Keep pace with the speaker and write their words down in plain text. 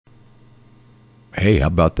Hey, how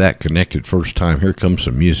about that? Connected first time. Here comes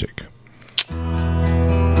some music.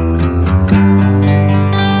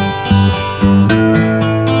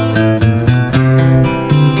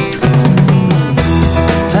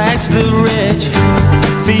 Tax the rich,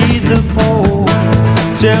 feed the poor,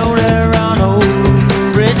 till there are no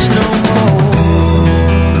rich no more.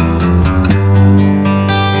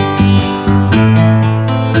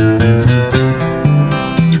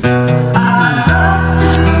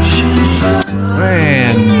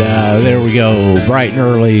 And there we go. Bright and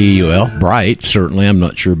early. Well, bright, certainly. I'm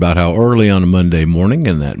not sure about how early on a Monday morning,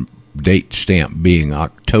 and that date stamp being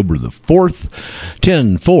October the 4th.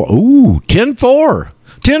 10-4. Ooh, 10-4.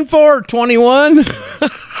 10-4-21.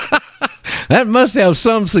 That must have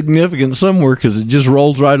some significance somewhere because it just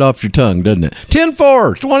rolls right off your tongue, doesn't it?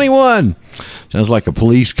 10-4-21. Sounds like a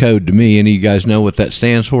police code to me. Any of you guys know what that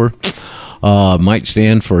stands for? Might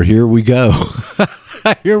stand for here we go.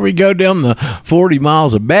 Here we go down the 40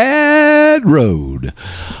 miles of bad road.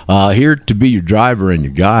 Here to be your driver and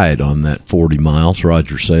your guide on that 40 miles.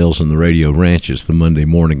 Roger Sales and the Radio Ranch is the Monday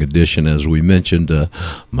morning edition, as we mentioned.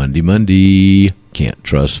 Monday. Can't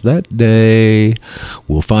trust that day.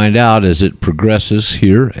 We'll find out as it progresses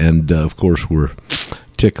here. And, of course, we're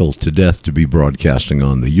tickled to death to be broadcasting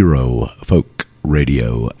on the Euro Folk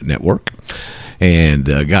Radio Network. And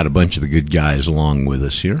got a bunch of the good guys along with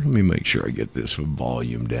us here. Let me make sure I get this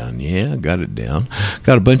volume down. Yeah, got it down.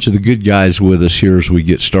 Got a bunch of the good guys with us here as we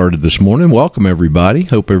get started this morning. Welcome, everybody.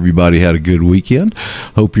 Hope everybody had a good weekend.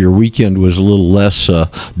 Hope your weekend was a little less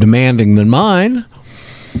demanding than mine.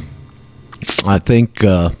 I think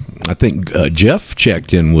Jeff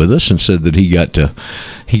checked in with us and said that he got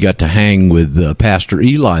to hang with Pastor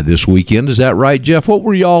Eli this weekend. Is that right, Jeff? What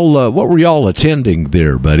were y'all attending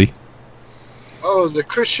there, buddy? Oh, the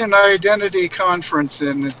Christian Identity Conference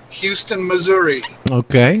in Houston, Missouri.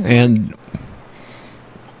 Okay, and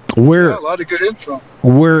where? Yeah, a lot of good info.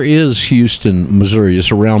 Where is Houston, Missouri? Is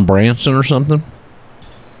it around Branson or something?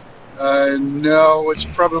 No, it's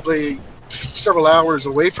probably several hours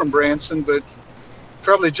away from Branson, but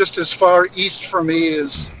probably just as far east from me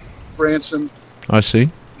as Branson. I see.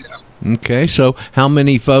 Yeah. Okay, so how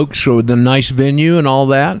many folks with the nice venue and all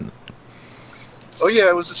that? Oh, yeah,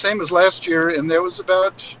 it was the same as last year, and there was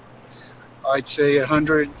about, I'd say,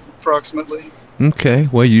 100 approximately. Okay,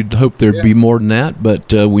 well, you'd hope there'd be more than that,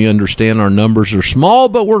 but we understand our numbers are small,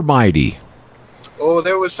 but we're mighty. Oh,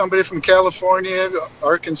 there was somebody from California,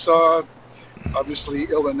 Arkansas, obviously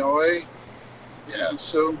Illinois. Yeah,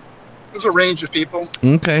 so it was a range of people.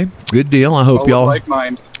 Okay, good deal. I hope all y'all like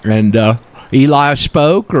mind. And Eli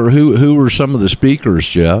spoke, or who were some of the speakers,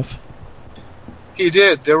 Jeff? He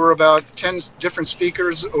did. There were about 10 different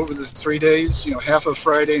speakers over the 3 days, half of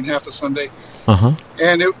Friday and half of Sunday. Uh-huh.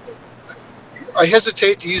 And I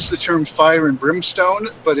hesitate to use the term fire and brimstone,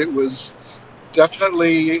 but it was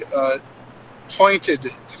definitely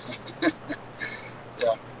pointed. Yeah.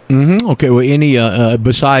 Mm-hmm. Okay, well, any,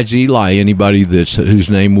 besides Eli, anybody whose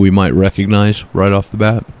name we might recognize right off the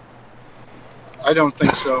bat? I don't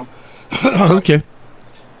think so. Okay.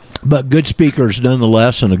 But good speakers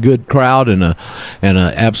nonetheless, and a good crowd, and a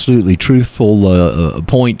absolutely truthful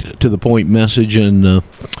point to the point message, and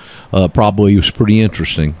probably was pretty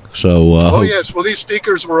interesting. So, yes, well, these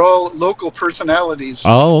speakers were all local personalities.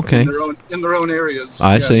 Oh, okay. In their own areas.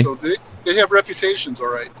 I see. So they have reputations,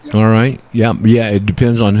 all right. Yeah. All right. Yeah. It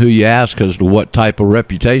depends on who you ask as to what type of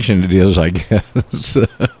reputation it is, I guess.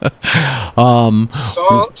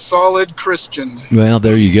 Solid Christian. Well,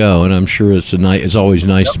 there you go. And I'm sure it's always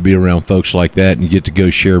nice to be around folks like that, and you get to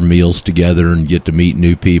go share meals together and get to meet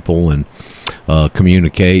new people and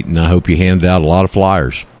communicate. And I hope you handed out a lot of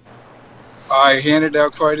flyers. I handed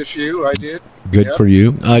out quite a few. I did. Good for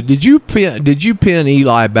you. Did you pin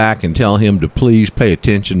Eli back and tell him to please pay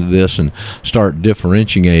attention to this and start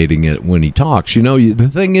differentiating it when he talks?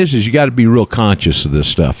 The thing is you got to be real conscious of this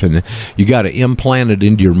stuff, and you got to implant it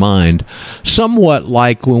into your mind, somewhat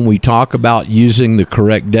like when we talk about using the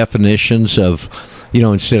correct definitions of,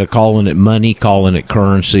 instead of calling it money, calling it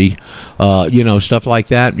currency, stuff like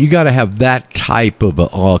that. You got to have that type of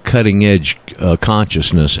a cutting edge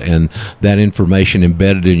consciousness and that information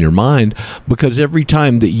embedded in your mind, because every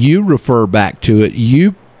time that you refer back to it,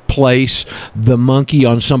 you place the monkey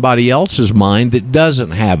on somebody else's mind that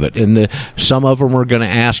doesn't have it. And some of them are going to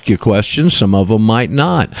ask you questions, some of them might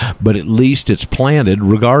not, but at least it's planted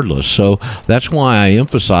regardless. So that's why I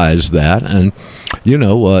emphasize that. And,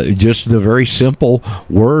 just the very simple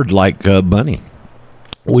word like money.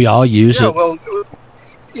 We all use it. Well,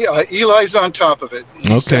 Eli's on top of it.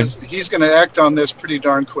 He Okay. says he's going to act on this pretty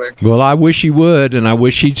darn quick. Well, I wish he would, and I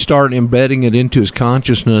wish he'd start embedding it into his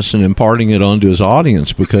consciousness and imparting it onto his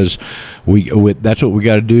audience, because that's what we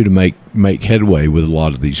got to do to make headway with a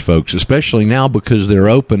lot of these folks, especially now because they're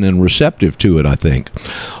open and receptive to it, I think.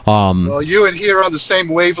 Well, you and he are on the same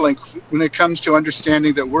wavelength when it comes to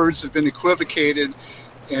understanding that words have been equivocated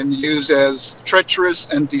and used as treacherous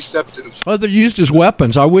and deceptive. Oh, they're used as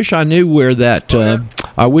weapons. I wish I knew where that.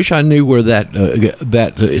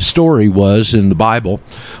 That story was in the Bible,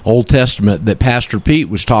 Old Testament, that Pastor Pete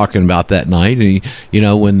was talking about that night. And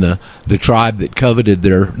when the tribe that coveted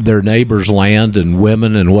their neighbor's land and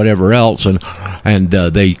women and whatever else, and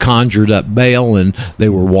they conjured up Baal, and they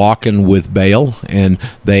were walking with Baal, and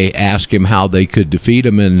they asked him how they could defeat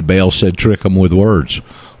him, and Baal said, "Trick him with words."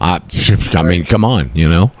 I mean, come on,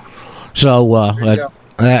 So,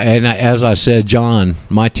 and as I said,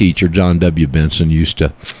 my teacher, John W. Benson, used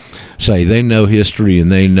to say they know history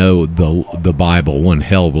and they know the Bible one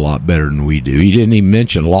hell of a lot better than we do. He didn't even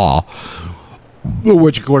mention law,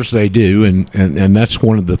 which of course they do, and that's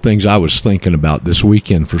one of the things I was thinking about this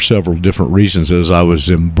weekend for several different reasons as I was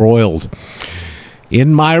embroiled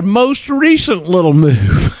in my most recent little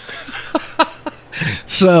move.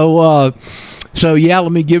 So yeah,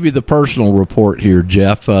 let me give you the personal report here,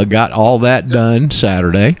 Jeff. Got all that done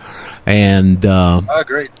Saturday, and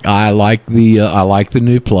great. I like the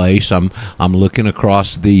new place. I'm looking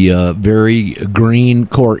across the very green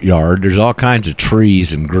courtyard. There's all kinds of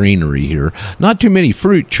trees and greenery here. Not too many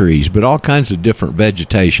fruit trees, but all kinds of different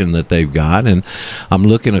vegetation that they've got. And I'm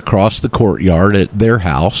looking across the courtyard at their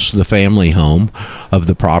house, the family home of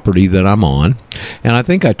the property that I'm on. And I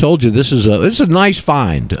think I told you this is a nice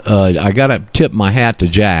find. I got to tip my hat to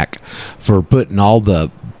Jack for putting all the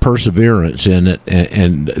perseverance in it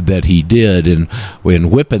and that he did in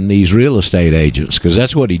whipping these real estate agents, because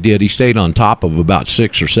that's what he did. He stayed on top of about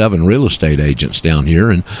 6 or 7 real estate agents down here.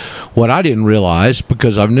 And what I didn't realize,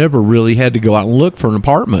 because I've never really had to go out and look for an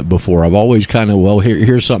apartment before, I've always kind of,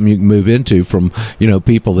 here's something you can move into from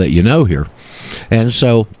people that here. And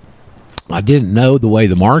so I didn't know the way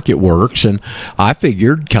the market works, and I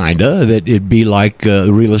figured kind of that it'd be like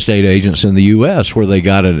real estate agents in the U.S. where they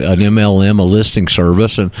got an MLM, a listing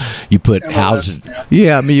service, and you put MLS, houses.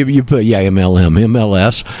 yeah. I mean, you put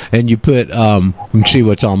MLS, and you put you can see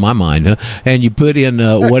what's on my mind, huh? And you put in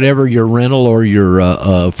whatever your rental or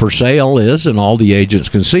your for sale is, and all the agents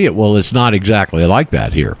can see it. Well, it's not exactly like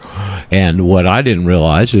that here. And what I didn't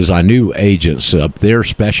realize is I knew agents up there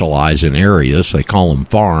specialize in areas. They call them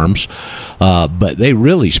farms. But they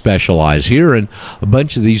really specialize here, and a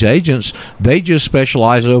bunch of these agents, they just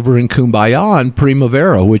specialize over in Kumbaya and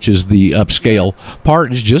Primavera, which is the upscale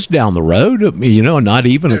part. It's just down the road, not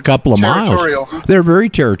even a couple of miles. They're very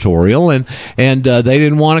territorial, and they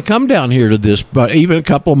didn't want to come down here to this, but even a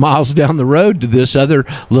couple of miles down the road to this other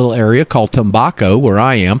little area called Tumbaco, where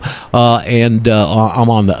I am, and I'm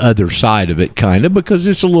on the other side of it, kind of, because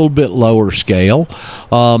it's a little bit lower scale.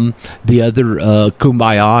 The other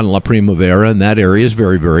Kumbaya and La Primavera in that area is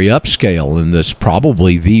very, very upscale, and that's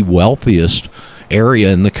probably the wealthiest area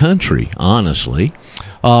in the country, honestly.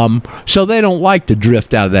 So they don't like to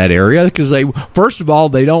drift out of that area because first of all,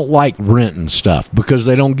 they don't like renting stuff because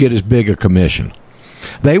they don't get as big a commission.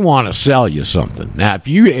 They want to sell you something. Now, if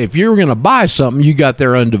you're going to buy something, you got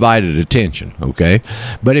their undivided attention, okay?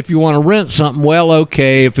 But if you want to rent something, well,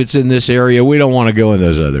 okay, if it's in this area, we don't want to go in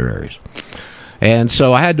those other areas. And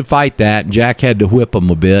so I had to fight that, and Jack had to whip them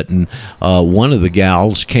a bit, and one of the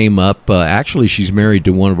gals came up. Actually, she's married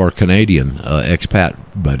to one of our Canadian expat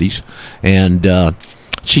buddies, and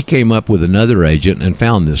she came up with another agent and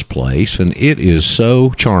found this place, and it is so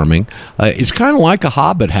charming. It's kind of like a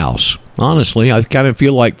Hobbit house, honestly. I kind of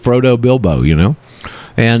feel like Frodo Bilbo,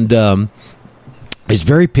 and it's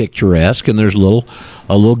very picturesque, and there's a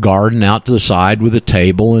little garden out to the side with a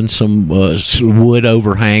table and some wood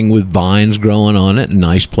overhang with vines growing on it. A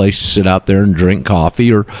nice place to sit out there and drink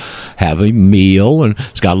coffee or have a meal. And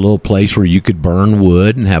it's got a little place where you could burn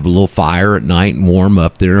wood and have a little fire at night and warm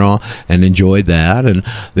up there and enjoy that. And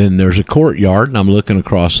then there's a courtyard, and I'm looking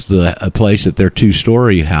across a place at their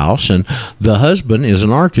 2-story house. And the husband is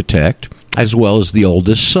an architect, as well as the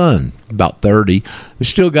oldest son, about 30. We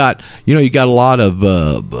still got, you got a lot of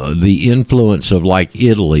the influence of like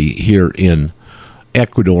Italy here in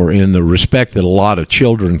Ecuador in the respect that a lot of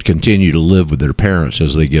children continue to live with their parents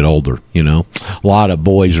as they get older. A lot of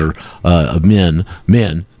boys are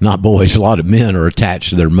men, not boys. A lot of men are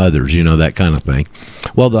attached to their mothers, that kind of thing.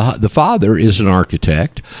 Well, the father is an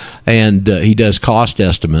architect, and he does cost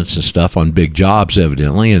estimates and stuff on big jobs,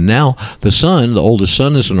 evidently. And now the oldest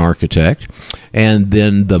son, is an architect, and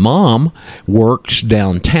then the mom works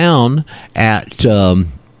downtown for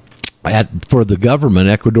the government,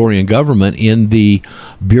 Ecuadorian government, in the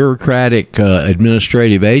bureaucratic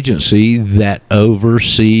administrative agency that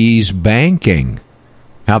oversees banking.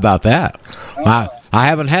 How about that? I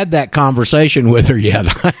haven't had that conversation with her yet,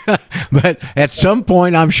 but at some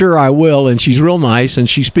point I'm sure I will, and she's real nice, and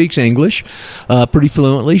she speaks English pretty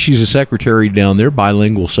fluently. She's a secretary down there,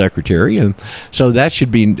 bilingual secretary, and so that should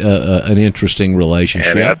be an interesting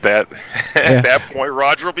relationship. And at that point,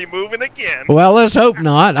 Roger will be moving again. Well, let's hope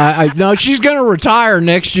not. I no, she's going to retire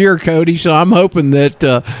next year, Cody, so I'm hoping that,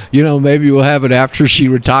 maybe we'll have it after she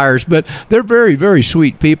retires. But they're very, very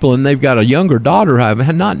sweet people, and they've got a younger daughter I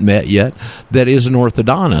have not met yet that is an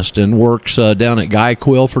orthodontist and works down at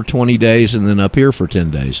Guayaquil for 20 days and then up here for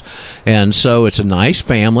 10 days. And so it's a nice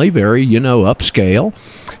family, very, upscale.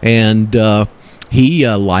 And he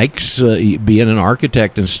likes being an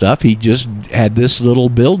architect and stuff. He just had this little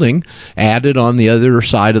building added on the other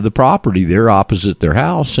side of the property there opposite their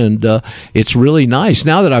house, and it's really nice.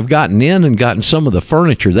 Now that I've gotten in and gotten some of the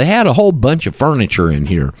furniture, they had a whole bunch of furniture in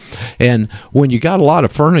here, and when you got a lot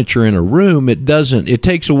of furniture in a room, it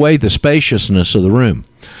takes away the spaciousness of the room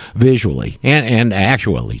visually and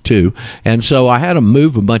actually too. And so I had to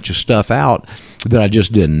move a bunch of stuff out that I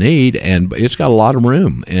just didn't need, and it's got a lot of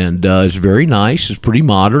room, and it's very nice. It's pretty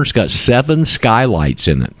modern. It's got 7 skylights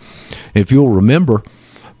in it. If you'll remember,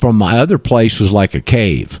 from my other place was like a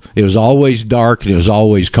cave. It was always dark and it was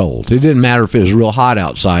always cold. It didn't matter if it was real hot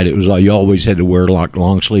outside. It was like you always had to wear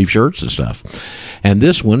long sleeve shirts and stuff. And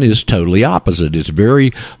this one is totally opposite. It's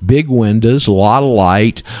very big windows, a lot of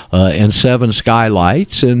light, and 7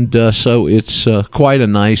 skylights. And so it's quite a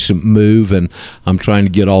nice move. And I'm trying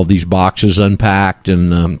to get all these boxes unpacked.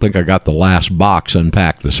 And I think I got the last box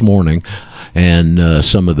unpacked this morning, and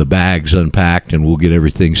some of the bags unpacked, and we'll get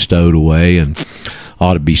everything stowed away and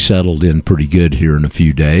ought to be settled in pretty good here in a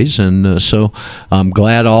few days. And so I'm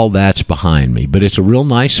glad all that's behind me. But it's a real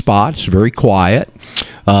nice spot. It's very quiet.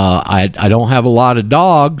 I don't have a lot of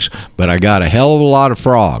dogs, but I got a hell of a lot of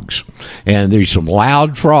frogs. And there's some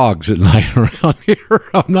loud frogs at night around here.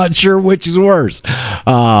 I'm not sure which is worse.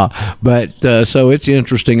 But so it's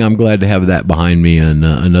interesting. I'm glad to have that behind me, and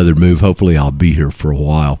another move. Hopefully I'll be here for a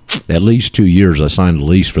while. At least 2 years. I signed a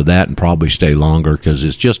lease for that and probably stay longer because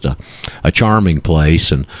it's just a charming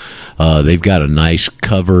place. And they've got a nice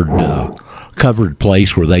covered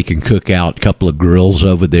place where they can cook out, a couple of grills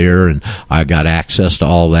over there, and I got access to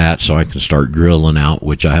all that, so I can start grilling out,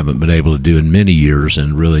 which I haven't been able to do in many years,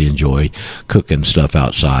 and really enjoy cooking stuff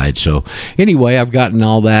outside. So anyway, I've gotten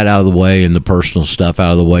all that out of the way and the personal stuff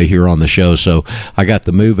out of the way here on the show, so I got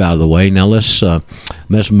the move out of the way. Now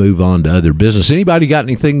let's move on to other business. Anybody got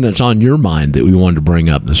anything that's on your mind that we wanted to bring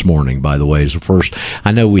up this morning, by the way? Is the first,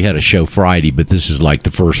 I know we had a show Friday, but this is like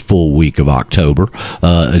the first full week of October,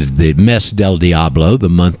 the Mes del Diablo, the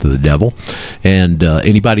month of the devil. And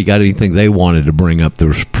anybody got anything they wanted to bring up that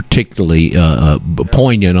was particularly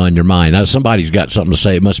poignant on your mind? Now, somebody's got something to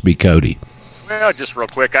say. It must be Cody. Well, just real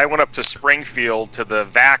quick, I went up to Springfield to the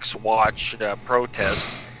Vax Watch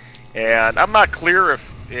protest, and I'm not clear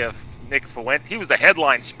if Nick Fuente, he was the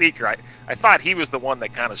headline speaker. I thought he was the one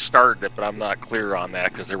that kind of started it, but I'm not clear on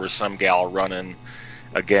that because there was some gal running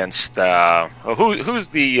against who's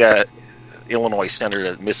the Illinois senator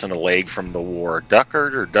that's missing a leg from the war,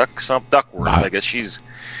 Duckworth. I guess she's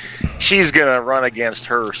gonna run against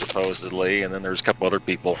her supposedly, and then there's a couple other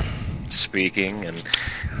people speaking, and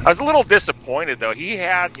I was a little disappointed though. He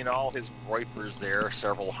had all his groypers there,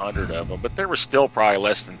 several hundred of them, but there was still probably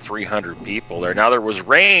less than 300 people there. Now there was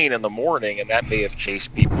rain in the morning, and that may have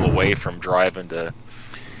chased people away from driving to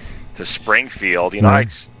Springfield.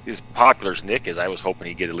 As popular as Nick is, I was hoping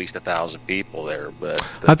he'd get at least 1,000 people there. But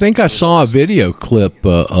I think I saw a video clip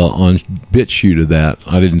on BitChute of that.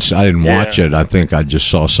 I didn't watch it. I think I just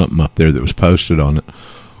saw something up there that was posted on it.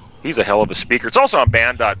 He's a hell of a speaker. It's also on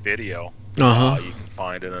Band.video. Uh-huh. You can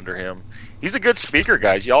find it under him. He's a good speaker,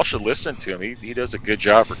 guys. Y'all should listen to him. He does a good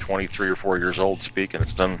job for 23 or 4 years old speaking.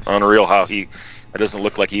 It's done unreal how it doesn't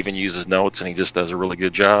look like he even uses notes, and he just does a really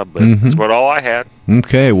good job. But that's about all I had.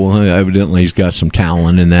 Okay, well, evidently he's got some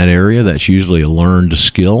talent in that area. That's usually a learned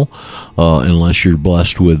skill, unless you're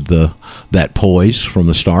blessed with that poise from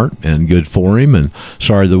the start, and good for him. And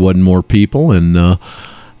sorry there wasn't more people. And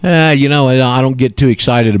I don't get too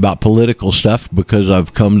excited about political stuff because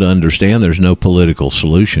I've come to understand there's no political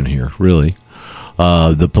solution here, really.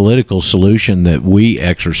 The political solution that we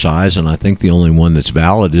exercise, and I think the only one that's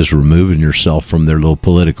valid, is removing yourself from their little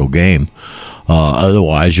political game.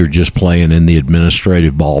 Otherwise, you're just playing in the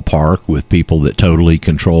administrative ballpark with people that totally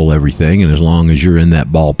control everything, and as long as you're in that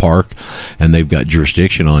ballpark and they've got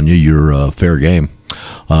jurisdiction on you, you're fair game.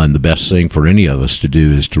 And the best thing for any of us to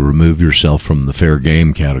do is to remove yourself from the fair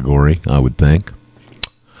game category, I would think.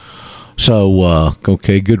 So,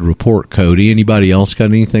 okay, good report, Cody. Anybody else got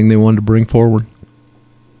anything they wanted to bring forward?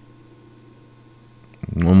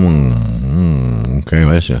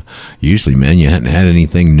 Okay, usually, man, you hadn't had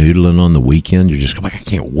anything noodling on the weekend. You're just like, I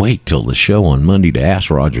can't wait till the show on Monday to ask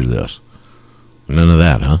Roger this. None of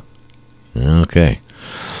that, huh? Okay.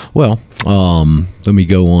 Well, let me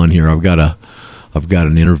go on here. I've got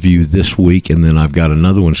an interview this week, and then I've got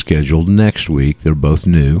another one scheduled next week. They're both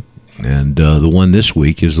new. And the one this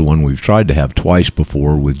week is the one we've tried to have twice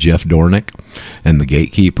before with Jeff Dornick and the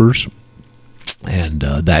Gatekeepers. And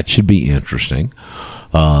that should be interesting.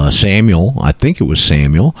 Samuel, I think it was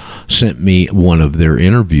Samuel, sent me one of their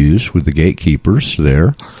interviews with the Gatekeepers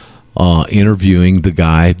there, interviewing the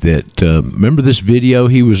guy that, remember this video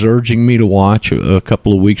he was urging me to watch a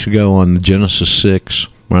couple of weeks ago on the Genesis 6?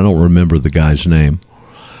 I don't remember the guy's name,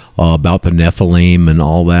 about the Nephilim and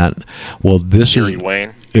all that. Well, this Gary is...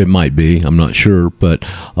 Wayne. It might be, I'm not sure, but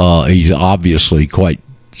he's obviously quite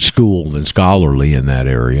schooled and scholarly in that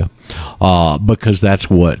area, because that's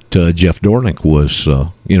what Jeff Dornick was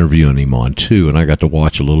interviewing him on too, and I got to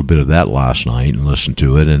watch a little bit of that last night and listen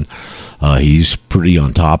to it, and he's pretty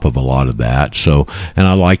on top of a lot of that. So, and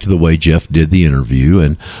I liked the way Jeff did the interview,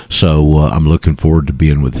 and so I'm looking forward to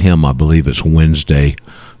being with him. I believe it's Wednesday,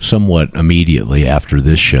 somewhat immediately after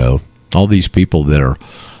this show. All these people that are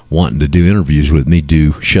wanting to do interviews with me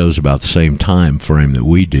do shows about the same time frame that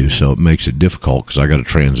we do, so it makes it difficult because I got to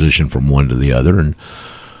transition from one to the other. And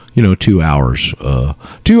 2 hours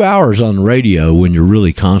 2 hours on the radio when you're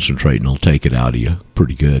really concentrating will take it out of you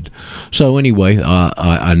pretty good. So anyway,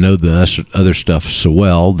 I know the other stuff so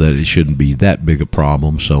well that it shouldn't be that big a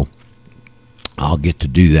problem, so I'll get to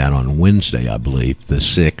do that on Wednesday, I believe, the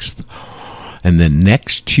 6th. And then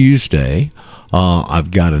next Tuesday,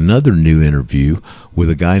 I've got another new interview with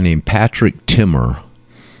a guy named Patrick Timmer,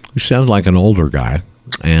 who sounds like an older guy.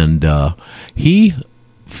 And he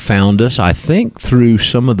found us, I think, through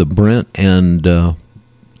some of the Brent and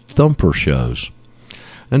Thumper shows.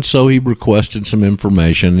 And so he requested some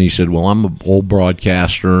information. He said, well, I'm an old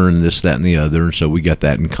broadcaster and this, that, and the other. And so we got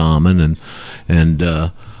that in common. And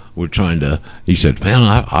we're trying to, he said,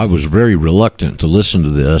 man, I was very reluctant to listen to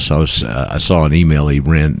this. I saw an email he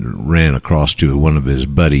ran across to one of his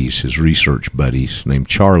buddies, his research buddies, named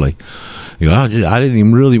Charlie. I didn't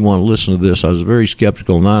even really want to listen to this. I was very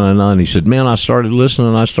skeptical. And he said, man, I started listening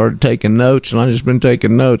and I started taking notes, and I just been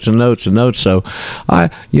taking notes and notes and notes. So I,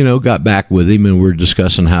 got back with him, and we were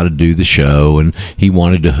discussing how to do the show, and he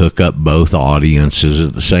wanted to hook up both audiences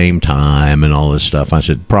at the same time and all this stuff. I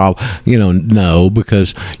said, no,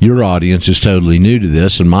 because your audience is totally new to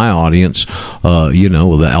this, and my audience,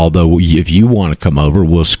 although if you want to come over,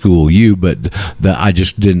 we'll school you, but I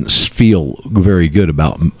just didn't feel very good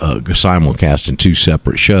about simulcasting two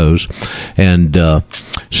separate shows, and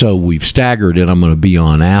so we've staggered it. I'm going to be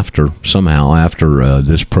on after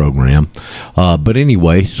this program, but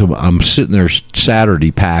anyway, so I'm sitting there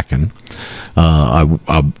Saturday packing.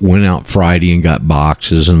 I went out Friday and got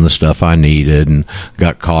boxes and the stuff I needed, and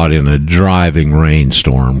got caught in a driving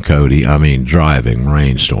rainstorm, Cody. I mean, driving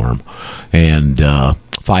rainstorm, and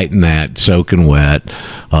fighting that, soaking wet.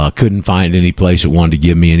 Couldn't find any place that wanted to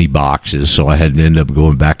give me any boxes, so I had to end up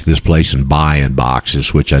going back to this place and buying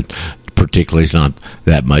boxes, which I particularly is not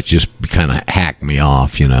that much, just kind of hacked me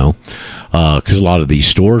off, because a lot of these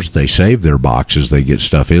stores, they save their boxes, they get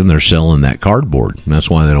stuff in, they're selling that cardboard, and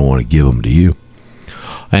that's why they don't want to give them to you.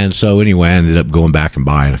 And so anyway, I ended up going back and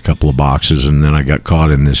buying a couple of boxes, and then I got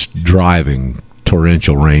caught in this driving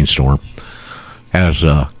torrential rainstorm.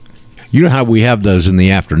 You know how we have those in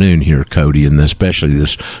the afternoon here, Cody, and especially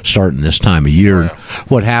this starting this time of year. Yeah.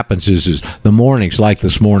 What happens is the mornings, like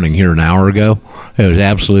this morning here an hour ago, it was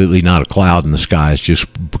absolutely not a cloud in the sky. It's just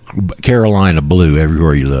Carolina blue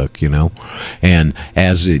everywhere you look, And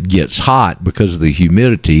as it gets hot, because of the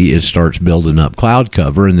humidity, it starts building up cloud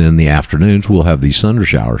cover, and then in the afternoons we'll have these thunder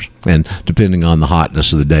showers. And depending on the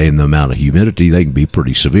hotness of the day and the amount of humidity, they can be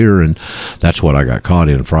pretty severe, and that's what I got caught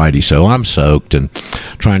in Friday. So I'm soaked and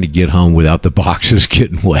trying to get home home without the boxes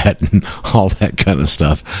getting wet and all that kind of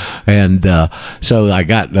stuff. And so I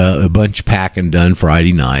got a bunch of packing done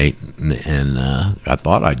Friday night, and I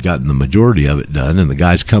thought I'd gotten the majority of it done. And the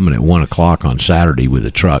guy's coming at 1 o'clock on Saturday with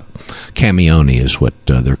a truck. Camione is what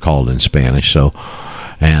they're called in Spanish. So,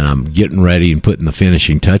 and I'm getting ready and putting the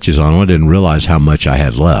finishing touches on them. I didn't realize how much I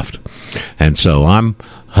had left. And so I'm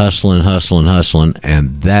hustling,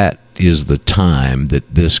 and that is the time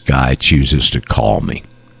that this guy chooses to call me.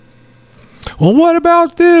 Well, what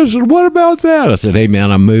about this and what about that? I said, hey,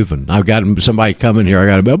 man, I'm moving. I've got somebody coming here. I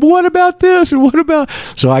got to, but what about this and what about?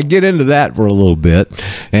 So I get into that for a little bit.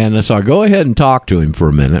 And so I go ahead and talk to him for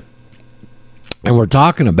a minute. And we're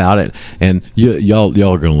talking about it. And y'all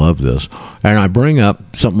are going to love this. And I bring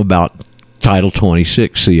up something about Title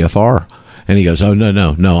 26 CFR. And he goes, oh,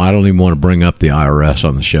 no, I don't even want to bring up the IRS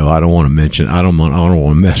on the show. I don't want to mention, I don't want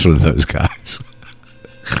to mess with those guys.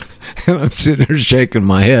 And I'm sitting there shaking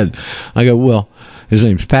my head. I go, well, his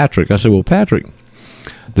name's Patrick. I said, well, Patrick,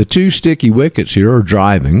 the two sticky wickets here are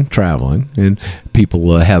traveling, and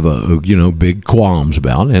people have big qualms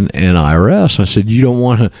about, and IRS. I said, you don't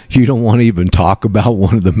want to even talk about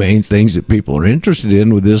one of the main things that people are interested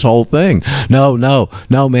in with this whole thing.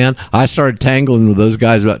 No, man. I started tangling with those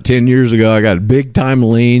guys about 10 years ago. I got big time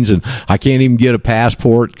liens, and I can't even get a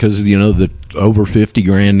passport because the over 50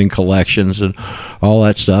 grand in collections and all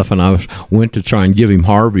that stuff. And I went to try and give him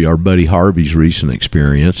our buddy Harvey's recent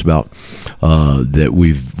experience about that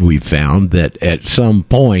we've found that at some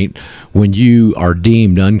point when you are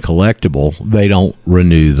deemed uncollectible, they don't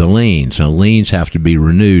renew the liens. Now, liens have to be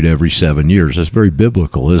renewed every 7 years. That's very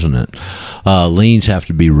biblical, isn't it? Liens have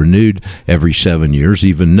to be renewed every 7 years,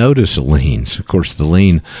 even notice of liens. Of course, the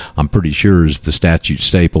lien, I'm pretty sure, is the statute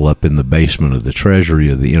staple up in the basement of the Treasury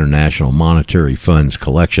of the International Monetary Funds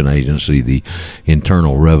Collection Agency, the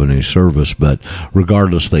Internal Revenue Service. But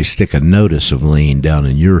regardless, they stick a notice of lien down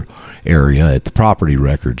in your area at the Property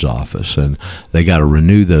Records Office, and they got to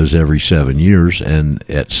renew those every 7 years, and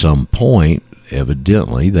at some point,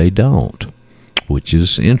 evidently, they don't, which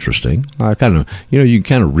is interesting. I kind of, you can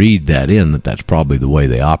kind of read that in that's probably the way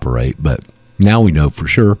they operate, but now we know for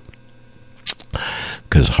sure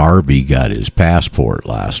because Harvey got his passport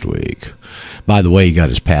last week. By the way, he got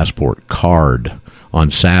his passport card on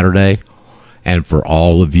Saturday. And for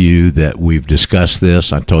all of you that we've discussed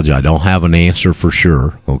this, I told you I don't have an answer for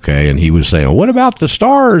sure, okay? And he was saying, well, what about the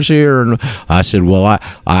stars here? And I said, well,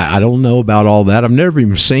 I don't know about all that. I've never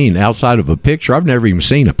even seen, outside of a picture, I've never even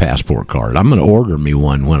seen a passport card. I'm going to order me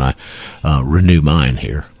one when I renew mine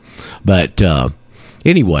here. But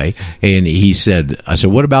anyway, and I said,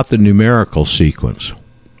 what about the numerical sequence?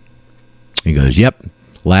 He goes, yep,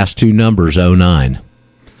 last two numbers, 09.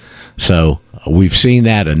 So we've seen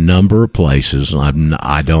that a number of places. We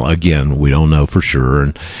don't know for sure.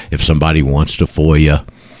 And if somebody wants to FOIA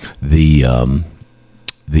the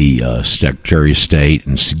Secretary of State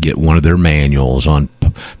and get one of their manuals on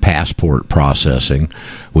passport processing,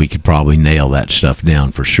 we could probably nail that stuff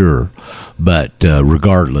down for sure. But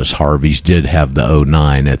regardless, Harvey's did have the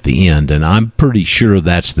 09 at the end, and I'm pretty sure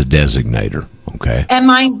that's the designator. Okay. And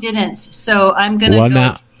mine didn't, so I'm going to go.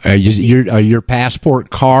 Now, are your passport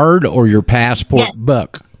card or your passport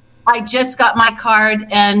book? I just got my card,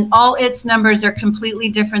 and all its numbers are completely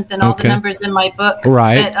different than all the numbers in my book.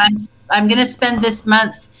 Right. But I'm going to spend this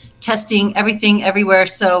month testing everything everywhere,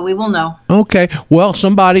 so we will know. Okay. Well,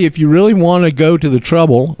 somebody, if you really want to go to the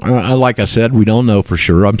trouble, like I said, we don't know for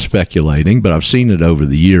sure. I'm speculating, but I've seen it over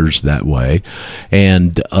the years that way.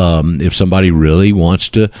 And if somebody really wants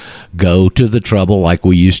to go to the trouble like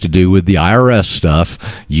we used to do with the IRS stuff,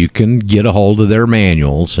 you can get a hold of their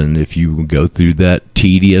manuals. And if you go through that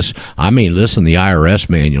tedious, listen, the IRS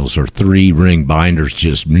manuals are 3-ring binders,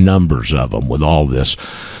 just numbers of them with all this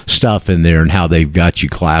stuff in there and how they've got you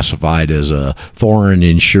classified as a foreign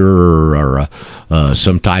insurer or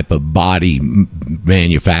some type of body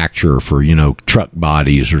manufacturer for, truck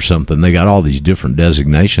bodies or something. They got all these different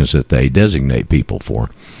designations that they designate people for.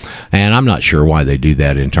 And I'm not sure why they do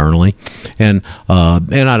that internally. And I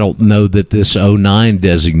don't know that this 09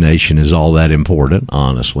 designation is all that important,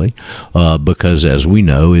 honestly, because as we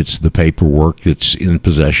know, it's the paperwork that's in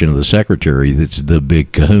possession of the secretary that's the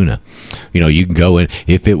big kahuna. You can go in,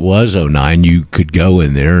 if it was 09, you could go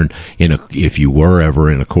in there and if you were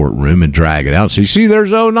ever in a courtroom and drag it out and say, see,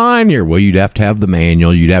 there's 09 here. Well, you'd have to have the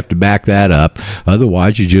manual. You'd have to back that up.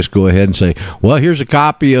 Otherwise, you just go ahead and say, well, here's a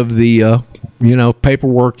copy of the,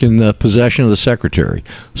 paperwork in the possession of the secretary.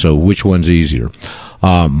 So which one's easier?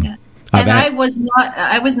 I was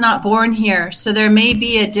not born here, so there may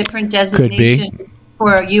be a different designation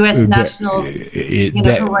for U.S. nationals, who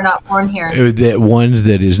were not born here. That one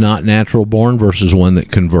that is not natural born versus one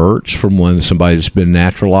that converts from somebody that's been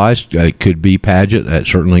naturalized. It could be Paget. That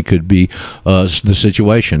certainly could be the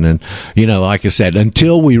situation. And, like I said,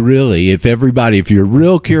 until we really, if you're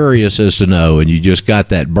real curious as to know, and you just got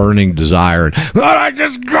that burning desire, and I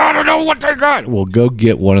just got to know what they got, well, go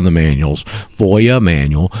get one of the manuals, FOIA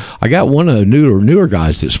manual. I got one of the newer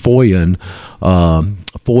guys that's FOIAing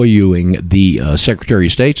the Secretary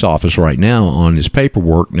of State's office right now on his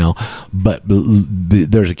paperwork now, but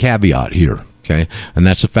there's a caveat here, okay? And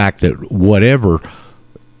that's the fact that whatever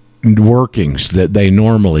workings that they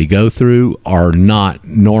normally go through are not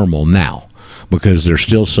normal now, because they're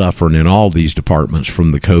still suffering in all these departments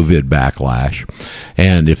from the COVID backlash.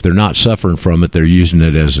 And if they're not suffering from it, they're using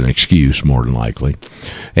it as an excuse, more than likely.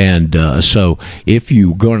 And so if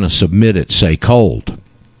you're going to submit it, say, cold,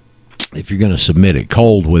 if you're going to submit it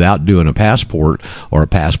cold without doing a passport or a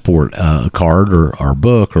passport card or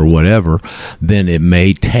book or whatever, then it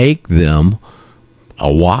may take them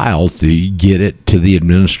a while to get it to the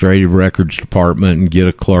administrative records department and get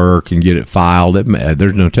a clerk and get it filed.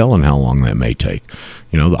 There's no telling how long that may take.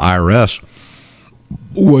 The IRS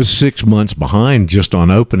was 6 months behind just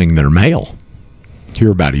on opening their mail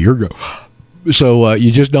here about a year ago. So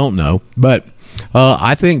you just don't know. But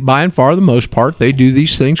I think by and far the most part they do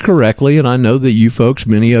these things correctly, and I know that you folks,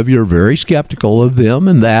 many of you, are very skeptical of them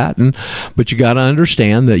and that, but you got to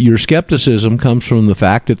understand that your skepticism comes from the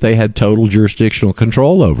fact that they had total jurisdictional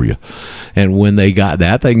control over you, and when they got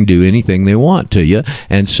that, they can do anything they want to you.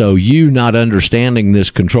 And so you not understanding this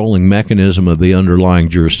controlling mechanism of the underlying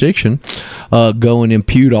jurisdiction, go and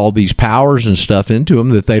impute all these powers and stuff into them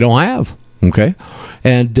that they don't have. Okay,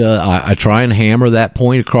 and I try and hammer that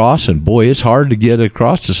point across, and boy, it's hard to get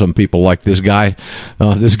across to some people like this guy.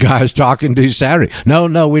 This guy is talking to Saturday.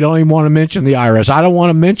 No, we don't even want to mention the IRS. I don't want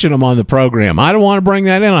to mention them on the program. I don't want to bring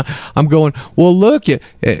that in. I'm going, well, look,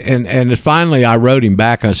 and finally I wrote him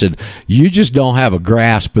back. I said, you just don't have a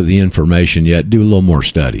grasp of the information yet. Do a little more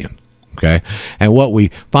studying. Okay. And what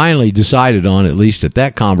we finally decided on, at least at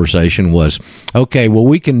that conversation, was, okay, well,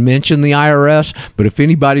 we can mention the IRS, but if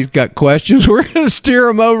anybody's got questions, we're going to steer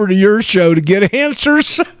them over to your show to get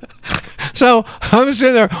answers. So I'm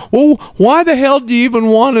sitting there, well, why the hell do you even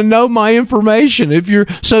want to know my information? If you're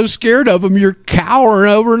so scared of them, you're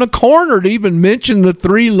cowering over in a corner to even mention the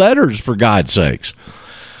 3 letters, for God's sakes.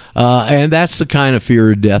 And that's the kind of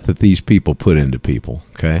fear of death that these people put into people.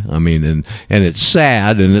 Okay, I mean, and it's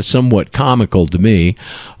sad and it's somewhat comical to me,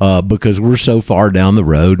 because we're so far down the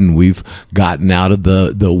road and we've gotten out of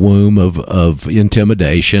the womb of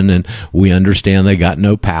intimidation, and we understand they got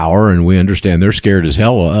no power, and we understand they're scared as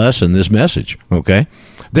hell of us and this message. Okay,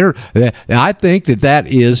 I think that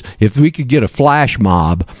is, if we could get a flash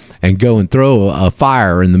mob and go and throw a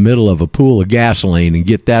fire in the middle of a pool of gasoline and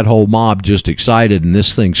get that whole mob just excited and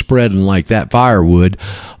this thing spreading like that firewood,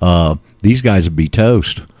 these guys would be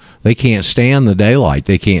toast. They can't stand the daylight.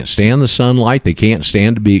 They can't stand the sunlight. They can't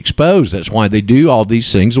stand to be exposed. That's why they do all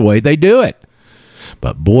these things the way they do it.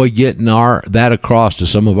 But boy, getting that across to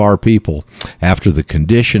some of our people after the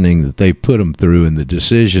conditioning that they've put them through and the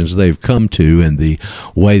decisions they've come to and the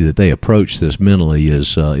way that they approach this mentally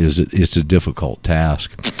is a difficult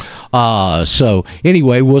task. So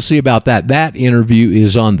anyway, we'll see about that. That interview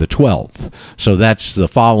is on the 12th. So that's the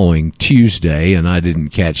following Tuesday, and I didn't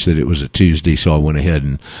catch that it was a Tuesday, so I went ahead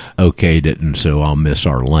and okayed it, and so I'll miss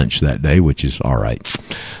our lunch that day, which is all right.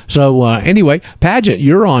 So anyway, Paget,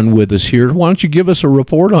 you're on with us here. Why don't you give us a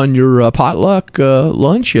report on your potluck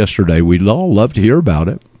lunch yesterday? We'd all love to hear about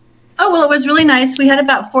it. Oh, well, it was really nice. We had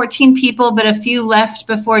about 14 people, but a few left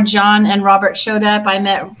before John and Robert showed up. I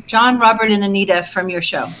met John, Robert, and Anita from your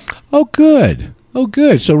show. Oh, good.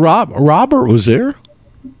 So Robert was there?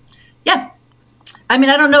 Yeah. I mean,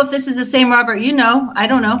 I don't know if this is the same Robert you know. I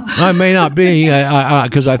don't know. I may not be,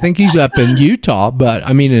 because I think he's up in Utah, but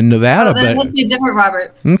I mean in Nevada. That must be a different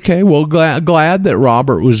Robert. Okay, well, glad that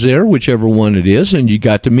Robert was there, whichever one it is, and you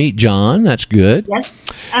got to meet John. That's good. Yes,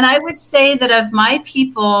 and I would say that of my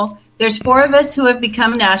people, there's 4 of us who have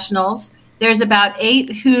become nationals. There's about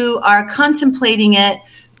 8 who are contemplating it.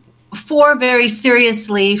 4 very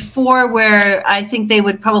seriously, 4 where I think they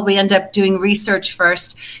would probably end up doing research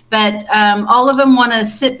first. But all of them want to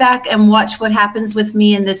sit back and watch what happens with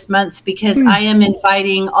me in this month, because I am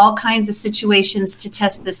inviting all kinds of situations to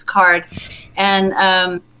test this card.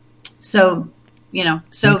 And so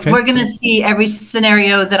okay. We're going to see every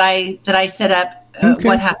scenario that I set up. Okay.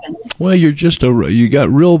 What happens? Well, you got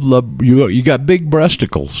big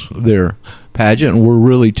breasticles there, Paget, and we're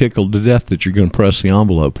really tickled to death that you're going to press the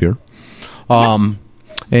envelope here.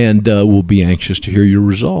 and we'll be anxious to hear your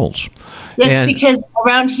results. Yes, because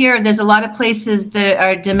around here, there's a lot of places that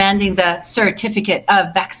are demanding the certificate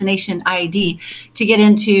of vaccination ID to get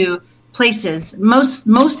into places.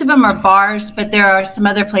 Most of them are bars, but there are some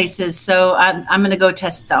other places. So I'm going to go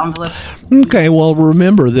test the envelope. Okay, well,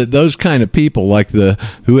 remember that those kind of people, like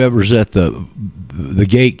whoever's at the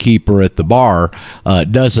gatekeeper at the bar,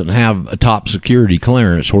 doesn't have a top security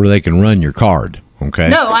clearance where they can run your card. Okay.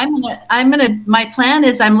 No, my plan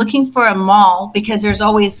is I'm looking for a mall because there's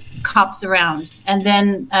always cops around. And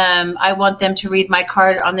then I want them to read my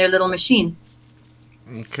card on their little machine.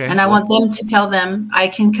 Okay. And I want them to tell them I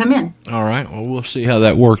can come in. All right. Well, we'll see how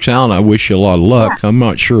that works out. I wish you a lot of luck. Yeah. I'm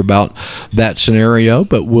not sure about that scenario,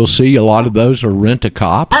 but we'll see. A lot of those are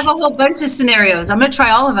rent-a-cops. I have a whole bunch of scenarios. I'm going to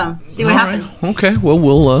try all of them. See what happens. Okay. Well,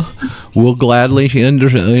 we'll gladly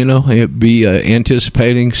be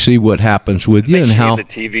anticipating, see what happens with you and how. It's a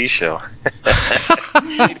TV show.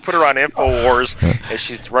 You put her on InfoWars, and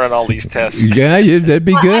she's running all these tests. Yeah, that'd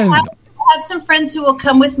be good. I have some friends who will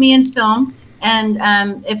come with me and film. And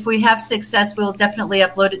if we have success, we'll definitely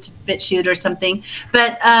upload it to BitChute or something.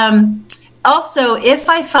 But also, if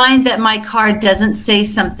I find that my card doesn't say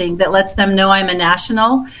something that lets them know I'm a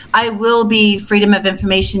national, I will be Freedom of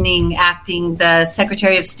Information acting the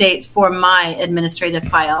Secretary of State for my administrative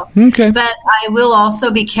file. Okay. But I will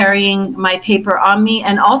also be carrying my paper on me.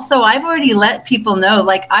 And also, I've already let people know,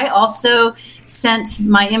 like I also sent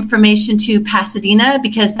my information to Pasadena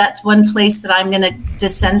because that's one place that I'm going to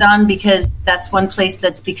descend on because that's one place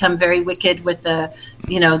that's become very wicked with the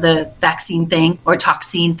vaccine thing or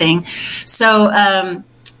toxine thing. So,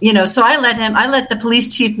 so I let the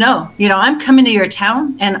police chief know, I'm coming to your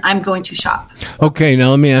town and I'm going to shop. Okay.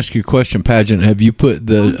 Now let me ask you a question, Pageant. Have you put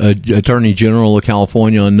the Attorney General of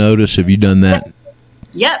California on notice? Have you done that?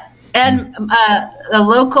 Yep. And the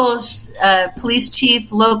local police chief,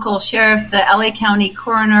 local sheriff, the LA County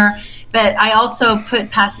coroner, but I also put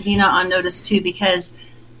Pasadena on notice too because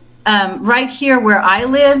right here where I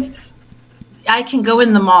live, I can go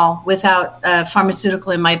in the mall without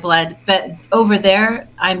pharmaceutical in my blood, but over there,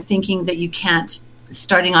 I'm thinking that you can't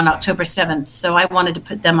starting on October 7th. So I wanted to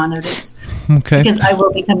put them on notice. Okay. Because I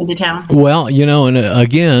will be coming to town. Well, and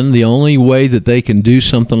again, the only way that they can do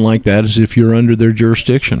something like that is if you're under their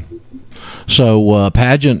jurisdiction. So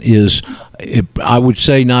Pageant is, I would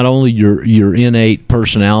say, not only your innate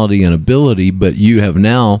personality and ability, but you have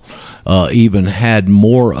now even had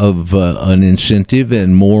more of an incentive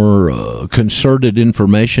and more concerted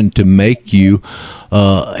information to make you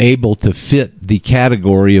able to fit the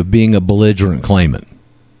category of being a belligerent claimant.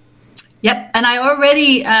 Yep. And I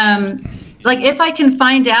already, if I can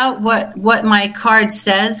find out what my card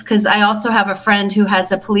says, because I also have a friend who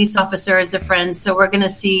has a police officer as a friend, so we're going to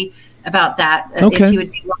see about that, okay. If he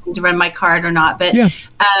would be willing to run my card or not. But yeah.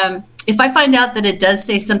 If I find out that it does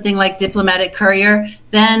say something like diplomatic courier,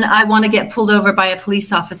 then I want to get pulled over by a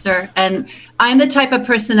police officer. And I'm the type of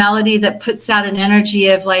personality that puts out an energy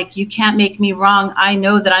of you can't make me wrong. I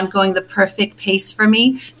know that I'm going the perfect pace for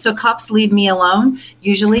me. So cops leave me alone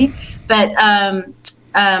usually. But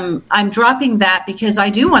I'm dropping that because I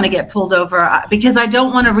do want to get pulled over because I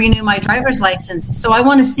don't want to renew my driver's license. So I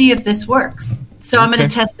want to see if this works. So I'm going to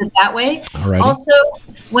test it that way. Alrighty. Also,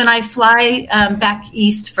 when I fly back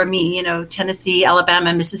east for me, Tennessee,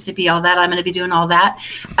 Alabama, Mississippi, all that, I'm going to be doing all that.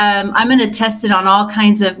 I'm going to test it on all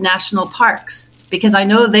kinds of national parks because I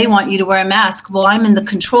know they want you to wear a mask. Well, I'm in the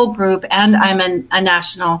control group and I'm a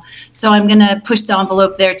national. So I'm going to push the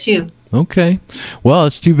envelope there too. Okay. Well,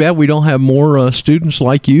 it's too bad we don't have more students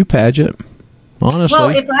like you, Paget. Honestly. Well,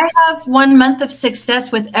 if I have 1 month of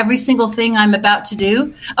success with every single thing I'm about to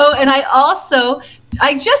do. Oh, and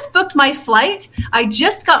I just booked my flight. I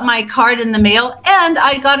just got my card in the mail and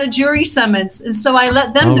I got a jury summons. And so I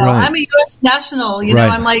let them know I'm a U.S. national.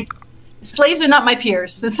 I'm like, slaves are not my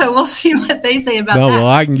peers. And so we'll see what they say about that. Well,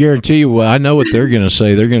 I can guarantee you, I know what they're going to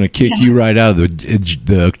say. They're going to kick you right out of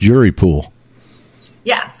the jury pool.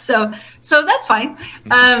 Yeah. So that's fine.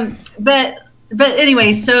 But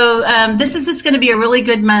anyway, so this is going to be a really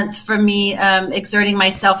good month for me exerting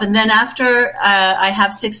myself. And then after I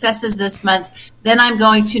have successes this month, then I'm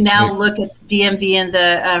going to now look at DMV and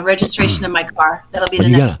the registration of my car. That'll be the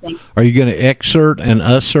next thing. Are you going to exert and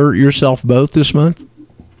assert yourself both this month?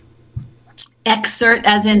 Exert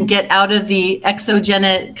as in get out of the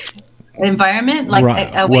exogenic environment,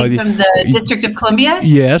 away from the District of Columbia?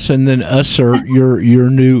 Yes, and then assert your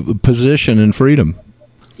new position in freedom.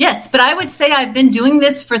 Yes, but I would say I've been doing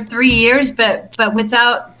this for 3 years, but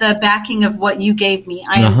without the backing of what you gave me.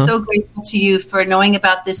 I am so grateful to you for knowing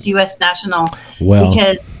about this U.S. national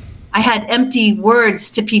because I had empty words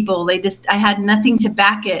to people. I had nothing to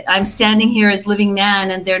back it. I'm standing here as living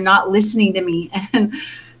man, and they're not listening to me. And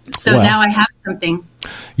so now I have something.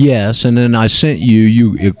 Yes, and then I sent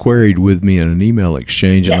you queried with me in an email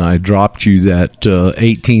exchange, and I dropped you that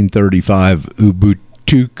 1835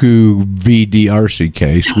 Ubutuku v. DRC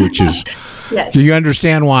case, which is... Yes. Do you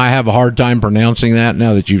understand why I have a hard time pronouncing that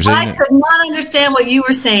now that you've said it? I could not understand what you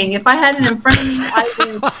were saying. If I had it in front of me,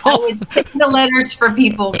 I would pick the letters for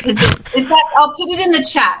people, because in fact, I'll put it in the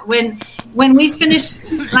chat. When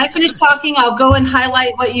I finish talking, I'll go and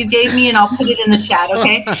highlight what you gave me, and I'll put it in the chat,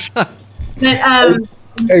 okay? But,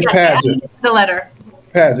 hey, Pat. The letter.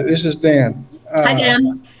 Pat, this is Dan. Hi,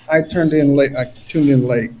 Dan. I tuned in late.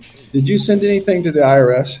 Did you send anything to the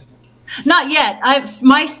IRS? Not yet.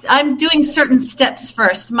 I'm doing certain steps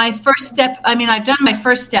first. My first step, I've done my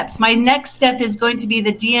first steps. My next step is going to be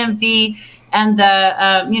the DMV and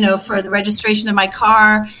the, for the registration of my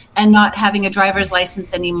car and not having a driver's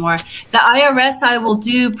license anymore. The IRS I will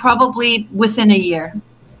do probably within a year.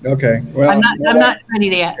 Okay. Well, I'm not ready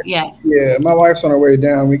yet. Yeah. Yeah, my wife's on her way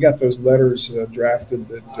down. We got those letters drafted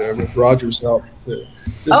that with Roger's help to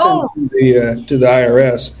send to the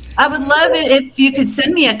IRS. I would love it if you could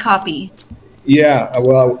send me a copy. Yeah,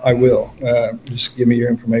 well, I will. Just give me your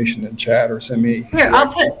information in chat or send me. Here,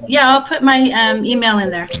 I'll put my email in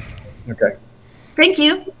there. Okay. Thank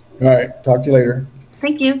you. All right. Talk to you later.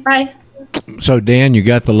 Thank you. Bye. So, Dan, you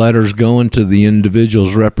got the letters going to the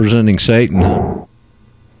individuals representing Satan, huh?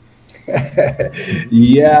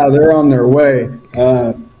 Yeah, they're on their way.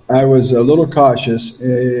 I was a little cautious.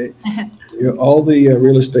 All the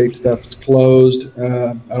real estate stuff is closed.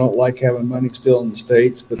 I don't like having money still in the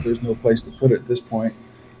States, but there's no place to put it at this point.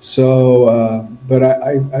 So, but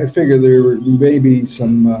I figure there may be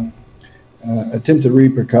some attempted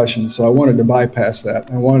repercussions. So I wanted to bypass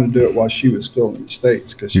that. I wanted to do it while she was still in the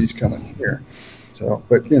States because she's coming here. So,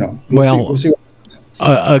 but we'll see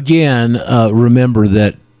again, remember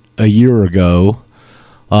that a year ago,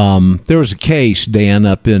 there was a case, Dan,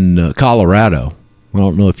 up in Colorado. I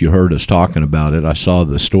don't know if you heard us talking about it. I saw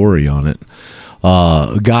the story on it.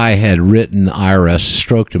 A guy had written IRS,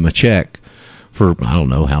 stroked him a check for, I don't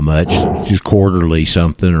know how much, just quarterly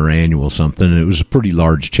something or annual something. And it was a pretty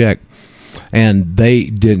large check. And they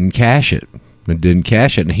didn't cash it.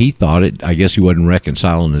 And he thought it, I guess he wasn't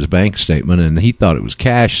reconciling his bank statement, and he thought it was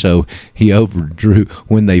cash, so he overdrew.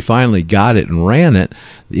 When they finally got it and ran it,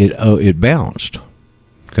 it bounced.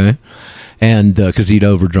 Okay? And because he'd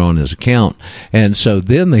overdrawn his account, and so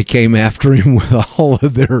then they came after him with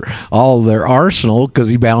all their arsenal because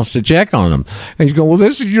he bounced a check on them. And he's going, "Well,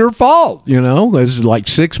 this is your fault," This is like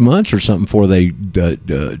 6 months or something before they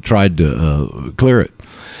tried to clear it.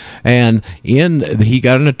 And he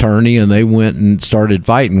got an attorney, and they went and started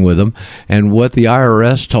fighting with him. And what the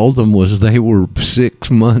IRS told them was they were 6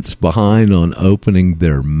 months behind on opening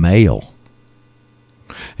their mail.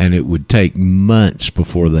 And it would take months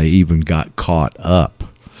before they even got caught up.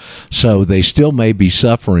 So they still may be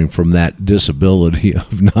suffering from that disability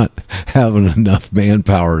of not having enough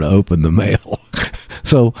manpower to open the mail.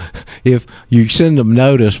 So if you send them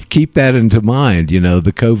notice, keep that into mind,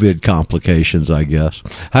 the COVID complications, I guess.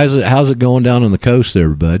 How's it going down on the coast there,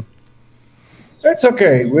 bud? It's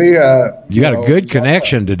okay. You got a good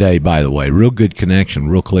connection today, by the way. Real good connection,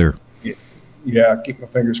 real clear. Yeah, keep my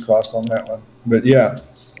fingers crossed on that one. But yeah,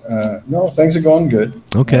 no, things are going good.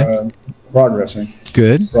 Okay. Progressing.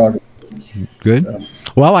 Good. Good.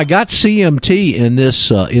 Well, I got CMT in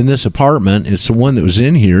this apartment. It's the one that was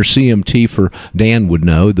in here. CMT for Dan would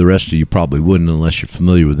know. The rest of you probably wouldn't unless you're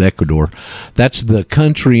familiar with Ecuador. That's the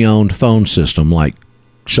country-owned phone system, like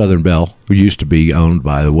Southern Bell, who used to be owned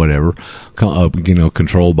by whatever,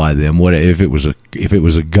 controlled by them. What if it was a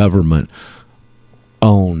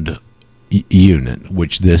government-owned unit,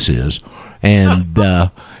 which this is, and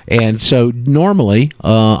so normally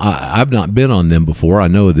I've not been on them before. I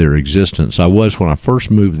know their existence. I was when I first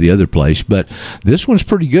moved to the other place, but this one's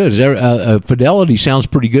pretty good. Fidelity sounds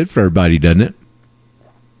pretty good for everybody, doesn't it?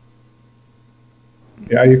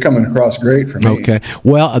 Yeah, you're coming across great for me. Okay.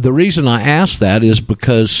 Well, the reason I asked that is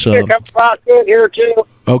because you're coming across good here too.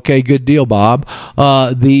 Okay, good deal, Bob.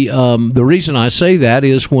 The reason I say that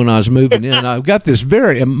is when I was moving in, I've got this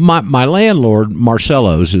my landlord,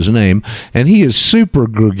 Marcelo is his name, and he is super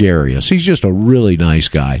gregarious. He's just a really nice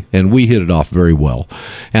guy, and we hit it off very well.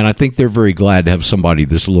 And I think they're very glad to have somebody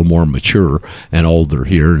that's a little more mature and older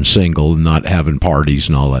here and single and not having parties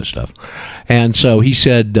and all that stuff. And so he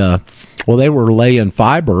said, well, they were laying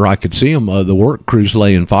fiber. I could see them, the work crews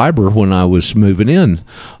laying fiber when I was moving in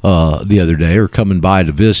the other day or coming by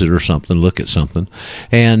to visit or something, look at something.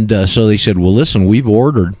 And so they said, well, listen, we've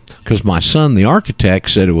ordered because my son, the architect,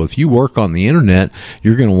 said, well, if you work on the internet,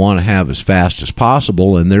 you're going to want to have as fast as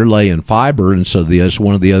possible, and they're laying fiber, and so that's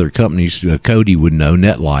one of the other companies Cody would know,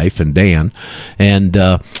 NetLife and Dan, and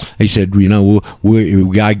he said,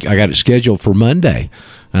 I got it scheduled for Monday.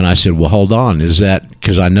 And I said, well, hold on, is that,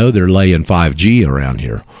 because I know they're laying 5G around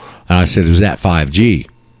here. And I said, is that 5G?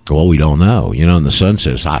 Well, we don't know. And the son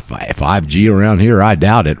says, 5G around here? I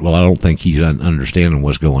doubt it. Well, I don't think he's understanding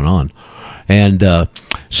what's going on. And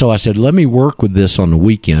so I said, let me work with this on the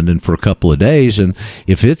weekend and for a couple of days. And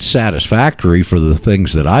if it's satisfactory for the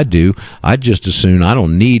things that I do, I just assume I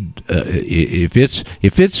don't need, if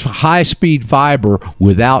it's high speed fiber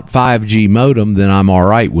without 5G modem, then I'm all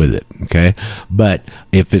right with it. Okay. But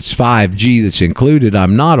if it's 5G that's included,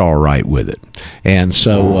 I'm not all right with it. And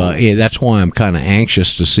so that's why I'm kind of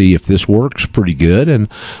anxious to see if this works pretty good.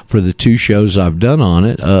 And for the 2 shows I've done on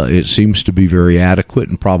it, it seems to be very adequate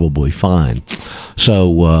and probably fine.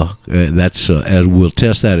 So that's as we'll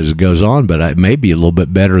test that as it goes on, but it may be a little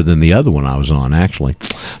bit better than the other one I was on, actually.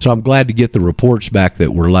 So I'm glad to get the reports back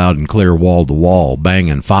that we're loud and clear, wall to wall,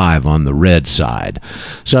 banging 5 on the red side.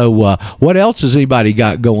 So what else has anybody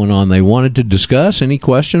got going on they wanted to discuss? Any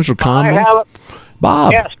questions or comments? I have it.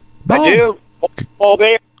 Bob. Yes, Bob. I do.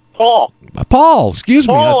 Paul. Paul, excuse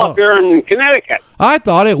me. Paul up here in Connecticut. I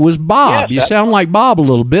thought it was Bob. Yes, you sound like Bob a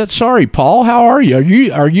little bit. Sorry, Paul. How are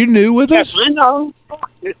you? Are you new with us? Yes, I know.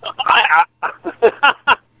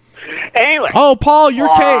 Anyway. Oh, Paul, you're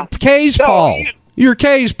K's so Paul. You're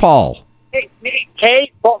K's Paul.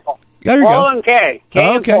 K, Paul. There you Paul go. and K. K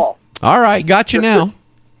and Okay. Paul. All right, got you now.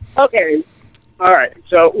 Okay. All right.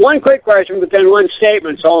 So one quick question, but then one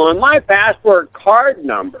statement. So on my passport card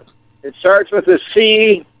number, it starts with a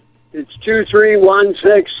C. It's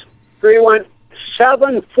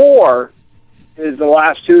 23163174 is the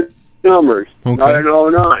last 2 numbers, Okay. not an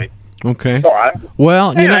 09. Okay. So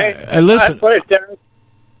Well, anyway, listen. I put it there.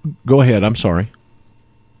 Go ahead. I'm sorry.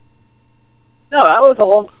 No, that was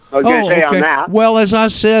all I was going to say okay. on that. Well, as I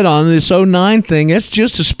said on this 09 thing, it's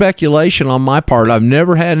just a speculation on my part. I've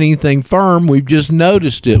never had anything firm. We've just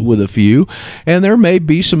noticed it with a few, and there may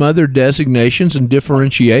be some other designations and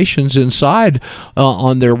differentiations inside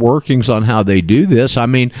on their workings on how they do this. I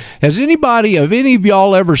mean, have any of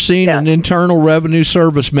y'all ever seen an Internal Revenue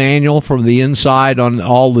Service manual from the inside on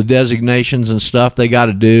all the designations and stuff they got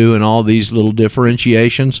to do and all these little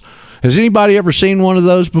differentiations? Has anybody ever seen one of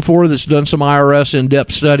those before that's done some IRS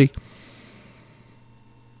in-depth study?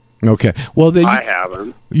 Okay. Well, then I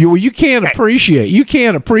haven't. You can't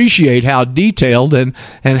appreciate how detailed and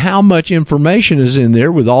how much information is in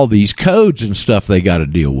there with all these codes and stuff they got to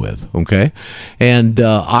deal with. Okay. And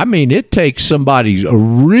I mean, it takes somebody a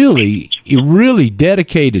really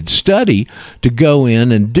dedicated study to go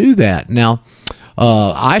in and do that. Now,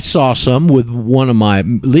 I saw some with one of my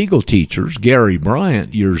legal teachers, Gary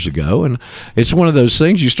Bryant, years ago, and it's one of those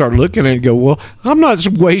things you start looking at and go, well, I'm not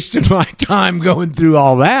wasting my time going through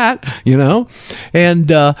all that, And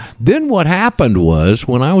then what happened was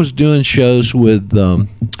when I was doing shows with Al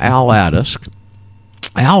Adisk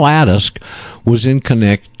was in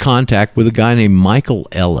contact with a guy named Michael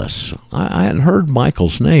Ellis. I hadn't heard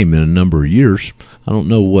Michael's name in a number of years. I don't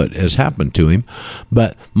know what has happened to him,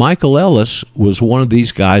 but Michael Ellis was one of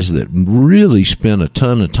these guys that really spent a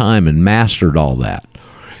ton of time and mastered all that.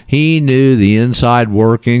 He knew the inside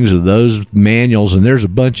workings of those manuals, and there's a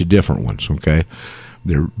bunch of different ones, okay?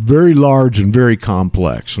 They're very large and very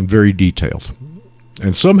complex and very detailed.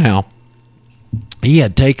 And somehow he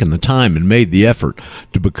had taken the time and made the effort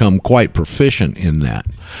to become quite proficient in that.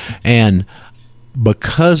 And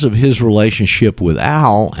because of his relationship with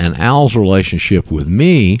Al and Al's relationship with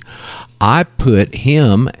me, I put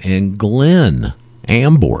him and Glenn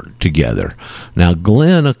Ambord together. Now,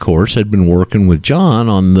 Glenn, of course, had been working with John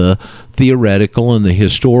on the theoretical and the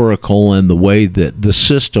historical and the way that the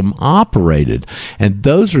system operated. And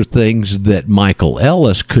those are things that Michael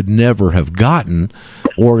Ellis could never have gotten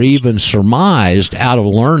or even surmised out of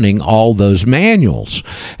learning all those manuals.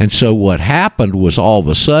 And so what happened was all of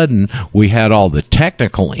a sudden we had all the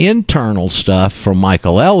technical internal stuff from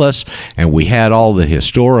Michael Ellis, and we had all the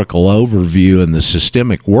historical overview and the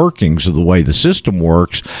systemic workings of the way the system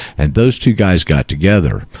works, and those two guys got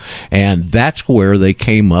together. And that's where they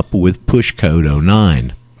came up with Push Code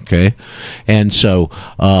 09. Okay? And so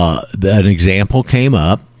an example came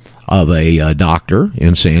up of a doctor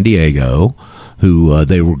in San Diego who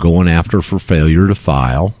they were going after for failure to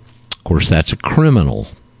file. Of course, that's a criminal.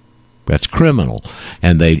 That's criminal.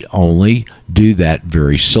 And they only do that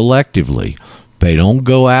very selectively. They don't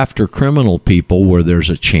go after criminal people where there's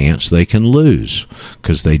a chance they can lose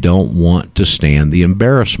because they don't want to stand the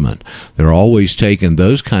embarrassment. They're always taking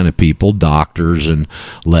those kind of people, doctors and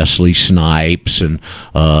Leslie Snipes and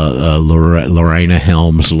Lorena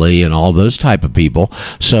Helmsley and all those type of people.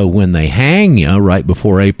 So when they hang you right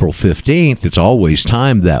before April 15th, it's always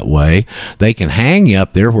timed that way. They can hang you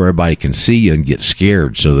up there where everybody can see you and get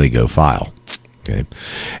scared, so they go file. Okay,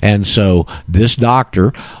 and so this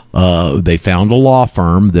doctor, they found a law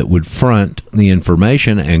firm that would front the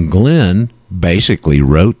information, and Glenn basically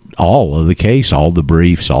wrote all of the case, all the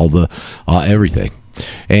briefs, all the everything.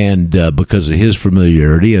 And because of his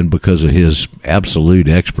familiarity and because of his absolute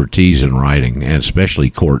expertise in writing, and especially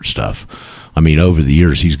court stuff, I mean, over the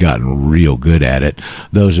years he's gotten real good at it.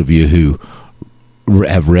 Those of you who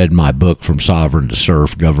have read my book, From Sovereign to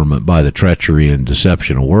Serf, Government by the Treachery and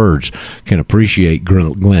Deception of Words, can appreciate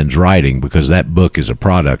Glenn's writing, because that book is a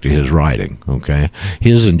product of his writing, okay?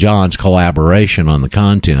 His and John's collaboration on the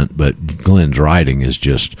content, but Glenn's writing is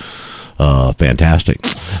just fantastic.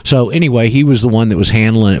 So anyway, he was the one that was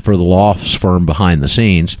handling it for the law firm behind the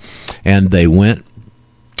scenes, and they went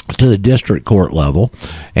to the district court level,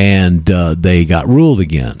 and they got ruled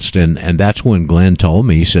against. And that's when Glenn told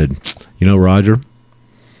me, he said, you know, Roger,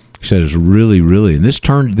 he said, it's really, really, and this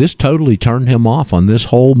totally turned him off on this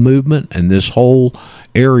whole movement and this whole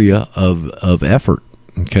area of effort.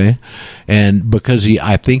 Okay. And because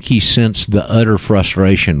I think he sensed the utter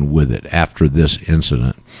frustration with it after this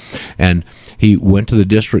incident. And he went to the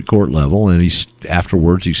district court level, and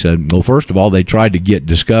afterwards he said, well, first of all, they tried to get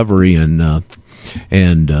discovery and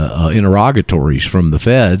interrogatories from the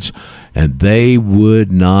feds, and they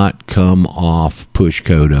would not come off push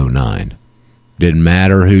code 09. Didn't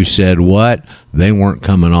matter who said what, they weren't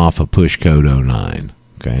coming off of push code 09.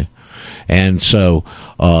 Okay. And so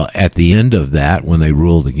at the end of that, when they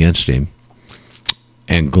ruled against him,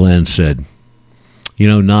 and Glenn said, you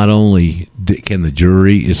know, not only can the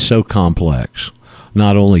jury, it's so complex,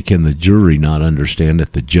 not only can the jury not understand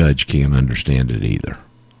it, the judge can't understand it either.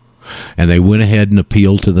 And they went ahead and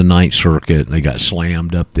appealed to the Ninth Circuit. They got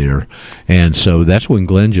slammed up there. And so that's when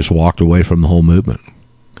Glenn just walked away from the whole movement.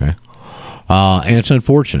 Okay. And it's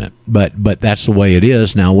unfortunate, but that's the way it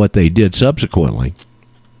is. Now, what they did subsequently,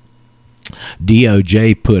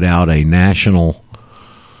 DOJ put out a national,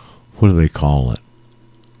 what do they call it?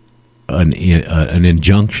 An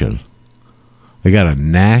injunction. They got a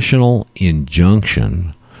national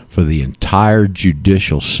injunction for the entire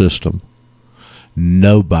judicial system.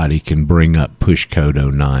 Nobody can bring up push code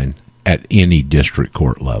 09 at any district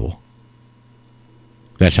court level.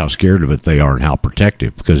 That's how scared of it they are and how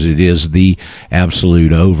protective, because it is the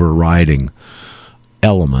absolute overriding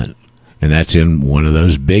element, and that's in one of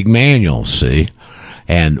those big manuals, see?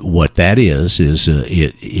 And what that is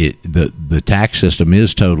the tax system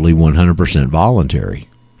is totally 100% voluntary.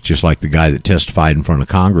 Just like the guy that testified in front of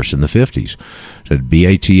Congress in the 50s. Said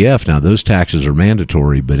BATF, now those taxes are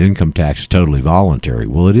mandatory, but income tax is totally voluntary.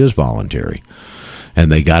 Well, it is voluntary. And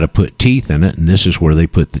they got to put teeth in it, and this is where they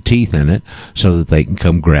put the teeth in it so that they can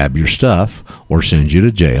come grab your stuff or send you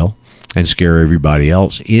to jail and scare everybody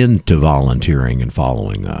else into volunteering and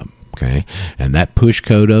following up. Okay, and that push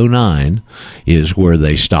code 09 is where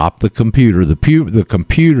they stop the computer. The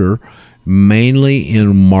computer, mainly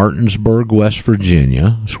in Martinsburg, West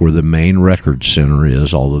Virginia, is where the main record center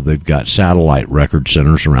is, although they've got satellite record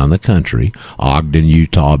centers around the country, Ogden,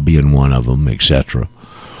 Utah being one of them, etc.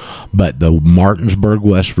 But the Martinsburg,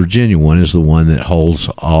 West Virginia one is the one that holds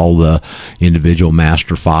all the individual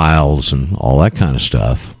master files and all that kind of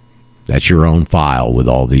stuff. That's your own file with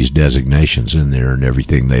all these designations in there and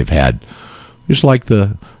everything they've had. Just like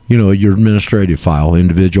your administrative file,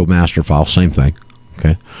 individual master file, same thing.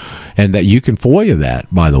 Okay. And that you can FOIA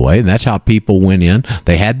that, by the way, and that's how people went in.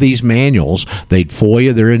 They had these manuals. They'd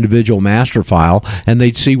FOIA their individual master file, and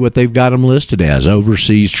they'd see what they've got them listed as: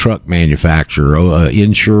 overseas truck manufacturer,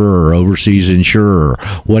 insurer, overseas insurer,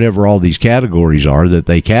 whatever all these categories are that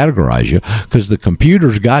they categorize you, because the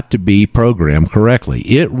computer's got to be programmed correctly.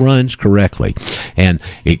 It runs correctly, and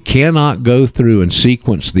it cannot go through and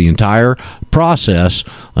sequence the entire process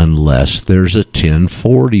unless there's a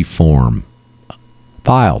 1040 form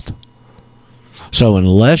filed. So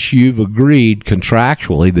unless you've agreed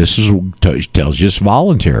contractually, tells you it's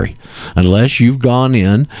voluntary. Unless you've gone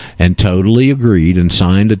in and totally agreed and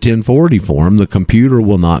signed a 1040 form, the computer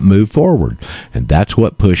will not move forward. And that's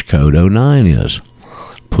what push code 09 is.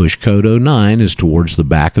 Push code 09 is towards the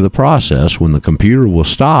back of the process when the computer will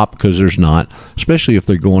stop, because there's not, especially if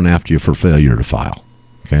they're going after you for failure to file.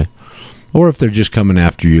 Okay? Or if they're just coming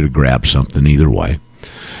after you to grab something, either way.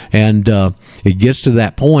 And it gets to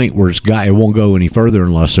that point where it won't go any further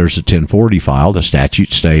unless there's a 1040 filed, a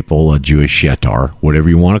statute staple, a Jewish shetar, whatever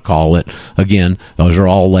you want to call it. Again, those are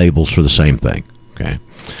all labels for the same thing. Okay.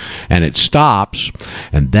 And it stops,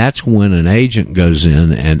 and that's when an agent goes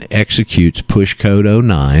in and executes push code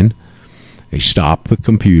 09. They stop the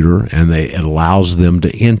computer, and it allows them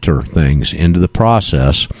to enter things into the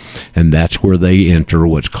process, and that's where they enter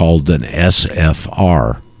what's called an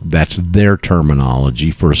SFR. That's their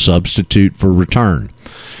terminology for a substitute for return.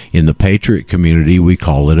 In the Patriot community, we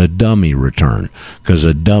call it a dummy return, because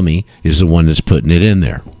a dummy is the one that's putting it in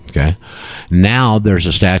there. Okay. Now there's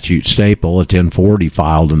a statute staple, a 1040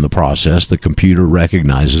 filed in the process. The computer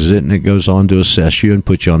recognizes it, and it goes on to assess you and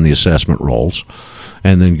put you on the assessment rolls,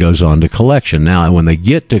 and then goes on to collection. Now, when they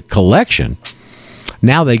get to collection,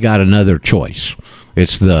 now they got another choice.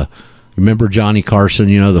 It's remember Johnny Carson,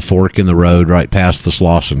 the fork in the road right past the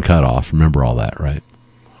Slauson cutoff. Remember all that, right?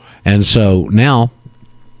 And so now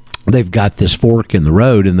they've got this fork in the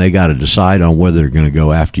road, and they got to decide on whether they're going to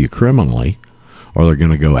go after you criminally or they're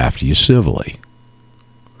going to go after you civilly.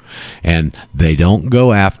 And they don't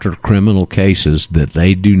go after criminal cases that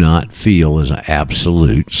they do not feel is an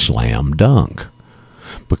absolute slam dunk,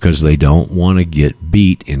 because they don't want to get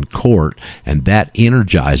beat in court, and that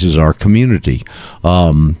energizes our community.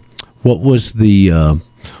 What was the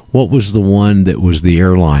one that was the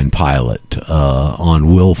airline pilot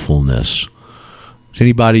on willfulness? Does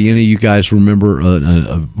any of you guys remember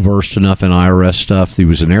versed enough in IRS stuff? He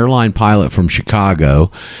was an airline pilot from Chicago,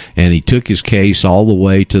 and he took his case all the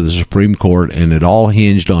way to the Supreme Court, and it all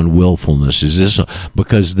hinged on willfulness. Is this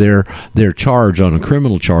because their charge on a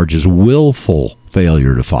criminal charge is willful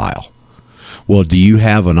failure to file? Well, do you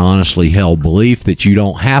have an honestly held belief that you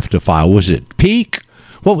don't have to file? Was it Peak?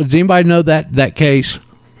 Does anybody know that case?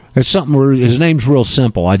 It's something where his name's real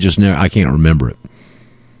simple. I can't remember it.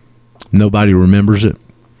 Nobody remembers it.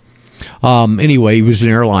 Anyway, he was an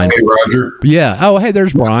airline. Hey, Roger. Yeah. Oh, hey,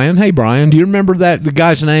 there's Brian. Hey, Brian. Do you remember the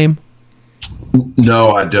guy's name? No,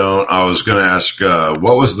 I don't. I was going to ask,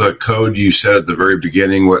 what was the code you said at the very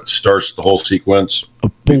beginning? What starts the whole sequence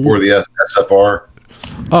before the SFR?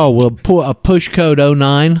 Oh, well, a push code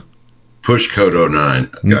 09. Push code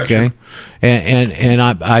 09. Gotcha. Okay. And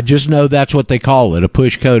I just know that's what they call it, a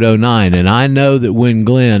push code 09. And I know that when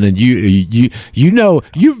Glenn, and you've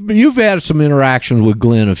had some interactions with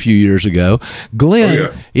Glenn a few years ago.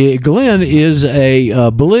 Glenn is a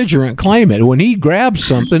belligerent claimant. When he grabs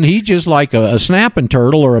something, he's just like a snapping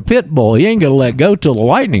turtle or a pit bull. He ain't gonna let go till the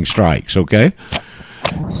lightning strikes. Okay.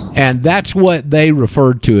 And that's what they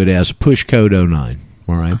referred to it as, push code 09.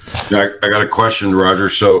 All right. I got a question, Roger.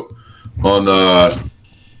 So on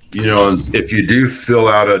if you do fill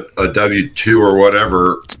out a W-2 or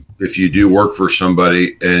whatever, if you do work for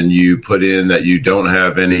somebody and you put in that you don't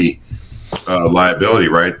have any liability,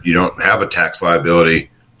 right? You don't have a tax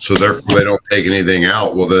liability, so therefore they don't take anything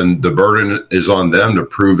out. Well, then the burden is on them to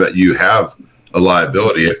prove that you have a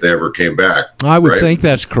liability if they ever came back. I would think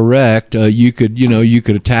that's correct. You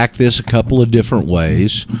could attack this a couple of different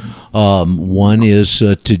ways. One is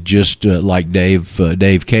to just like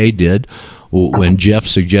Dave K did when Jeff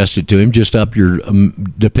suggested to him, just up your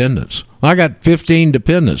dependents. I got 15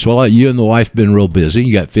 dependents. Well, you and the wife been real busy.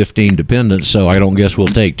 You got 15 dependents, so I don't guess we'll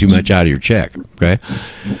take too much out of your check. Okay.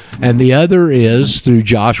 And the other is through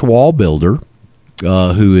Josh Wallbuilder,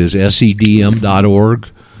 who is sedm.org.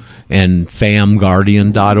 and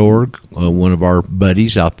famguardian.org, one of our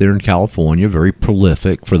buddies out there in California, very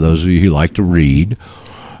prolific for those of you who like to read.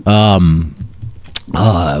 Josh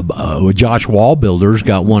Wallbuilder's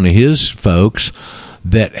got one of his folks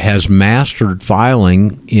that has mastered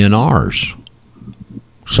filing NRs.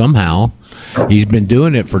 Somehow, he's been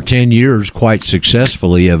doing it for 10 years quite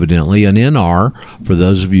successfully, evidently. An NR, for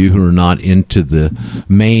those of you who are not into the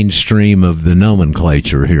mainstream of the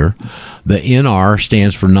nomenclature here, the NR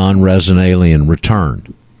stands for non-resident alien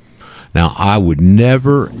return. Now, I would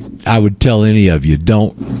tell any of you,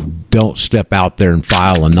 don't step out there and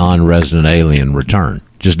file a non-resident alien return.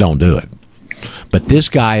 Just don't do it. But this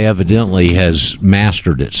guy evidently has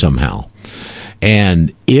mastered it somehow.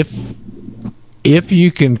 And if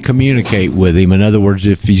you can communicate with him, in other words,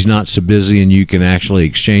 if he's not so busy and you can actually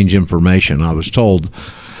exchange information, I was told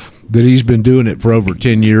that he's been doing it for over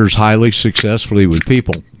 10 years highly successfully with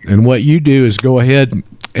people. And what you do is go ahead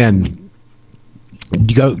and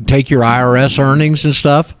you go take your IRS earnings and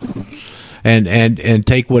stuff and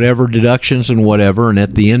take whatever deductions and whatever, and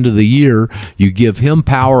at the end of the year you give him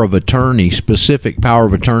power of attorney, specific power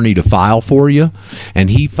of attorney to file for you, and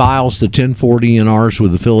he files the 1040 NRs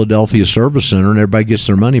with the Philadelphia Service Center, and everybody gets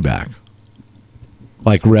their money back.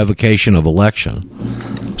 like revocation of election.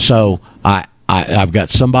 So I've got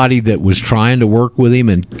somebody that was trying to work with him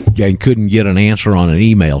and couldn't get an answer on an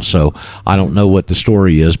email. So I don't know what the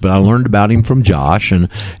story is, but I learned about him from Josh, and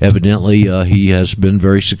evidently he has been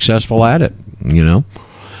very successful at it,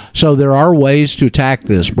 So there are ways to attack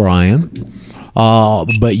this, Brian.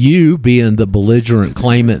 But you, being the belligerent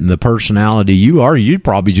claimant and the personality you're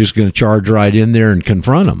probably just going to charge right in there and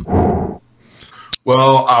confront him.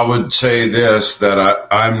 Well, I would say this, that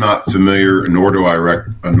I'm not familiar, nor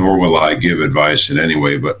will I give advice in any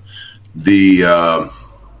way, but the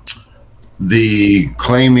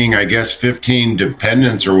claiming, I guess, 15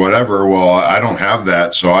 dependents or whatever, well, I don't have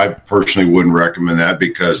that, so I personally wouldn't recommend that,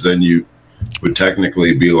 because then you would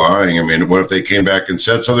technically be lying. I mean, what if they came back and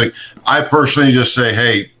said something? I personally just say,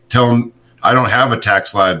 hey, tell them I don't have a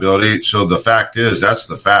tax liability, so the fact is, that's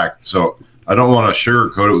the fact. So I don't want to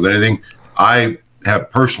sugarcoat it with anything. I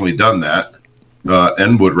have personally done that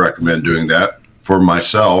and would recommend doing that for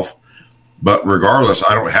myself. But regardless,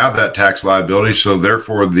 I don't have that tax liability. So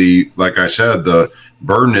therefore, like I said, the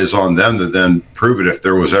burden is on them to then prove it if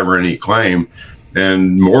there was ever any claim.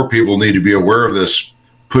 And more people need to be aware of this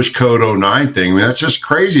push code 09 thing. I mean, that's just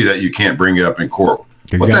crazy that you can't bring it up in court.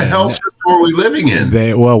 What the hell system are we living in?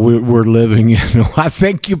 We're living in. I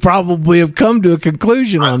think you probably have come to a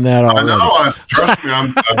conclusion on that already. I know. Trust me,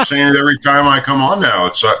 I'm saying it every time I come on now.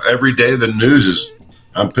 It's every day the news is.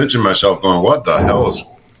 I'm pitching myself, going, "What the hell is?"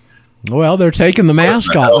 Well, they're taking the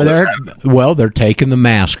mask off. They're taking the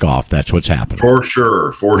mask off. That's what's happening. For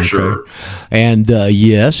sure. Sure. And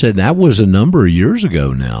yes, and that was a number of years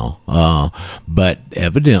ago now. But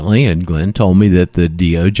evidently, and Glenn told me that the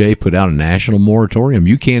DOJ put out a national moratorium.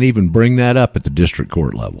 You can't even bring that up at the district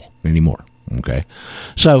court level anymore. Okay,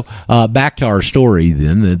 so back to our story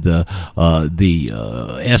then. The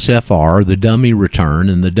SFR, the dummy return,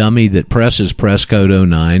 and the dummy that presses press code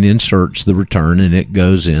 09 inserts the return, and it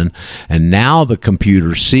goes in. And now the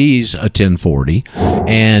computer sees a 1040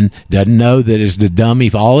 and doesn't know that it's the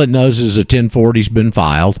dummy. All it knows is a 1040's been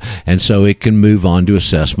filed, and so it can move on to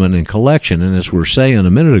assessment and collection. And as we were saying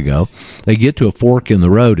a minute ago, they get to a fork in the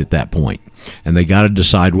road at that point. And they got to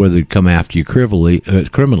decide whether to come after you criminally,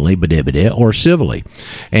 or civilly.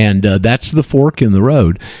 And that's the fork in the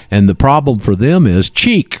road. And the problem for them is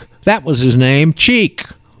Cheek. That was his name, Cheek.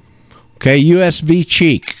 Okay, USV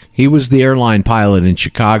Cheek. He was the airline pilot in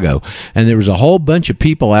Chicago. And there was a whole bunch of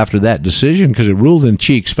people after that decision because it ruled in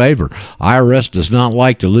Cheek's favor. IRS does not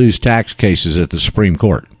like to lose tax cases at the Supreme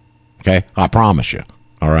Court. Okay, I promise you.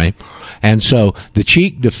 All right. And so the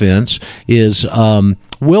Cheek defense is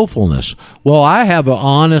willfulness. Well, I have an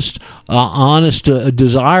honest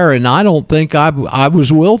desire, and I don't think I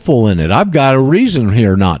was willful in it. I've got a reason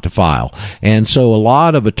here not to file. And so a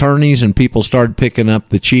lot of attorneys and people started picking up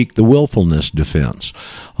the willfulness defense.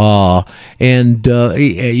 It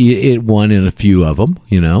won in a few of them,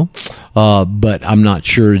 but I'm not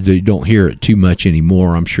sure they don't hear it too much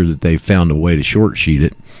anymore. I'm sure that they found a way to short sheet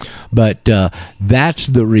it. But that's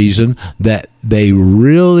the reason that they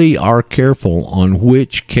really are careful on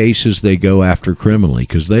which cases they go after criminally,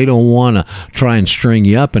 because they don't want to try and string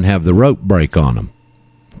you up and have the rope break on them.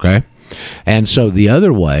 Okay? And so the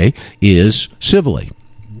other way is civilly.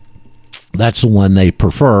 That's the one they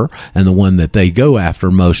prefer and the one that they go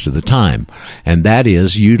after most of the time. And that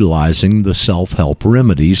is utilizing the self-help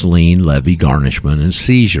remedies, lien, levy, garnishment, and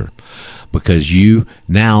seizure. Because you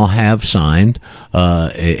now have signed,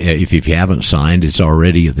 if you haven't signed, it's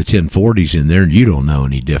already the 1040s in there, and you don't know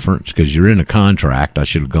any difference because you're in a contract. I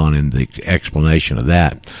should have gone into the explanation of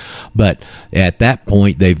that. But at that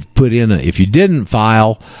point, they've put in if you didn't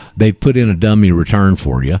file, they've put in a dummy return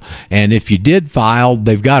for you. And if you did file,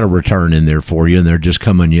 they've got a return in there for you, and they're just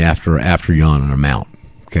coming you after you on an amount.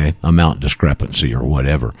 Okay, amount discrepancy or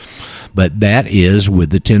whatever. But that is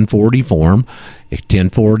with the 1040 form.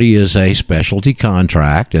 1040 is a specialty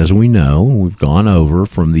contract, as we know. We've gone over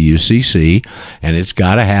from the UCC, and it's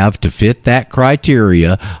got to have, to fit that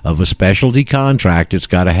criteria of a specialty contract, it's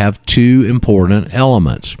got to have two important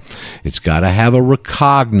elements. It's got to have a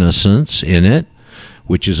recognizance in it,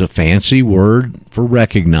 which is a fancy word for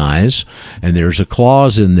recognize, and there's a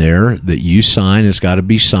clause in there that you sign. It's got to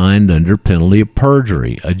be signed under penalty of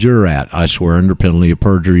perjury, a jurat. I swear under penalty of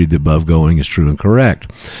perjury the above going is true and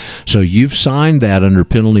correct. So you've signed that under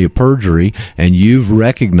penalty of perjury, and you've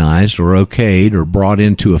recognized or okayed or brought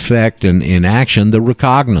into effect and in action the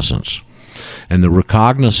recognizance. And the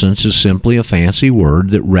recognizance is simply a fancy word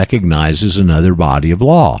that recognizes another body of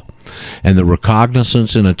law. And the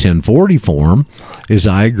recognizance in a 1040 form is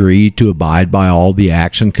I agree to abide by all the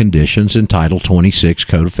acts and conditions in Title 26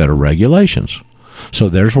 Code of Federal Regulations. So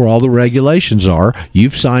there's where all the regulations are.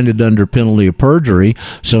 You've signed it under penalty of perjury,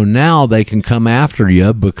 so now they can come after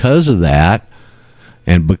you because of that.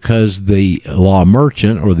 And because the law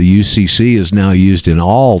merchant or the UCC is now used in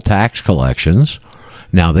all tax collections,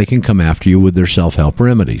 now they can come after you with their self-help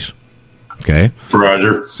remedies. Okay?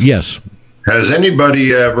 Roger? Yes. Has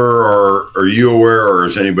anybody ever, or are you aware, or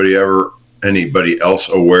is anybody else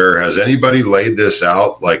aware, has anybody laid this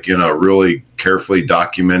out like in a really carefully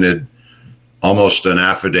documented, almost an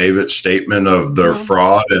affidavit statement of their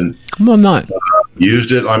fraud and not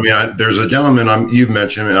used it? I mean, there's a gentleman you've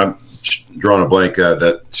mentioned, I'm drawing a blank,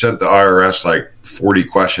 that sent the IRS like 40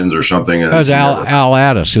 questions or something. That was Al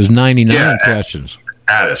Addis, his 99 questions.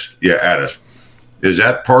 Addis. Is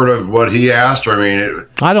that part of what he asked? I mean,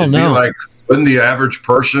 I don't know. Like, wouldn't the average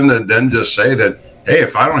person and then just say that, hey,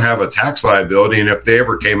 if I don't have a tax liability and if they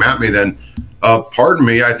ever came at me, then pardon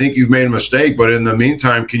me, I think you've made a mistake. But in the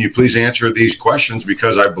meantime, can you please answer these questions?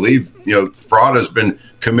 Because I believe, fraud has been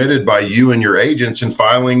committed by you and your agents in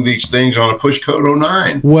filing these things on a push code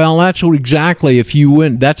 09. Well, that's exactly, if you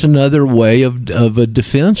went, that's another way of a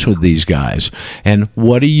defense with these guys. And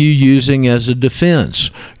what are you using as a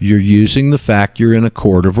defense? You're using the fact you're in a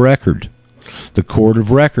court of record. The court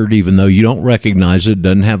of record, even though you don't recognize it,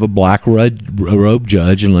 doesn't have a black robe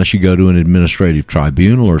judge unless you go to an administrative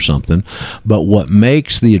tribunal or something. But what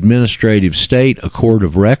makes the administrative state a court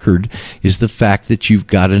of record is the fact that you've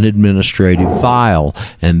got an administrative file,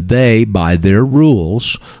 and they, by their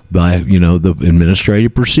rules, by the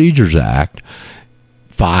Administrative Procedures Act,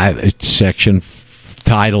 Title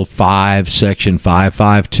 5, Section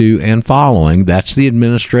 552 and following, that's the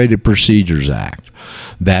Administrative Procedures Act.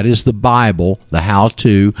 That is the Bible, the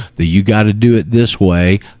how-to, that you got to do it this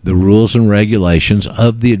way, the rules and regulations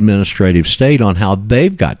of the administrative state on how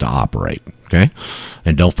they've got to operate. Okay?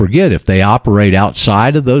 And don't forget, if they operate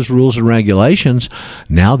outside of those rules and regulations,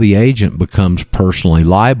 now the agent becomes personally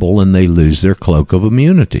liable and they lose their cloak of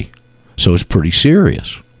immunity. So it's pretty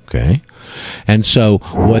serious. Okay? And so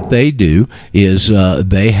what they do is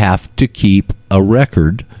they have to keep a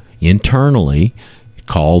record internally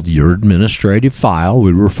called your administrative file.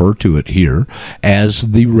 We refer to it here as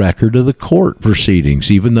the record of the court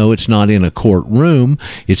proceedings. Even though it's not in a courtroom,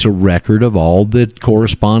 it's a record of all the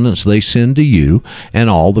correspondence they send to you and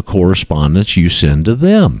all the correspondence you send to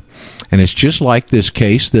them. And it's just like this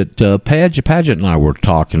case that Paget and I were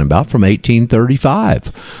talking about from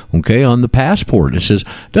 1835, okay, on the passport. It says,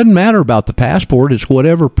 doesn't matter about the passport, it's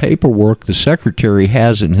whatever paperwork the secretary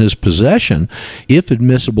has in his possession, if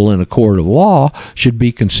admissible in a court of law, should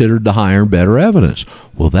be considered the higher and better evidence.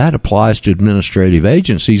 Well, that applies to administrative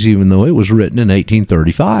agencies, even though it was written in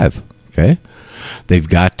 1835, okay? They've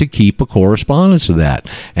got to keep a correspondence of that.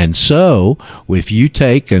 And so if you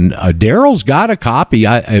take, and Daryl's got a copy.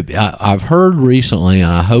 I've heard recently,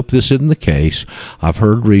 and I hope this isn't the case, I've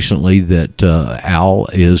heard recently that Al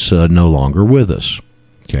is no longer with us.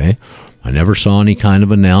 Okay? I never saw any kind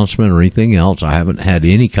of announcement or anything else. I haven't had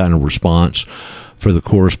any kind of response for the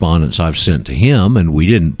correspondence I've sent to him, and we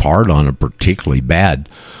didn't part on a particularly bad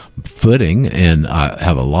footing, and I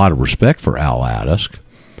have a lot of respect for Al Addis.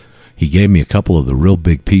 He gave me a couple of the real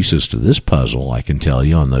big pieces to this puzzle, I can tell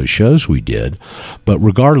you, on those shows we did. But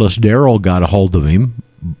regardless, Daryl got a hold of him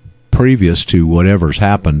previous to whatever's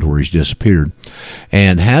happened where he's disappeared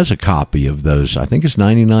and has a copy of those, I think it's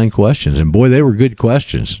 99 questions. And boy, they were good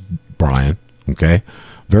questions, Brian, okay?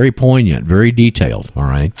 Very poignant, very detailed, all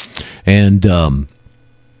right? And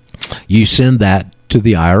you send that to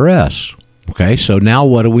the IRS, okay? So now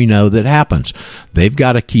what do we know that happens? They've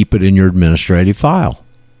got to keep it in your administrative file.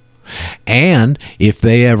 And if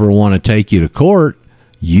they ever want to take you to court,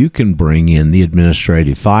 you can bring in the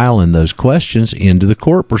administrative file and those questions into the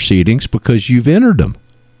court proceedings because you've entered them.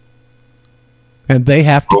 And they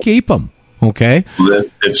have to keep them, okay?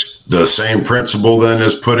 It's the same principle then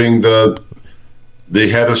as putting the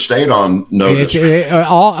head of state on notice.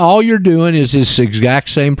 All you're doing is this exact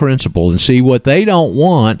same principle. And see, what they don't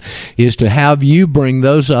want is to have you bring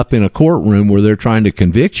those up in a courtroom where they're trying to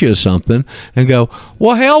convict you of something and go,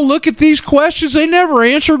 well, hell, look at these questions. They never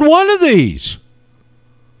answered one of these.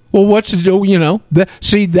 Well, what's the,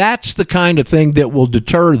 see, that's the kind of thing that will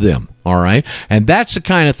deter them, all right? And that's the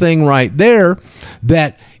kind of thing right there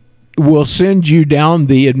that will send you down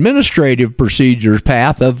the administrative procedures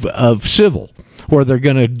path of civil, where they're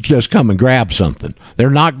going to just come and grab something. They're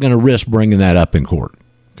not going to risk bringing that up in court,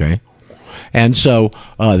 okay? And so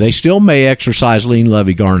they still may exercise lien,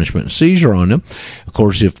 levy, garnishment, and seizure on them. Of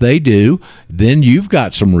course, if they do, then you've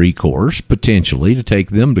got some recourse potentially to take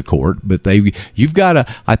them to court. But you've got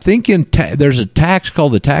to, I think there's a tax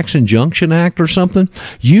called the Tax Injunction Act or something.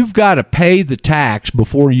 You've got to pay the tax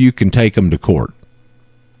before you can take them to court.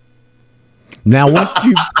 Now,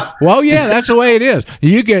 well, yeah, that's the way it is.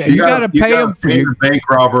 You got to pay them for the bank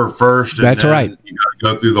robber first. And that's right. You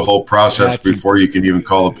got to go through the whole process before you can even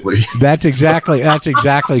call the police. That's exactly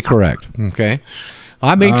correct. Okay,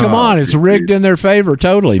 I mean, come on, it's rigged in their favor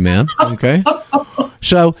totally, man. Okay,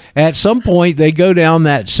 so at some point they go down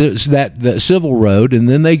that civil road, and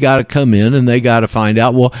then they got to come in and they got to find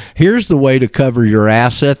out. Well, here's the way to cover your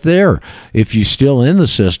asset there. If you're still in the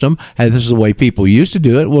system, hey, this is the way people used to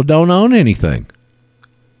do it. Well, don't own anything.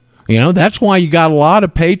 You know, that's why you got a lot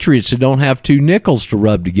of patriots that don't have two nickels to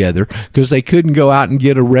rub together because they couldn't go out and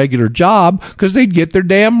get a regular job because they'd get their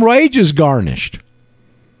damn wages garnished.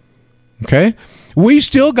 Okay? We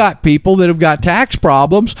still got people that have got tax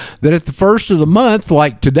problems that at the first of the month,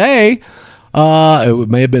 like today, it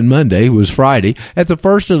may have been Monday, it was Friday, at the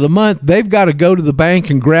first of the month, they've got to go to the bank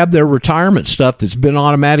and grab their retirement stuff that's been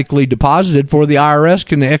automatically deposited for the IRS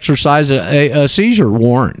can exercise a seizure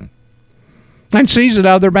warrant and seize it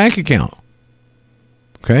out of their bank account.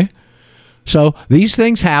 Okay? So these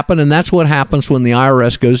things happen, and that's what happens when the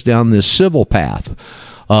IRS goes down this civil path.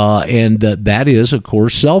 And that is, of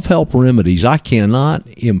course, self-help remedies. I cannot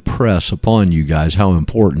impress upon you guys how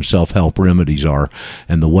important self-help remedies are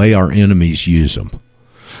and the way our enemies use them.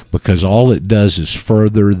 Because all it does is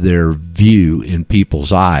further their view in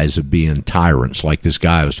people's eyes of being tyrants. Like this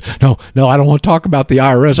guy was, no, I don't want to talk about the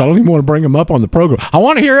IRS. I don't even want to bring them up on the program. I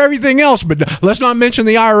want to hear everything else, but let's not mention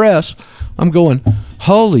the IRS. I'm going,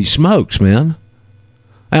 holy smokes, man.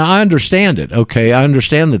 And I understand it, okay? I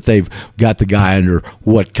understand that they've got the guy under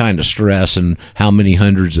what kind of stress and how many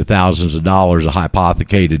hundreds of thousands of dollars of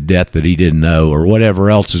hypothecated debt that he didn't know or whatever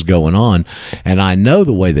else is going on. And I know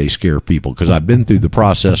the way they scare people because I've been through the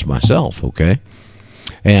process myself, okay?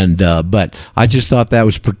 And but I just thought that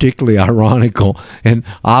was particularly ironical. And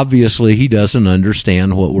obviously he doesn't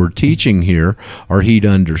understand what we're teaching here, or he'd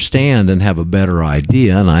understand and have a better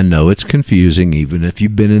idea. And I know it's confusing. Even if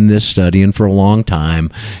you've been in this studying for a long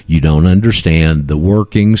time, you don't understand the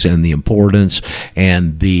workings and the importance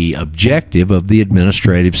and the objective of the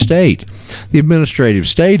administrative state. The administrative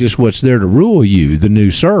state is what's there to rule you, the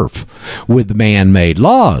new serf, with the man-made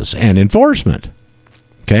laws and enforcement.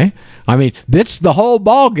 Okay? I mean, that's the whole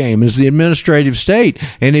ball game is the administrative state.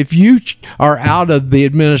 And if you are out of the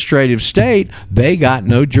administrative state, they got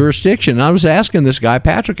no jurisdiction. I was asking this guy,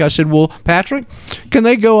 Patrick, I said, well, Patrick, can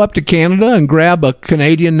they go up to Canada and grab a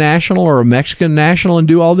Canadian national or a Mexican national and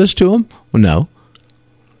do all this to them? Well, no.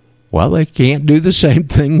 Well, they can't do the same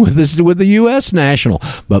thing with the U.S. national.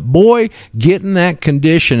 But, boy, getting that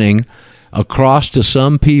conditioning across to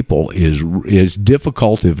some people is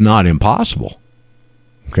difficult, if not impossible.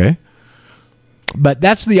 Okay? But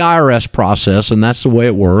that's the IRS process, and that's the way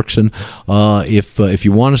it works. And if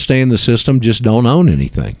you want to stay in the system, just don't own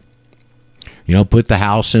anything. You know, put the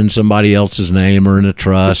house in somebody else's name or in a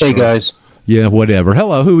trust. Hey, guys. Yeah, whatever.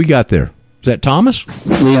 Hello, who we got there? Is that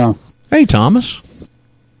Thomas? Leon. Hey, Thomas.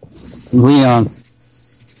 Leon.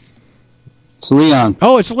 It's Leon.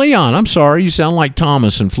 Oh, it's Leon. I'm sorry. You sound like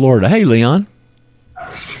Thomas in Florida. Hey, Leon.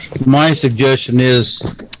 My suggestion is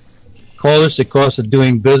call this the cost of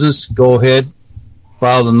doing business. Go ahead.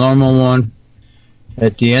 File the normal one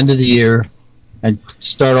at the end of the year and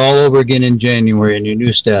start all over again in January in your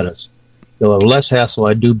new status. You'll have less hassle,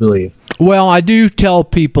 I do believe. Well, I do tell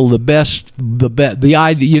people the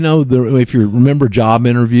idea, you know, if you remember job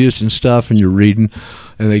interviews and stuff and you're reading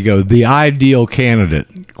and they go, the ideal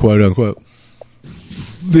candidate, quote unquote.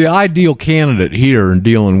 The ideal candidate here in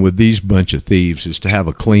dealing with these bunch of thieves is to have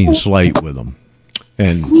a clean slate with them.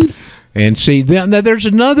 And see, there's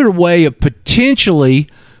another way of potentially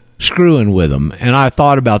screwing with them. And I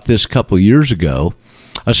thought about this a couple of years ago,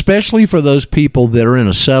 especially for those people that are in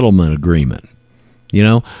a settlement agreement. You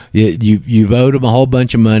know, you've owed them a whole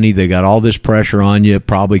bunch of money. They got all this pressure on you. It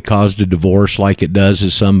probably caused a divorce like it does in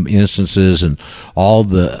some instances, and all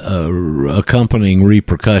the accompanying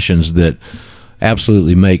repercussions that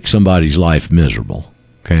absolutely make somebody's life miserable.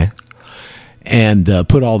 Okay? And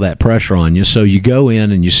put all that pressure on you. So you go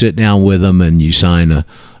in and you sit down with them and you sign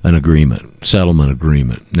an agreement, settlement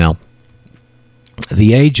agreement. Now,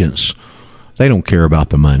 the agents, they don't care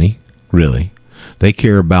about the money, really. They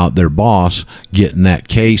care about their boss getting that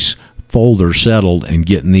case folder settled and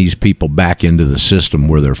getting these people back into the system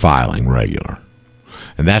where they're filing regular.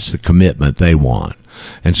 And that's the commitment they want.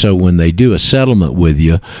 And so when they do a settlement with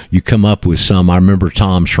you, you come up with some. I remember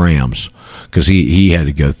Tom Schramm's, because he had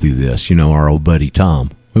to go through this. You know, our old buddy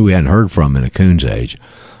Tom, who we hadn't heard from in a coon's age.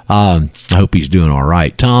 I hope he's doing all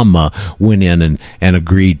right. Tom went in and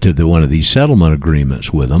agreed to one of these settlement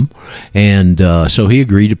agreements with him. And so he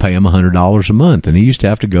agreed to pay him $100 a month. And he used to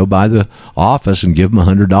have to go by the office and give him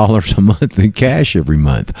 $100 a month in cash every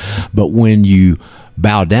month. But when you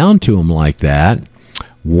bow down to him like that,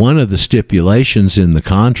 one of the stipulations in the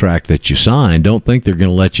contract that you sign, don't think they're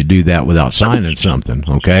going to let you do that without signing something,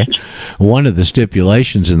 okay? One of the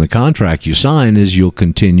stipulations in the contract you sign is you'll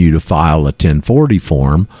continue to file a 1040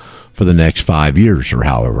 form for the next 5 years or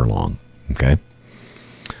however long, okay?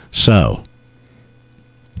 So,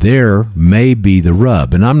 there may be the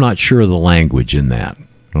rub, and I'm not sure of the language in that,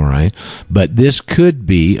 all right? But this could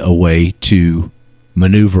be a way to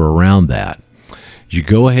maneuver around that. You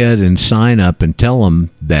go ahead and sign up and tell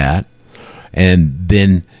them that, and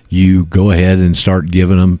then you go ahead and start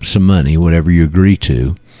giving them some money, whatever you agree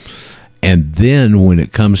to. And then when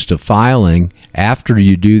it comes to filing, after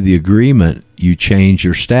you do the agreement, you change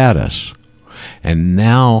your status. And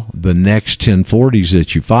now the next 1040s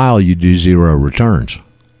that you file, you do 0 returns.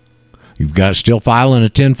 You've got still filing a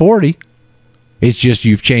 1040. It's just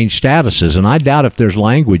you've changed statuses, and I doubt if there's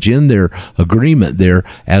language in their agreement there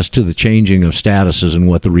as to the changing of statuses and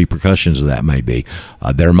what the repercussions of that may be.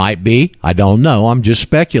 There might be. I don't know. I'm just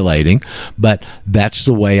speculating, but that's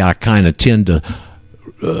the way I kind of tend to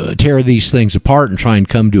tear these things apart and try and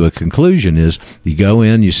come to a conclusion is you go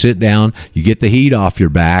in, you sit down, you get the heat off your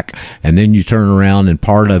back, and then you turn around, and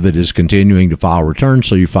part of it is continuing to file returns,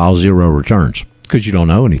 so you file 0 returns. Because you don't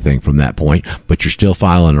know anything from that point, but you're still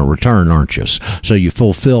filing a return, aren't you? So you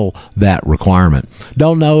fulfill that requirement.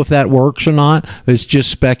 Don't know if that works or not. It's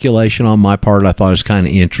just speculation on my part. I thought it was kind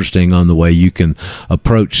of interesting on the way you can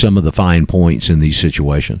approach some of the fine points in these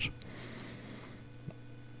situations.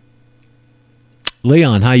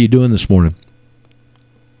 Leon, how you doing this morning?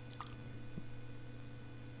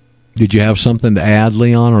 Did you have something to add,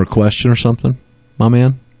 Leon, or a question or something, my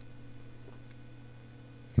man?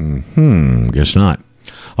 Guess not.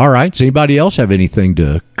 All right. Does anybody else have anything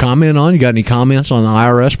to comment on? You got any comments on the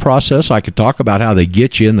IRS process? I could talk about how they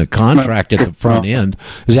get you in the contract at the front end.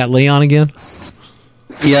 Is that Leon again?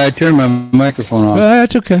 Yeah, I turned my microphone off.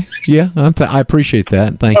 That's okay. Yeah, I appreciate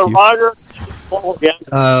that. Thank you.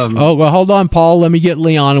 Well, hold on, Paul. Let me get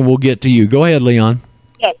Leon, and we'll get to you. Go ahead, Leon.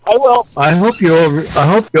 Yes, I will. I hope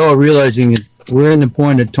you're all realizing we're in the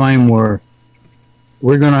point of time where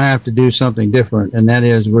we're going to have to do something different, and that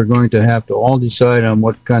is we're going to have to all decide on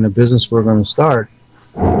what kind of business we're going to start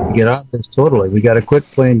to get out of this totally. We got to quit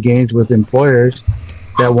playing games with employers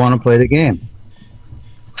that want to play the game.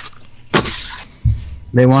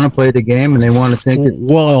 They want to play the game, and they want to think.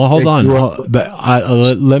 Well, hold on.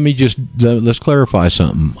 Let's clarify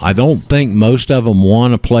something. I don't think most of them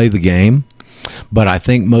want to play the game. But I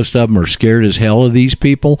think most of them are scared as hell of these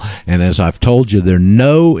people. And as I've told you,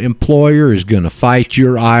 no employer is going to fight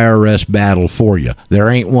your IRS battle for you. There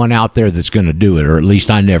ain't one out there that's going to do it, or at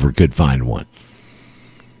least I never could find one.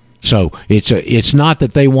 So it's not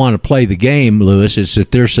that they want to play the game, Lewis. It's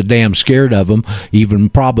that they're so damn scared of them,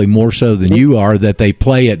 even probably more so than you are, that they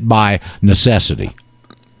play it by necessity.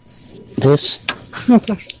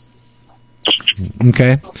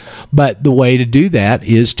 Okay? But the way to do that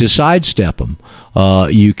is to sidestep them.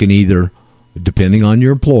 You can either, depending on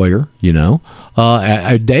your employer,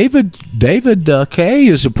 David K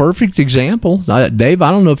is a perfect example. Dave,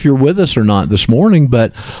 I don't know if you're with us or not this morning,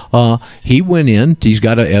 but he went in. He's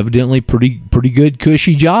got a evidently pretty good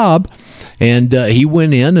cushy job, and he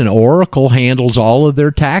went in, and Oracle handles all of their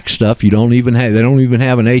tax stuff. They don't even have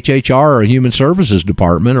an HHR or a human services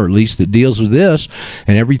department, or at least that deals with this,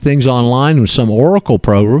 and everything's online with some Oracle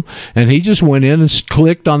program. And he just went in and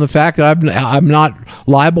clicked on the fact that I'm not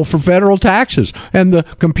liable for federal taxes, and the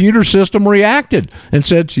computer system reacted and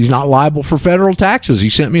said he's not liable for federal taxes. He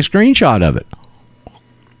sent me a screenshot of it.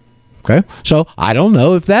 Okay, so I don't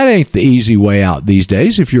know if that ain't the easy way out these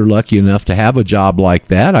days, if you're lucky enough to have a job like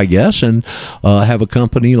that, I guess, and have a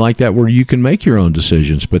company like that where you can make your own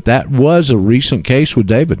decisions. But that was a recent case with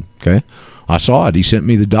David, okay? I saw it. He sent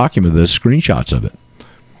me the document, the screenshots of it.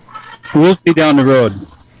 We'll see down the road.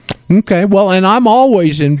 Okay, well, and I'm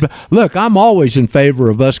always in favor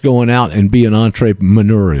of us going out and being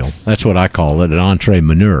entrepreneurial. That's what I call it, an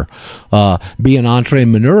entrepreneur. Being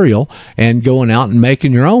entrepreneurial and going out and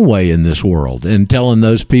making your own way in this world and telling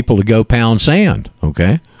those people to go pound sand,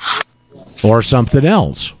 okay? Or something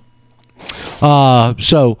else.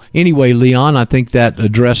 So anyway, Leon, I think that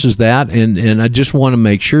addresses that, and I just want to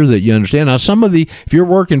make sure that you understand. Now, if you're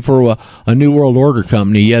working for a New World Order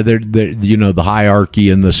company, yeah, they're the hierarchy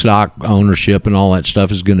and the stock ownership and all that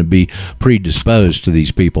stuff is going to be predisposed to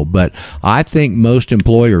these people. But I think most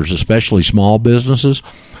employers, especially small businesses,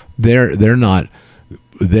 they're not.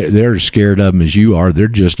 They're as scared of them as you are. They're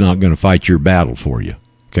just not going to fight your battle for you.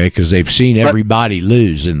 Okay, because they've seen everybody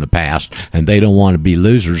lose in the past, and they don't want to be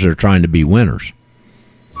losers. They're trying to be winners.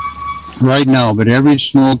 Right now, but every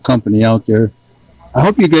small company out there, I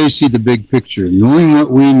hope you guys see the big picture. Knowing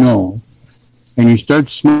what we know, and you start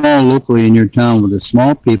small locally in your town with the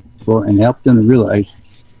small people and help them to realize,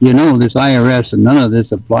 this IRS and none of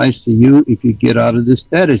this applies to you if you get out of the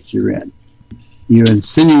status you're in. You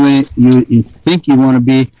insinuate, you think you want to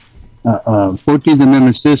be 14th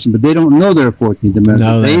Amendment citizen, but they don't know they're a 14th Amendment.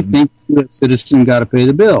 No, they think the citizen got to pay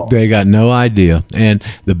the bill. They got no idea. And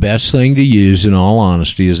the best thing to use, in all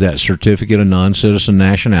honesty, is that certificate of non-citizen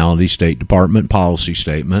nationality, State Department policy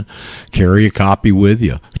statement. Carry a copy with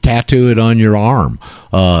you. Tattoo it on your arm.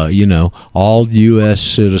 All U.S.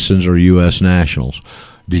 citizens are U.S. nationals.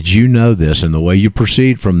 Did you know this? And the way you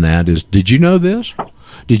proceed from that is, did you know this?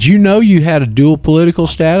 Did you know you had a dual political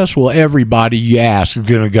status? Well, everybody you ask is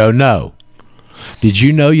going to go no. Did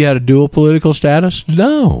you know you had a dual political status?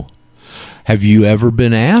 No. Have you ever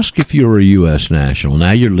been asked if you're a U.S. national?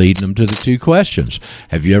 Now you're leading them to the two questions.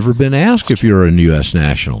 Have you ever been asked if you're a U.S.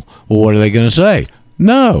 national? Well, what are they going to say?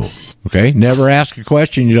 No. Okay, never ask a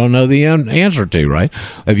question you don't know the answer to, right?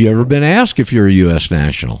 Have you ever been asked if you're a U.S.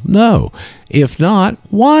 national? No. If not,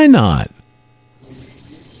 why not?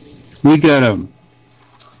 They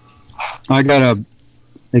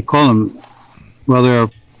call them, they're a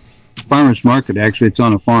farmer's market, actually. It's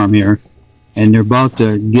on a farm here. And they're about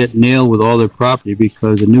to get nailed with all their property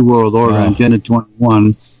because the New World Order on Agenda 21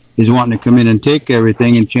 is wanting to come in and take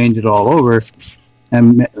everything and change it all over,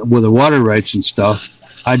 and with the water rights and stuff.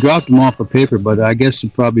 I dropped them off a paper, but I guess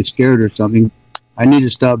they're probably scared or something. I need to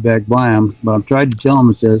stop back by them, but I'm trying to tell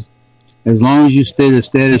them, it says, as long as you stay the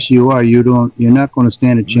status you are, you're not going to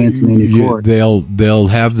stand a chance in any court. They'll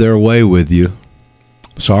have their way with you.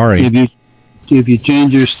 Sorry. If you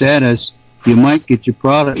change your status, you might get your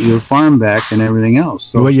farm back and everything else.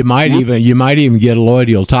 So, you might even get a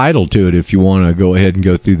loyal title to it if you want to go ahead and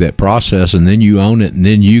go through that process, and then you own it, and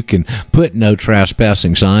then you can put no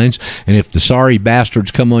trespassing signs. And if the sorry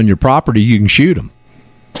bastards come on your property, you can shoot them.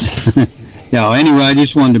 Yeah. Anyway, I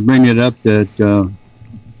just wanted to bring it up that.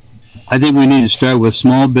 I think we need to start with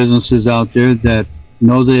small businesses out there that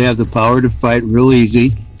know they have the power to fight real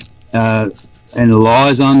easy, and the law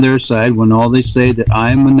is on their side when all they say that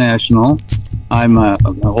I'm a national, I'm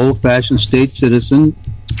an old-fashioned state citizen,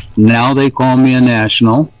 now they call me a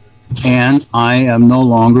national, and I am no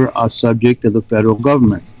longer a subject of the federal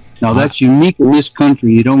government. Now, that's unique in this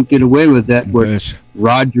country. You don't get away with that where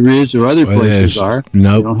Roger is or other places are.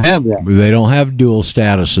 No, they don't have that. They don't have dual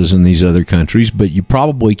statuses in these other countries, but you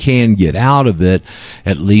probably can get out of it,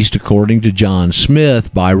 at least according to John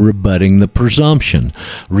Smith, by rebutting the presumption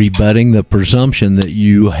that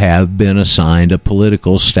you have been assigned a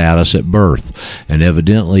political status at birth, and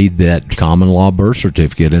evidently that common law birth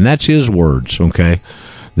certificate, and that's his words, okay?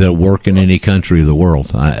 That work in any country of the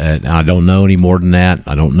world. I don't know any more than that.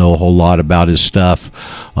 I don't know a whole lot about his stuff,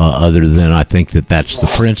 other than I think that's the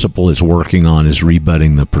principle is working on, is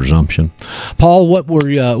rebutting the presumption. Paul, what were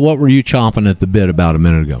you chomping at the bit about a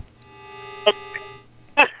minute ago?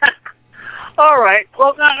 All right.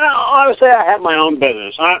 Well, obviously, I have my own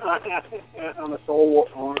business. I'm a sole,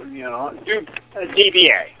 I do a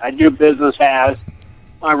DBA. I do business as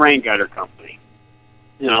my rain gutter company.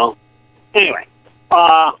 Anyway.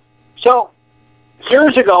 So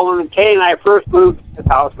years ago when Kay and I first moved to the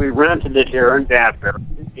house, we rented it here in Danbury,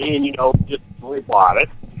 and just we bought it.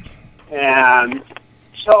 And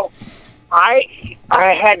so I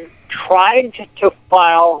had tried to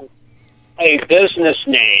file a business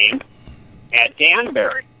name at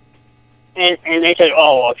Danbury, and they said,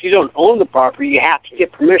 if you don't own the property, you have to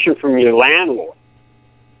get permission from your landlord.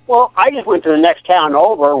 Well, I just went to the next town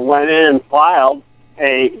over, went in and filed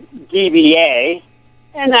a DBA.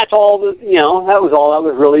 And that's all that, that was all that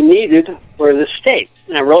was really needed for the state.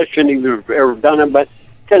 And I really shouldn't have ever done it, but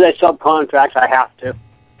because I subcontract, I have to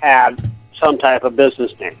have some type of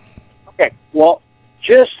business name. Okay, well,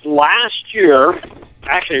 just last year,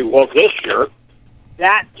 this year,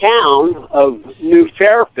 that town of New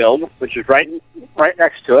Fairfield, which is right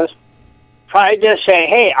next to us, tried to say,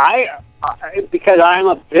 hey, I because I'm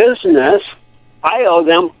a business, I owe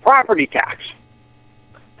them property tax.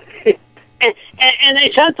 And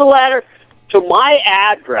they sent the letter to my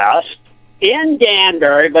address in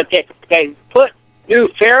Danbury, but they put New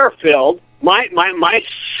Fairfield, my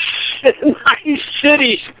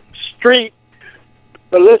city street,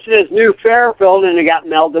 but listed as New Fairfield, and it got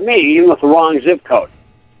mailed to me, even with the wrong zip code.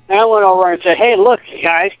 And I went over and said, "Hey, look,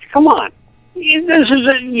 guys, come on.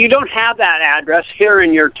 You don't have that address here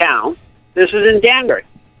in your town. This is in Danbury."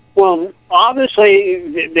 Well,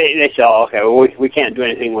 obviously, they said, "Oh, okay, well, we can't do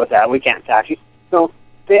anything with that. We can't tax you." So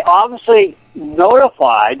they obviously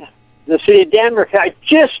notified the city of Danbury. I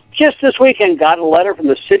just this weekend got a letter from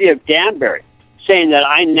the city of Danbury saying that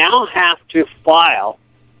I now have to file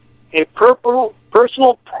a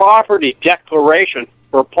personal property declaration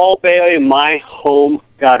for Paul Bailey and my home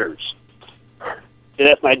gutters. So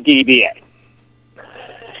that's my DBA.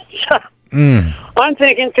 I'm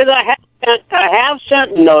thinking, because I have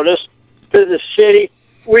sent notice to the city.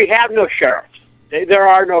 We have no sheriffs. There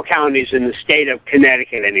are no counties in the state of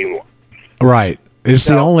Connecticut anymore. Right. It's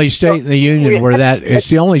the only state in the union where that. It's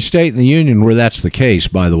the only state in the union where that's the case.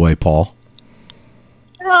 By the way, Paul.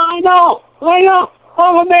 I know.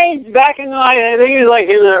 I'm amazed. Back in I think it was like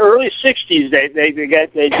in the early '60s, they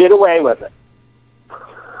did away with it.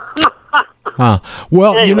 Well,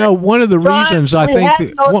 anyway, you know, one of the reasons I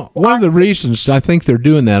think one of the reasons I think they're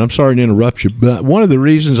doing that. I'm sorry to interrupt you, but one of the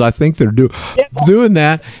reasons I think they're doing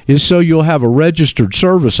that is so you'll have a registered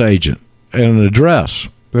service agent and an address.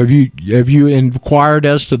 Have you inquired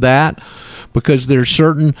as to that? Because there's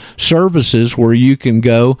certain services where you can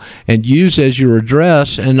go and use as your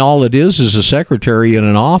address, and all it is a secretary in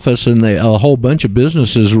an office, and a whole bunch of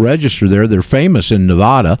businesses register there. They're famous in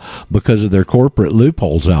Nevada because of their corporate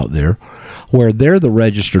loopholes out there, where they're the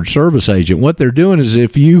registered service agent. What they're doing is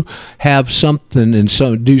if you have something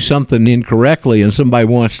and do something incorrectly and somebody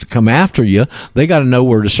wants to come after you, they got to know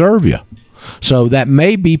where to serve you. So that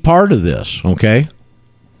may be part of this, okay?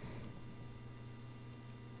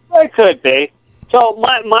 It could be. So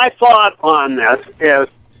my thought on this is,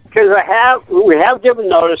 because we have given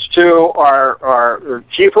notice to our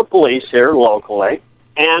chief of police here locally,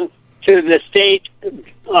 and to the state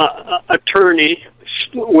attorney,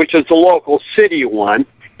 which is the local city one,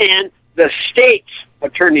 and the state's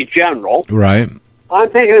attorney general. Right. I'm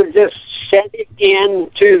thinking of just sending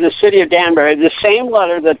in to the city of Danbury the same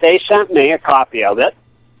letter that they sent me, a copy of it,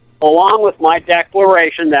 along with my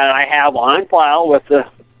declaration that I have on file with the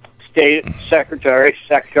State Secretary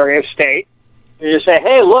of State, and just say,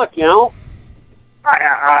 "Hey, look, you know,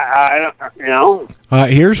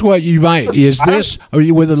 here's what you might is this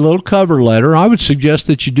with a little cover letter. I would suggest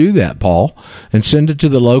that you do that, Paul, and send it to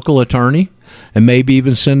the local attorney, and maybe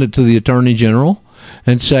even send it to the attorney general,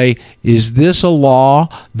 and say, is this a law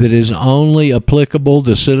that is only applicable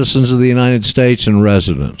to citizens of the United States and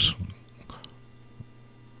residents?"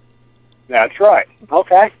 That's right.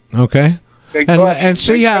 Okay. And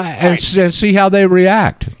see how they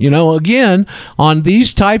react. You know, again, on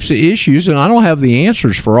these types of issues, and I don't have the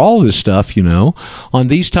answers for all this stuff, you know, on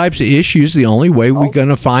these types of issues, the only way we're going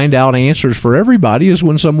to find out answers for everybody is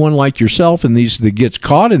when someone like yourself that gets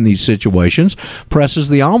caught in these situations presses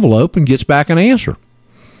the envelope and gets back an answer.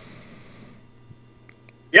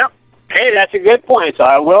 Yep. Hey, that's a good point. So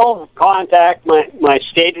I will contact my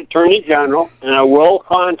state attorney general, and I will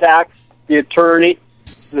contact the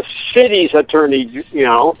city's attorney,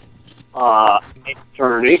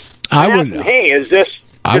 attorney. Hey, is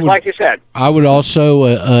this like you said? I would also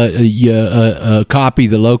copy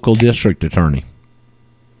the local district attorney.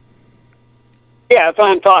 Yeah, that's what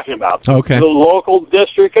I'm talking about. Okay. The local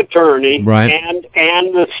district attorney, right,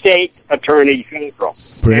 and the state attorney general.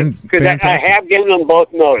 Because I have given them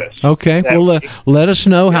both notice. Okay. Well, let us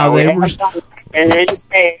know how they and then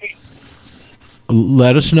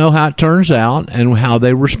let us know how it turns out and how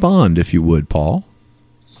they respond, if you would, Paul.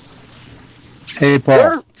 Hey, Paul.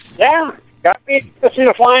 Sure. Yeah. Got me interested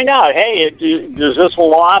to find out. Hey, does this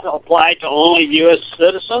law apply to only U.S.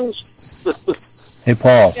 citizens? Hey,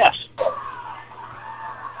 Paul. Yes.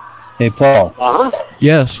 Hey, Paul. Uh-huh.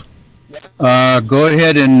 Yes. Go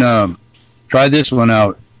ahead and try this one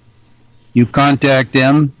out. You contact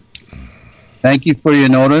them. Thank you for your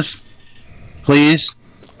notice. Please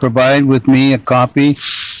provide with me a copy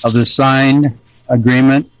of the signed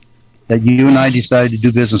agreement that you and I decided to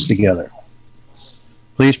do business together.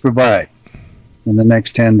 Please provide in the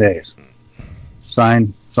next 10 days.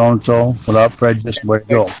 Sign so-and-so without prejudice, where to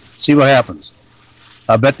go. See what happens.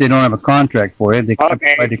 I bet they don't have a contract for you. They can't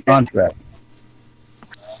provide a contract.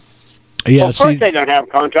 Yeah, well, of course they don't have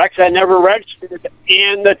contracts. I never registered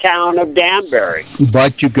in the town of Danbury.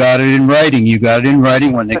 But you got it in writing. You got it in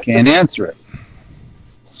writing when they can't answer it.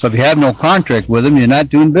 So if you have no contract with them, you're not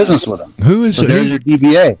doing business with them. Who is so there's your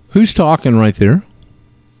DBA. Who's talking right there?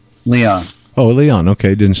 Leon. Oh, Leon.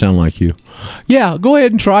 Okay, didn't sound like you. Yeah, go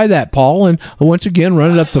ahead and try that, Paul. And once again,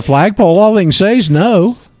 run it up the flagpole. All they can say is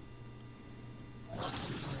no.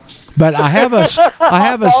 But I have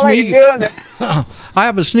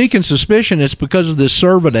a sneaking suspicion it's because of this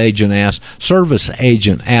service agent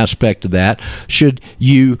aspect of that. Should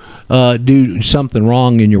you do something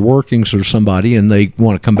wrong in your workings or somebody, and they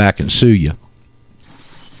want to come back and sue you?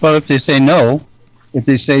 Well, if they say no,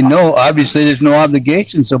 obviously there's no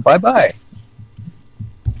obligation. So bye.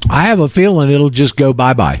 I have a feeling it'll just go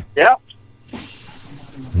bye. Yeah.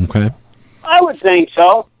 Okay. I would think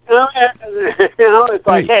so. It's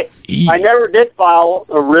like, hey, I never did file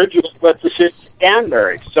original with the city of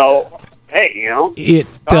Danbury, so hey,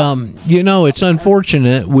 it's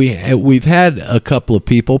unfortunate. We've had a couple of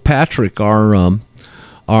people. Patrick, our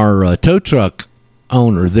tow truck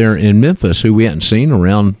owner there in Memphis, who we hadn't seen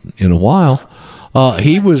around in a while.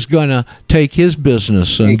 He was going to take his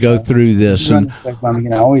business and go through this, and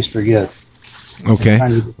I always forget. Okay.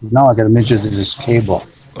 Now I got to mention this cable.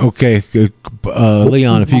 Okay,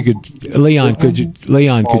 Leon, if you could, could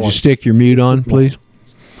you stick your mute on, please?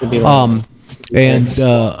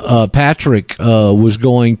 Patrick was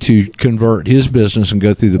going to convert his business and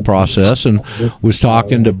go through the process, and was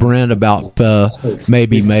talking to Brent about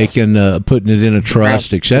maybe putting it in a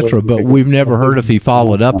trust, etc. But we've never heard if he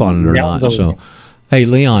followed up on it or not. So, hey,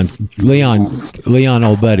 Leon,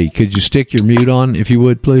 old buddy, could you stick your mute on if you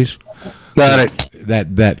would, please? Got it.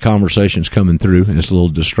 That conversation's coming through, and it's a little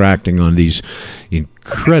distracting on these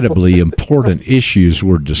incredibly important issues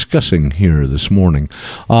we're discussing here this morning.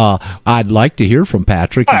 I'd like to hear from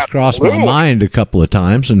Patrick. He's crossed my mind a couple of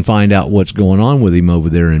times and find out what's going on with him over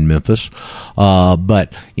there in Memphis.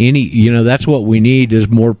 But that's what we need is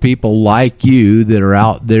more people like you that are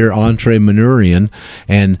out there entrepreneurial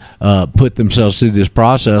and put themselves through this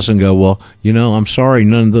process and go, well, I'm sorry,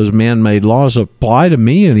 none of those man-made laws apply to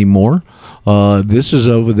me anymore. This is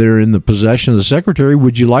over there in the possession of the secretary.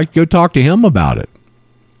 Would you like to go talk to him about it?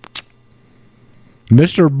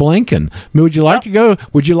 Mr. Blinken, would you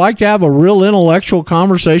like to have a real intellectual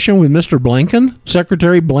conversation with Mr. Blinken,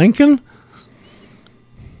 Secretary Blinken?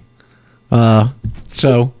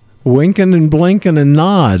 So winking and blinking and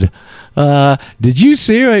nod. Did you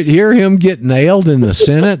hear him get nailed in the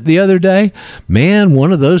Senate the other day? Man,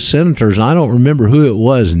 one of those senators, I don't remember who it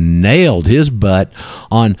was, nailed his butt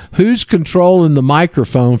on who's controlling the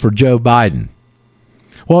microphone for Joe Biden.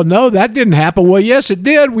 Well, no, that didn't happen. Well, yes, it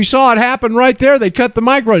did. We saw it happen right there. They cut the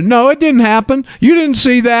microphone. No, it didn't happen. You didn't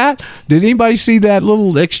see that. Did anybody see that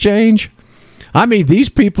little exchange? I mean, these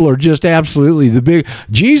people are just absolutely the big.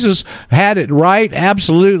 Jesus had it right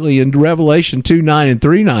absolutely in Revelation 2:9 and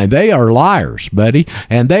 3:9. They are liars, buddy.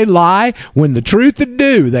 And they lie when the truth would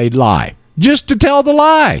do, they'd lie. Just to tell the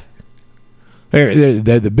lie. They're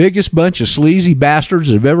the biggest bunch of sleazy bastards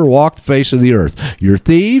that have ever walked the face of the earth. You're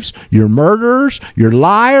thieves, you're murderers, you're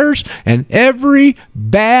liars, and every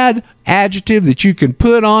bad adjective that you can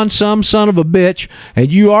put on some son of a bitch,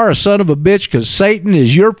 and you are a son of a bitch because Satan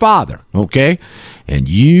is your father, okay? And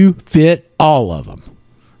you fit all of them.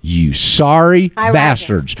 You sorry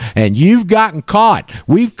bastards. And you've gotten caught.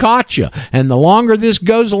 We've caught you. And the longer this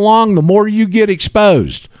goes along, the more you get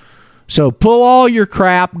exposed. So pull all your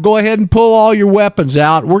crap. Go ahead and pull all your weapons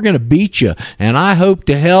out. We're going to beat you. And I hope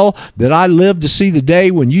to hell that I live to see the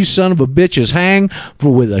day when you son of a bitches hang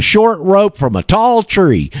with a short rope from a tall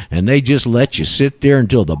tree. And they just let you sit there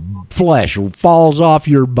until the flesh falls off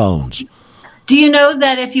your bones. Do you know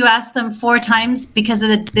that if you ask them 4 times because of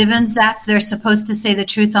the Bivens Act, they're supposed to say the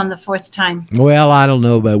truth on the 4th time? Well, I don't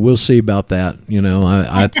know, but we'll see about that.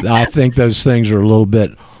 I think those things are a little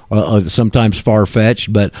bit sometimes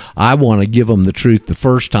far-fetched, but I want to give them the truth the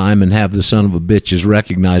first time and have the son of a bitches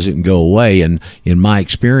recognize it and go away. And in my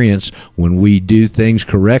experience, when we do things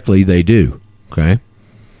correctly, they do. Okay?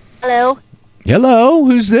 Hello,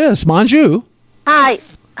 who's this? Manju? Hi,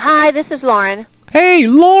 this is Lauren. Hey,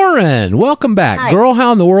 Lauren, welcome back. Hi. Girl,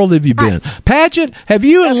 how in the world have you been? Paget, have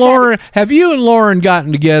you and Lauren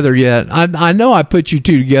gotten together yet? I know I put you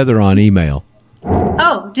two together on email.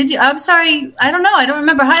 Oh, did you? I'm sorry. I don't know. I don't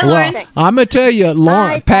remember. Hi, Lauren. Well, I'm going to tell you,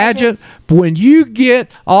 Lauren, Paget, when you get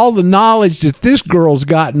all the knowledge that this girl's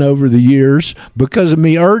gotten over the years because of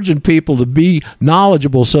me urging people to be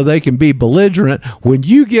knowledgeable so they can be belligerent, when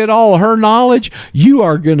you get all her knowledge, you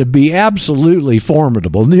are going to be absolutely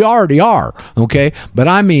formidable. And you already are, okay? But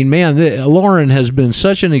I mean, man, Lauren has been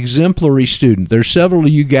such an exemplary student. There's several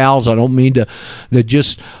of you gals, I don't mean to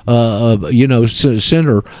just, send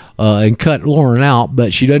her and cut Lauren out,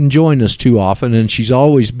 but she doesn't join us too often, and she's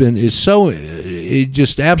always been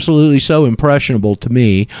just absolutely so so impressionable to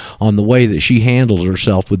me on the way that she handles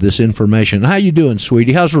herself with this information. How you doing,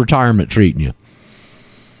 sweetie? How's retirement treating you?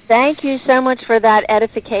 Thank you so much for that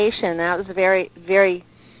edification. That was very, very,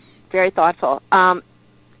 very thoughtful.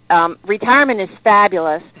 Retirement is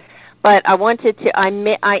fabulous, but I wanted to. I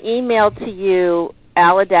emailed to you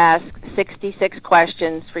Aladesk 66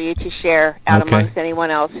 questions for you to share out amongst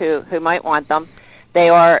anyone else who might want them.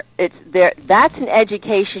 That's an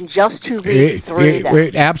education just to read through them.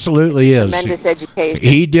 It absolutely is. Tremendous education.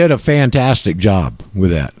 He did a fantastic job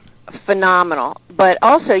with that. Phenomenal. But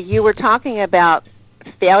also, you were talking about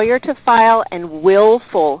failure to file and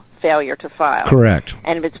willful failure to file. Correct.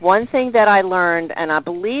 And if it's one thing that I learned, and I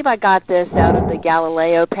believe I got this out of the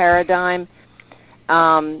Galileo paradigm,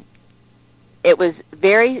 it was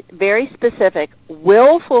very, very specific.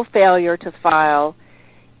 Willful failure to file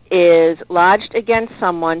is lodged against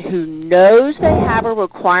someone who knows they have a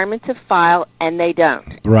requirement to file and they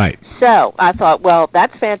don't. Right. So I thought, well,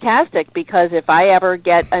 that's fantastic, because if I ever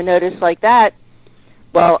get a notice like that,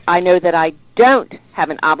 well, I know that I don't have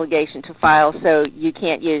an obligation to file, so you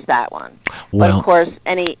can't use that one. Well, but of course,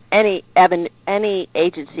 any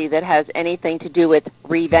agency that has anything to do with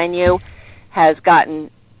revenue has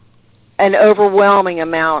gotten an overwhelming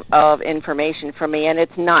amount of information from me, and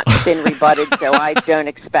it's not been rebutted, so I don't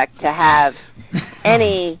expect to have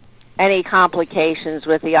any complications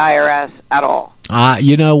with the IRS at all.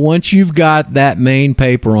 Once you've got that main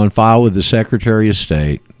paper on file with the Secretary of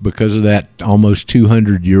State, because of that almost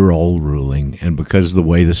 200-year-old ruling and because of the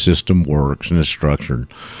way the system works and is structured,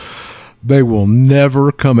 they will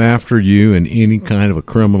never come after you in any kind of a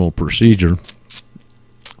criminal procedure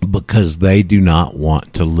because they do not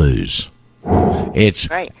want to lose. It's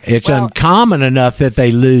uncommon enough that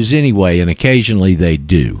they lose anyway, and occasionally they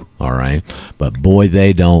do, all right? But, boy,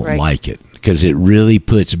 they don't like it, because it really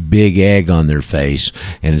puts big egg on their face,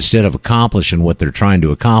 and instead of accomplishing what they're trying to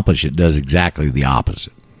accomplish, it does exactly the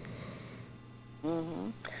opposite.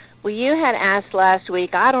 Well, you had asked last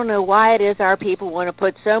week, I don't know why it is our people want to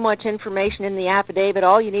put so much information in the affidavit.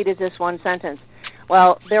 All you need is this one sentence.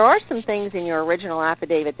 Well, there are some things in your original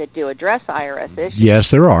affidavit that do address IRS issues.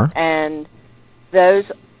 Yes, there are. And those,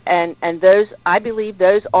 those, I believe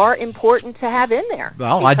those are important to have in there.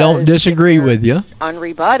 Well, I don't disagree with you.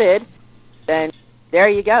 Unrebutted, then there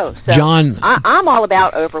you go. So John, I'm all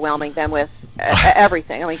about overwhelming them with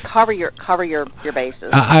everything. I mean, cover your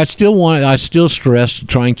bases. I still stress to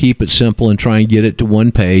try and keep it simple and try and get it to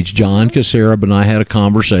one page. John Kasarab and I had a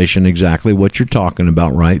conversation exactly what you're talking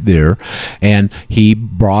about right there, and he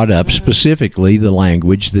brought up specifically the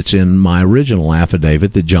language that's in my original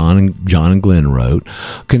affidavit that John and Glenn wrote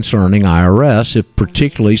concerning IRS. If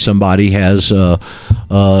particularly somebody has a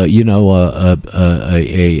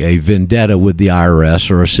vendetta with the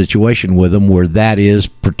IRS or a situation with them where that is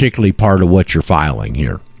particularly part of what you're filing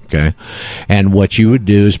here. Okay. And what you would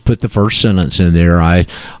do is put the first sentence in there. I,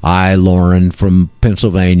 Lauren, from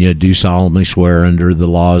Pennsylvania, do solemnly swear under the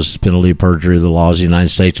laws, penalty of perjury, the laws of the United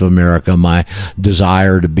States of America, my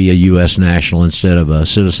desire to be a U.S. national instead of a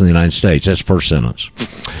citizen of the United States. That's first sentence.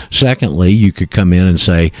 Secondly, you could come in and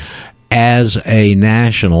say, as a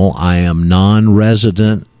national, I am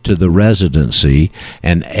non-resident to the residency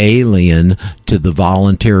and alien to the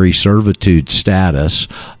voluntary servitude status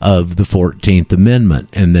of the 14th Amendment.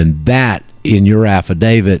 And then that, in your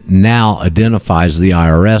affidavit, now identifies the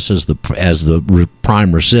IRS as the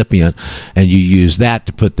prime recipient, and you use that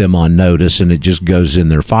to put them on notice, and it just goes in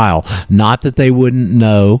their file. Not that they wouldn't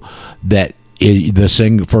know that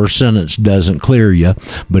the first sentence doesn't clear you,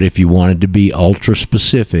 but if you wanted to be ultra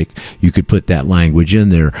specific, you could put that language in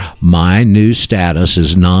there. My new status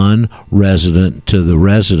is non-resident to the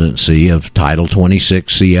residency of Title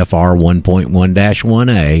 26 CFR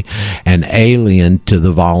 1.1-1A and alien to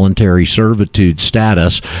the voluntary servitude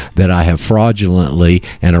status that I have fraudulently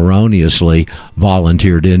and erroneously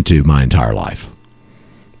volunteered into my entire life.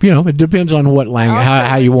 It depends on what language,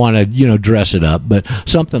 how you want to, dress it up, but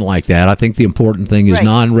something like that. I think the important thing is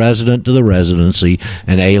non-resident to the residency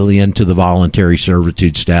and alien to the voluntary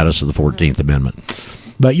servitude status of the 14th Amendment.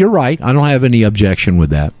 But you're right. I don't have any objection with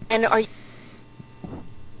that. And are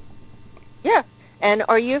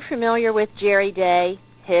you familiar with Jerry Day?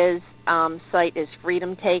 His site is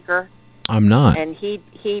Freedom Taker. I'm not. And he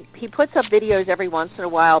puts up videos every once in a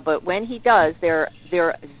while, but when he does, they're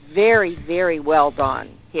very, very well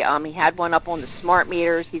done. He had one up on the smart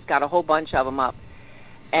meters. He's got a whole bunch of them up,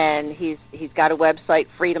 and he's got a website,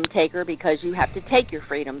 Freedom Taker, because you have to take your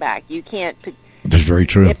freedom back. You can't. That's very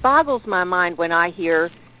true. It boggles my mind when I hear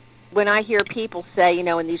people say,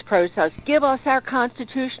 in these protests, give us our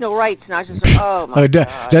constitutional rights, and I just oh my God,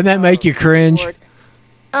 doesn't that make you cringe? Lord.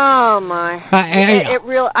 Oh my!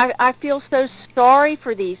 I feel so sorry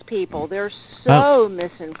for these people. They're so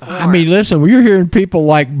misinformed. I mean, listen, we're hearing people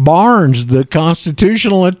like Barnes, the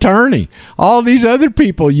constitutional attorney. All these other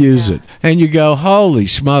people use it, and you go, "Holy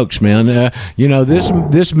smokes, man!"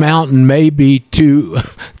 This mountain may be too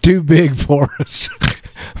big for us.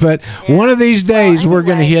 But one of these days we're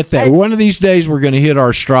going to hit that. One of these days we're going to hit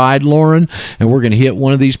our stride, Lauren, and we're going to hit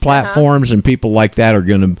one of these platforms, and people like that are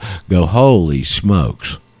going to go, "Holy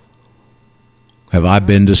smokes, have I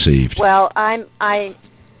been deceived?" Well,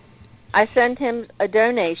 I send him a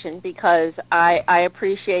donation because I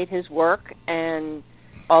appreciate his work and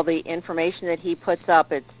all the information that he puts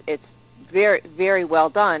up. It's very, very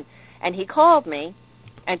well done. And he called me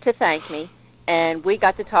and to thank me. And we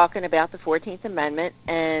got to talking about the 14th Amendment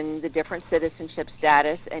and the different citizenship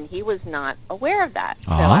status, and he was not aware of that.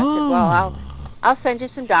 So I said, well, I'll send you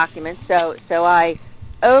some documents. So I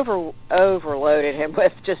overloaded him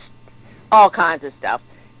with just all kinds of stuff,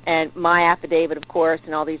 and my affidavit, of course,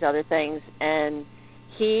 and all these other things. And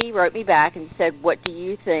he wrote me back and said, what do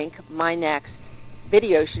you think my next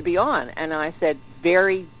video should be on? And I said,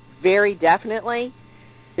 very, very definitely,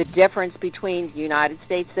 the difference between United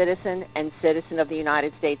States citizen and citizen of the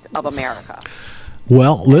United States of America.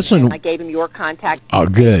 Well, listen. And I gave him your contact. Oh,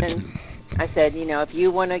 good. I said, if you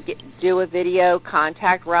want to do a video,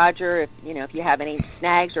 contact Roger. If you have any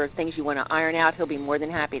snags or things you want to iron out, he'll be more than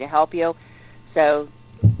happy to help you. So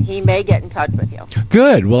he may get in touch with you.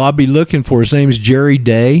 Good. Well, I'll be looking for his name is Jerry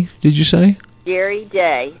Day, did you say? Jerry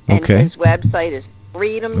Day. And okay. His website is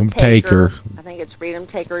Freedom Taker. I think it's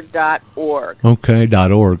freedomtaker.org.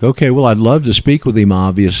 Okay, .org. Okay, well, I'd love to speak with him,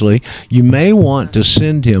 obviously. You may want to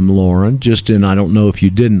send him, Lauren, I don't know if you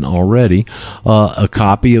didn't already, a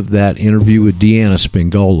copy of that interview with Deanna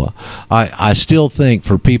Spingola. I still think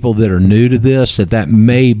for people that are new to this, that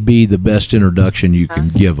may be the best introduction you can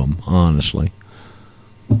give them, honestly.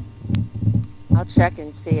 I'll check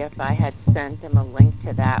and see if I had sent him a link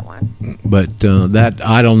to that one. But that,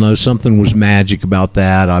 I don't know, something was magic about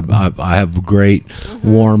that. I have a great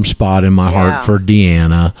warm spot in my heart for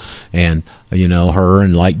Deanna and, her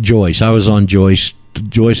and like Joyce. I was on Joyce's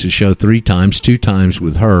show 3 times, 2 times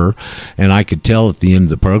with her, and I could tell at the end of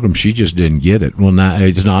the program she just didn't get it. Well,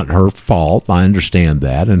 it's not her fault. I understand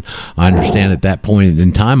that, and I understand at that point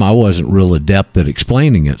in time I wasn't real adept at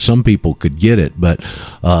explaining it. Some people could get it, but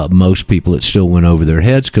most people it still went over their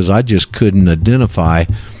heads because I just couldn't identify.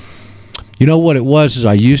 You know what it was is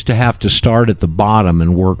I used to have to start at the bottom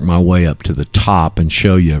and work my way up to the top and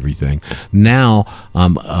show you everything. Now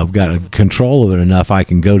I've got control of it enough I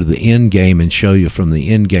can go to the end game and show you from the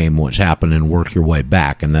end game what's happening and work your way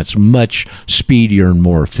back, and that's much speedier and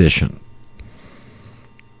more efficient.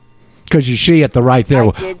 Because you see it right there.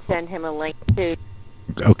 I did send him a link to.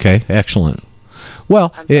 Okay, excellent.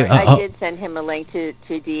 Well, I did send him a link to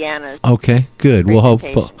Deanna's. Okay, good. Well,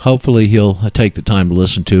 hopefully he'll take the time to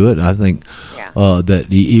listen to it. I think that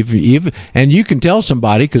even and you can tell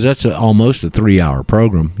somebody because that's almost a 3-hour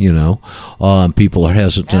program. People are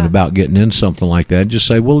hesitant about getting in something like that. Just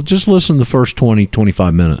say, well, just listen the first 20,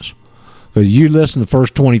 25 minutes. Because you listen the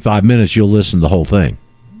first 25 minutes, you'll listen to the whole thing.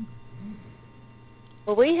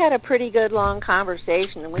 Well, we had a pretty good long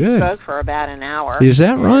conversation, and we spoke for about an hour. Is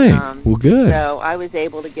that right? Well, good. So I was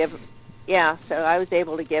able to give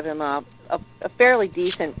him a fairly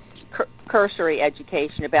decent cursory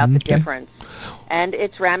education about the difference and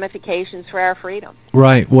its ramifications for our freedom.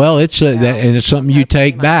 Right. Well, and it's something you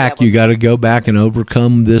take back. You got to go back and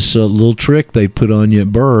overcome this little trick they put on you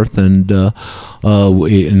at birth, and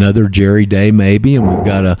another Jerry Day maybe. And we've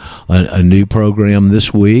got a new program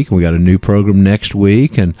this week. We got a new program next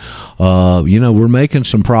week, and we're making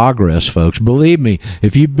some progress, folks. Believe me,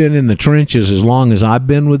 if you've been in the trenches as long as I've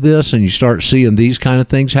been with this, and you start seeing these kind of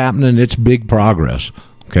things happening, it's big progress.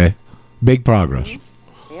 Okay, big progress.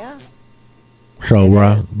 Yeah.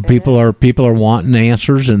 So people are wanting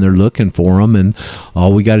answers, and they're looking for them, and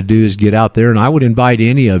all we got to do is get out there. And I would invite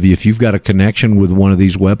any of you, if you've got a connection with one of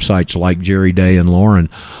these websites like Jerry Day and Lauren,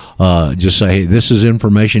 just say, hey, this is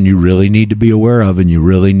information you really need to be aware of, and you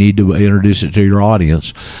really need to introduce it to your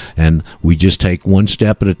audience. And we just take one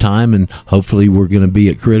step at a time, and hopefully we're going to be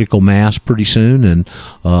at critical mass pretty soon. And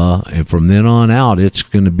from then on out, it's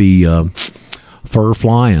going to be fur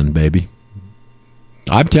flying, baby.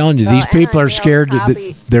 I'm telling you, these people are scared.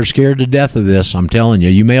 They're scared to death of this. I'm telling you.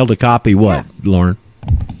 You mailed a copy, what, Lauren?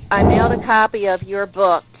 I mailed a copy of your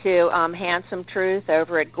book to Handsome Truth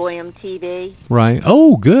over at Goyam TV. Right.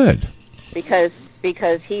 Oh, good. Because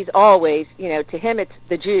he's always, to him it's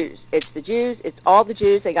the Jews. It's the Jews. It's all the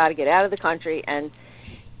Jews. They got to get out of the country. And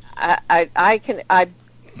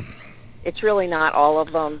It's really not all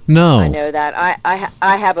of them. No. I know that.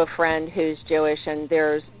 I have a friend who's Jewish, and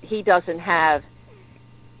he doesn't have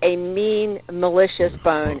a mean, malicious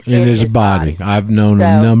bone in his body. I've known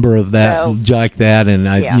a number of that like that, and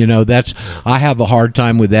I have a hard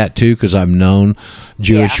time with that too, because I've known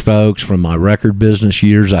Jewish folks from my record business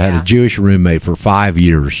years. I had a Jewish roommate for 5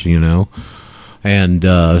 years, and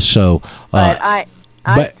so. But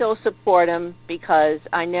I still support him, because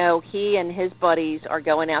I know he and his buddies are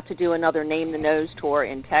going out to do another Name the Nose tour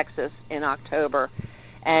in Texas in October,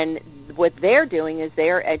 and what they're doing is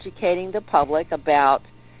they're educating the public about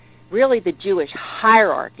really the Jewish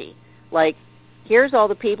hierarchy. Like, here's all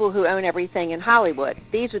the people who own everything in Hollywood.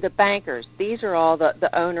 These are the bankers. These are all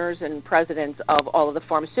the owners and presidents of all of the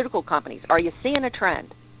pharmaceutical companies. Are you seeing a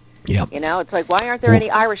trend? Yeah. It's like, why aren't there any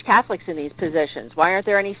Irish Catholics in these positions? Why aren't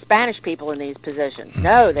there any Spanish people in these positions?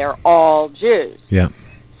 No, they're all Jews. Yeah.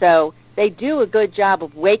 So they do a good job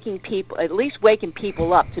of waking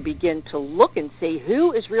people up to begin to look and see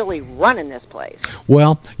who is really running this place.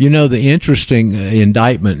 Well, the interesting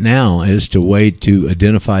indictment now is to wait to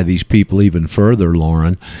identify these people even further,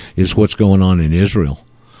 Lauren, is what's going on in Israel.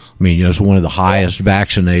 I mean, it's one of the highest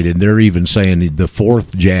vaccinated. They're even saying the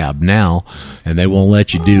fourth jab now, and they won't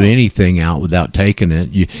let you do anything out without taking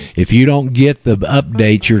it. If you don't get the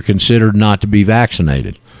updates, you're considered not to be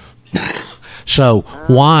vaccinated. So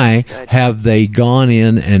why have they gone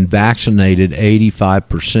in and vaccinated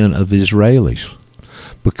 85% of Israelis?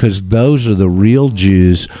 Because those are the real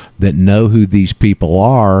Jews that know who these people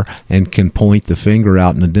are and can point the finger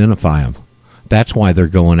out and identify them. That's why they're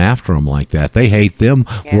going after them like that. They hate them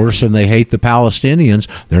worse than they hate the Palestinians.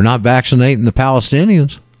 They're not vaccinating the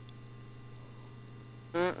Palestinians.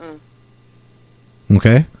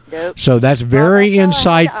 Okay? Nope. So that's very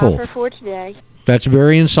insightful. For today. That's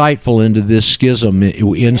very insightful into this schism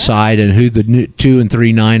inside and who the 2 and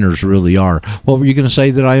 3 Niners really are. What were you going to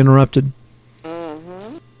say that I interrupted?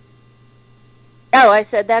 Oh, I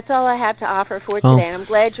said that's all I have to offer for today, and I'm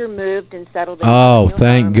glad you're moved and settled in. Oh,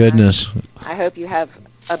 thank goodness. I hope you have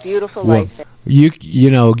a beautiful life.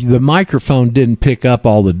 The microphone didn't pick up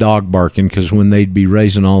all the dog barking, because when they'd be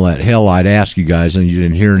raising all that hell, I'd ask you guys, and you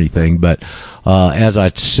didn't hear anything. But as I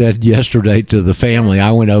said yesterday to the family,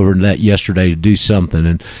 I went over yesterday to do something,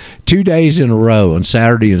 and 2 days in a row, on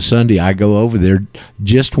Saturday and Sunday, I go over there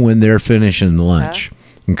just when they're finishing lunch.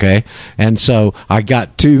 Okay, and so I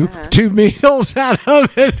got two meals out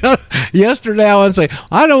of it. Yesterday I would say,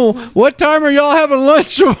 what time are y'all having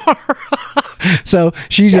lunch tomorrow? So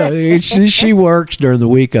she works during the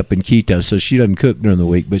week up in Quito, so she doesn't cook during the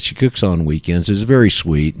week, but she cooks on weekends. It's very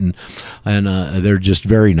sweet, and they're just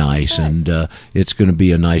very nice, and it's going to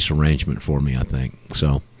be a nice arrangement for me, I think.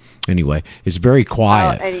 So anyway, it's very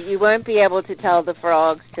quiet. And you won't be able to tell the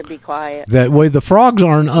frogs to be quiet. That way, the frogs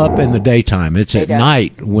aren't up in the daytime. It's at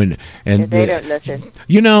night they don't listen.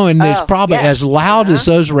 And it's probably as loud as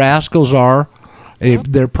those rascals are.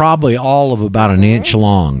 They're probably all of about an inch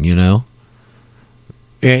long.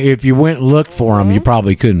 If you went and looked for them, you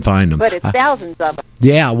probably couldn't find them. But it's thousands of them.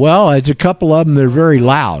 Yeah, well, it's a couple of them. They're very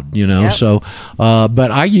loud, So,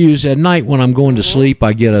 but I use at night when I'm going to sleep,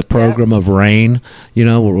 I get a program of rain,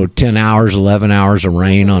 10 hours, 11 hours of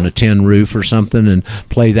rain on a tin roof or something, and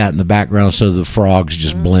play that in the background so the frogs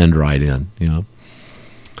just blend right in,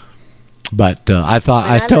 But I thought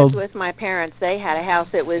I lived with my parents. They had a house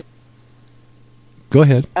that was. Go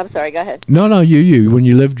ahead. I'm sorry. Go ahead. No. You. When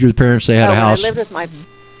you lived with your parents, they had a house. When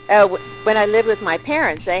I lived with my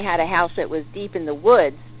parents, they had a house that was deep in the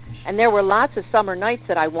woods, and there were lots of summer nights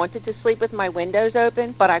that I wanted to sleep with my windows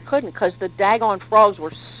open, but I couldn't because the daggone frogs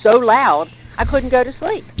were so loud, I couldn't go to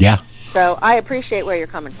sleep. Yeah. So I appreciate where you're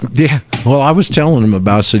coming from. Yeah. Well, I was telling them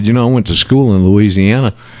about. I said, I went to school in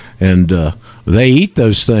Louisiana, and they eat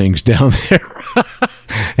those things down there.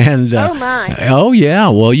 And oh my! Oh yeah,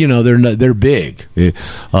 well they're big.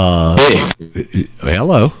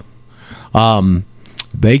 Hello,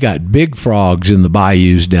 they got big frogs in the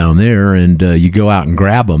bayous down there, and you go out and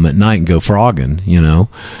grab them at night and go frogging,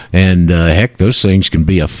 and heck, those things can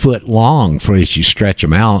be a foot long as you stretch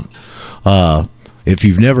them out. If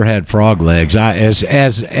you've never had frog legs, as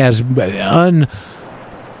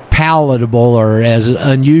unpalatable or as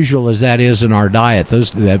unusual as that is in our diet,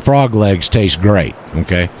 that frog legs taste great.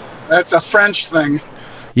 Okay, that's a French thing.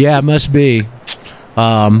 Yeah, it must be.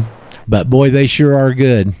 But boy, they sure are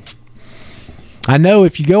good. I know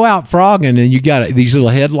if you go out frogging and you got these little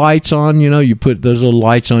headlights on, you put those little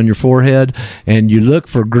lights on your forehead and you look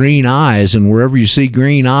for green eyes, and wherever you see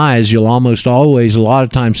green eyes, you'll almost always, a lot of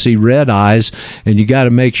times, see red eyes, and you got to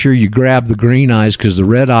make sure you grab the green eyes, because the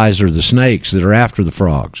red eyes are the snakes that are after the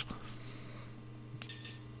frogs.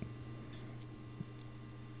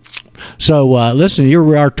 So, listen, here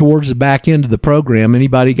we are towards the back end of the program.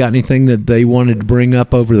 Anybody got anything that they wanted to bring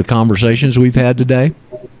up over the conversations we've had today?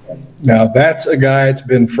 Now, that's a guy that's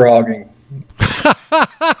been frogging.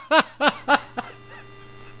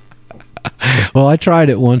 Well, I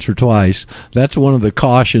tried it once or twice. That's one of the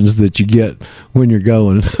cautions that you get when you're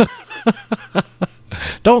going.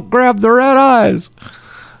 Don't grab the red eyes.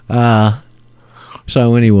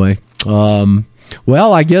 So anyway,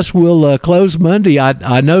 well, I guess we'll close Monday.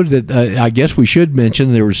 I know that I guess we should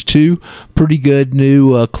mention there was 2 pretty good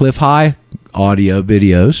new Cliff High audio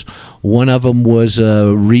videos. One of them was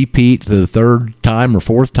a repeat, the 3rd time or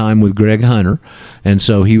 4th time with Greg Hunter. And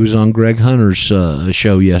so he was on Greg Hunter's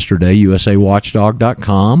show yesterday,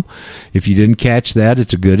 usawatchdog.com. If you didn't catch that,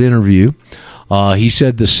 it's a good interview. He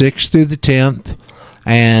said the 6th through the 10th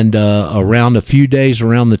and around a few days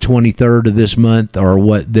around the 23rd of this month are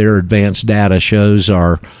what their advanced data shows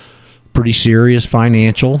are pretty serious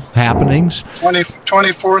financial happenings.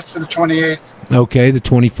 24th to the 28th. Okay, the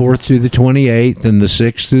 24th through the 28th and the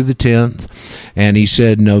 6th through the 10th. And he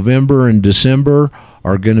said November and December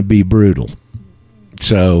are going to be brutal.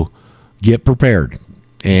 So get prepared.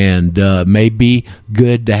 And may be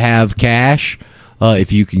good to have cash.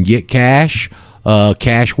 If you can get cash,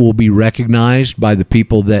 cash will be recognized by the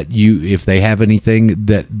people that if they have anything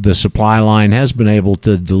that the supply line has been able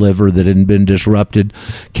to deliver that hadn't been disrupted,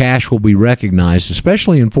 cash will be recognized,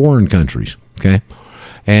 especially in foreign countries. Okay.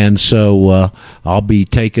 And so I'll be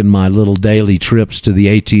taking my little daily trips to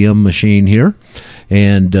the ATM machine here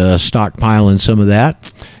and stockpiling some of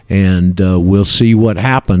that. And we'll see what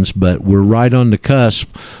happens. But we're right on the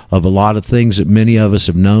cusp of a lot of things that many of us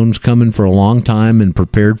have known is coming for a long time and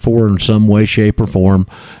prepared for in some way, shape, or form.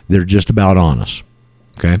 They're just about on us.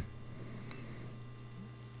 Okay?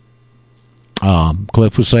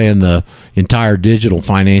 Cliff was saying the entire digital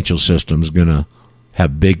financial system is going to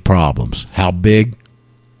have big problems. How big?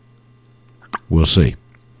 We'll see.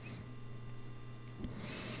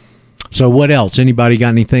 So what else? Anybody got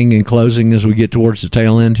anything in closing as we get towards the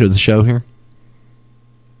tail end of the show here?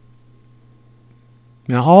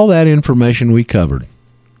 Now, all that information we covered,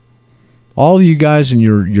 all you guys in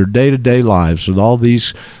your day-to-day lives with all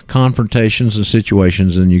these confrontations and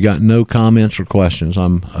situations, and you got no comments or questions,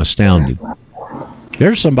 I'm astounded.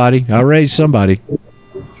 There's somebody. I raised somebody.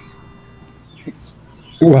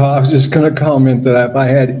 Well, I was just going to comment that if I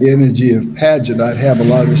had energy of Paget, I'd have a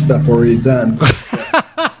lot of this stuff already done.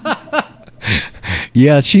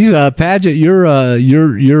 Yeah, she's Paget.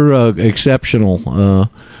 You're exceptional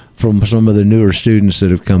from some of the newer students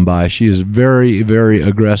that have come by. She is very, very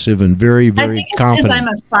aggressive and very, very I think it's confident. because I'm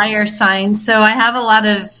a fire sign, so I have a lot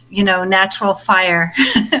of natural fire.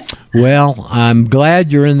 Well, I'm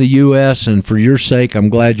glad you're in the U.S., and for your sake, I'm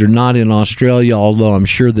glad you're not in Australia, although I'm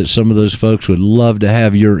sure that some of those folks would love to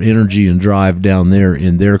have your energy and drive down there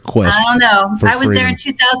in their quest. I don't know. I was there freedom.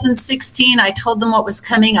 in 2016. I told them what was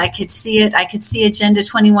coming. I could see it. I could see Agenda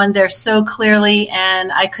 21 there so clearly,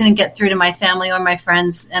 and I couldn't get through to my family or my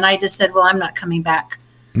friends. And I just said, well, I'm not coming back.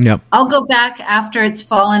 Yep. I'll go back after it's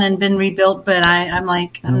fallen and been rebuilt, but I'm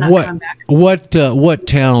not coming back. What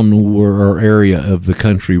town or area of the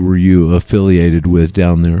country were you affiliated with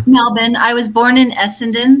down there? Melbourne. I was born in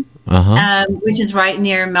Essendon, which is right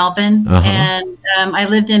near Melbourne, and I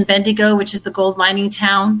lived in Bendigo, which is the gold mining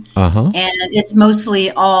town, and it's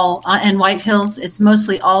mostly all and White Hills. It's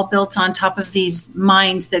mostly all built on top of these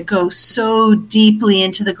mines that go so deeply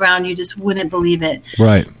into the ground you just wouldn't believe it.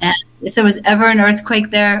 Right. And if there was ever an earthquake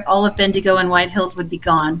there, all of Bendigo and White Hills would be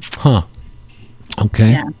gone. Huh. Okay.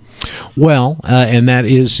 Yeah. Well, and that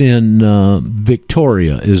is in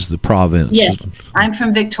Victoria, is the province. Yes, I'm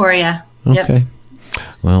from Victoria. Okay. Yep.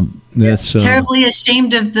 Well, that's terribly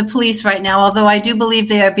ashamed of the police right now, although I do believe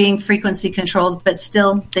they are being frequency controlled, but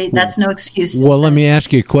still, that's no excuse. Well, let me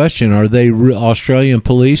ask you a question. Are they Australian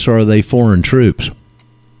police or are they foreign troops?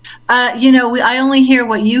 I only hear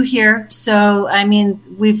what you hear. So, I mean,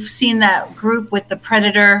 we've seen that group with the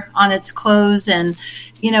Predator on its clothes, and,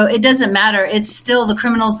 it doesn't matter. It's still the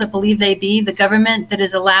criminals that believe they be the government that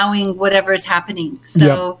is allowing whatever is happening.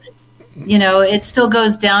 So, it still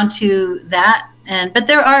goes down to that. But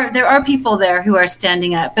there are people there who are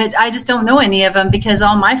standing up, but I just don't know any of them because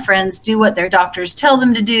all my friends do what their doctors tell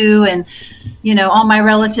them to do. And, all my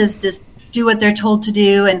relatives just do what they're told to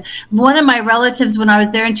do. And one of my relatives, when I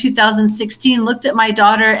was there in 2016, looked at my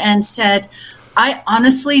daughter and said, I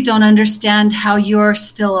honestly don't understand how you're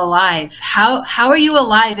still alive. How are you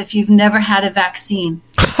alive if you've never had a vaccine?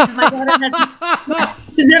 My daughter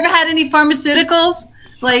she's never had any pharmaceuticals.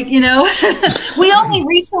 Like, we only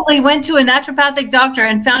recently went to a naturopathic doctor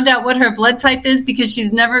and found out what her blood type is because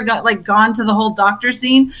she's never gone to the whole doctor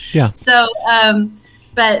scene. Yeah. So,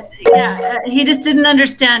 but yeah, he just didn't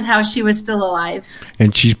understand how she was still alive.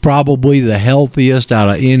 And she's probably the healthiest out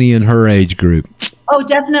of any in her age group. Oh,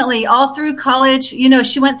 definitely. All through college,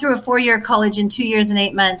 she went through a 4-year college in 2 years and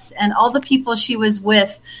 8 months, and all the people she was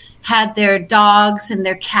with had their dogs and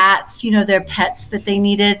their cats, their pets that they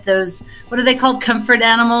needed. Those, what are they called? Comfort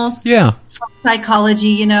animals. Yeah. From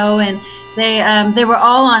psychology, and they were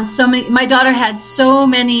all on so many. My daughter had so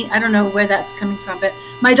many. I don't know where that's coming from, but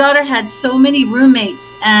my daughter had so many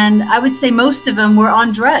roommates, and I would say most of them were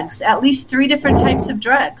on drugs, at least 3 different types of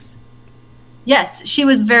drugs. Yes, she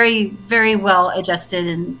was very, very well adjusted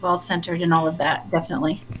and well centered and all of that,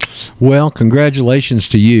 definitely. Well, congratulations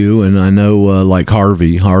to you. And I know, like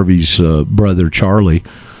Harvey's brother Charlie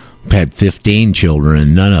had 15 children,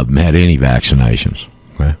 and none of them had any vaccinations.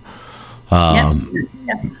 Okay?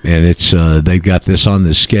 And it's they've got this on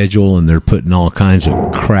the schedule, and they're putting all kinds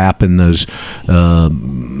of crap in those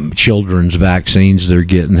children's vaccines they're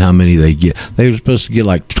getting. How many they get? They were supposed to get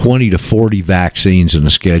like 20 to 40 vaccines in a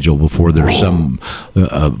schedule before there's some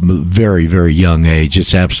very, very young age.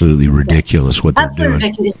 It's absolutely ridiculous what they're doing.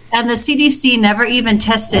 Ridiculous. And the CDC never even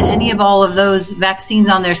tested any of all of those vaccines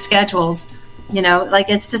on their schedules.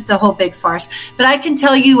 It's just a whole big farce. But I can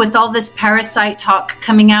tell you, with all this parasite talk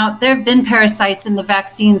coming out, there have been parasites in the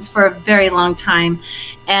vaccines for a very long time.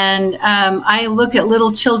 And I look at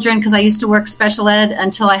little children, because I used to work special ed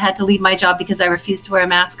until I had to leave my job because I refused to wear a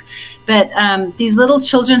mask. But these little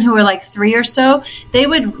children who were like 3 or so, they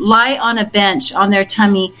would lie on a bench on their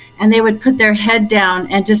tummy, and they would put their head down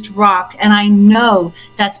and just rock. And I know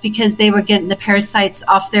that's because they were getting the parasites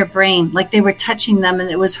off their brain, like they were touching them and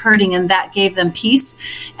it was hurting, and that gave them peace.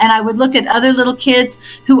 And I would look at other little kids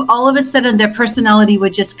who all of a sudden their personality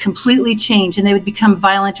would just completely change, and they would become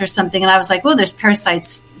violent or something. And I was like, well, there's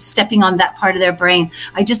parasites stepping on that part of their brain.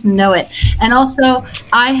 I just know it. And also,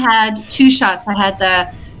 I had 2 shots. I had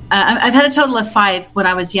I've had a total of 5 when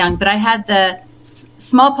I was young, but I had the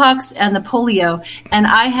smallpox and the polio. And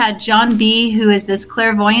I had John B., who is this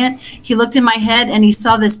clairvoyant. He looked in my head and he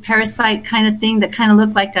saw this parasite kind of thing that kind of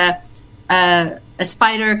looked like a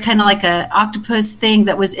spider, kind of like a octopus thing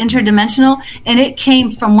that was interdimensional, and it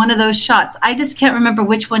came from one of those shots. I just can't remember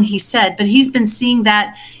which one he said, but he's been seeing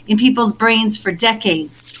that in people's brains for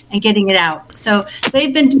decades and getting it out. So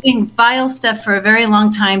they've been doing vile stuff for a very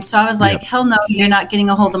long time. So I was like, hell no, you're not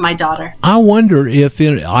getting a hold of my daughter. I wonder if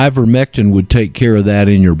ivermectin would take care of that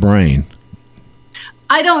in your brain.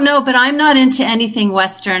 I don't know, but I'm not into anything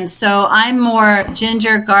Western. So I'm more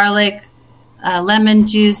ginger, garlic, lemon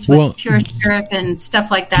juice with pure syrup and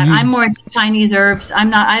stuff like that. I'm more into Chinese herbs.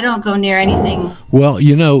 I don't go near anything. Well,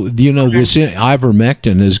 this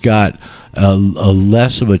ivermectin has got a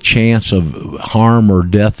less of a chance of harm or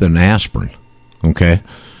death than aspirin. Okay.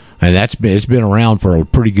 And it's been around for a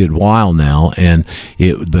pretty good while now, and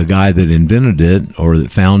the guy that invented it or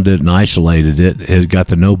that found it and isolated it has got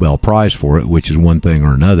the Nobel Prize for it, which is one thing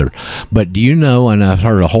or another. But do you know, and I've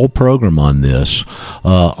heard a whole program on this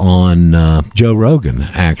on Joe Rogan,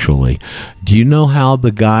 actually. Do you know how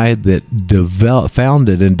the guy that found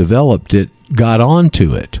it and developed it got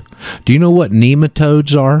onto it? Do you know what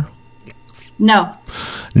nematodes are? No.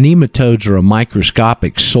 Nematodes are a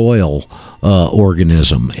microscopic soil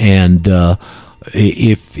organism, and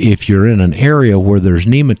if you're in an area where there's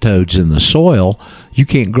nematodes in the soil, you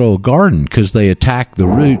can't grow a garden because they attack the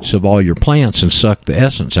roots of all your plants and suck the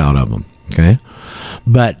essence out of them. Okay,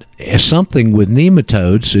 but something with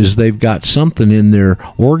nematodes is they've got something in their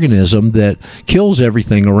organism that kills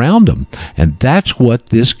everything around them, and that's what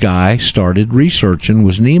this guy started researching,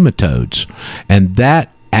 was nematodes. And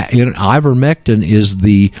that ivermectin is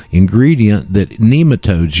the ingredient that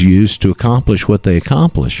nematodes use to accomplish what they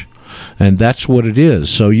accomplish, and that's what it is.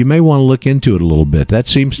 So you may want to look into it a little bit. That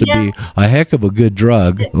seems to be a heck of a good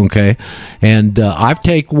drug. Okay, and I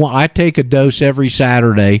take a dose every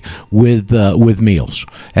Saturday with meals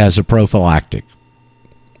as a prophylactic.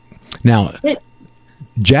 Now,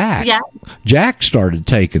 Jack started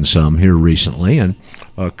taking some here recently, and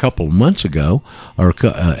a couple of months ago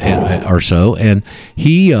or so, and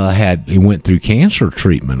he went through cancer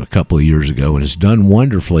treatment a couple of years ago and has done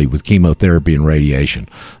wonderfully with chemotherapy and radiation.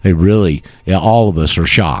 They really, all of us are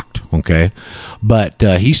shocked. Okay, but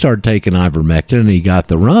he started taking ivermectin and he got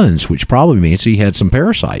the runs, which probably means he had some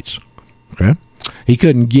parasites. Okay, he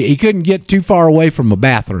couldn't get too far away from a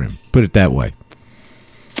bathroom, put it that way.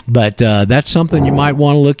 But that's something you might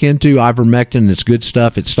want to look into. Ivermectin, it's good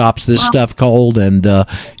stuff. It stops this stuff cold, and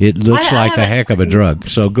it looks like a heck of a drug.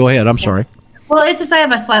 So go ahead. I'm sorry. Well, it's just I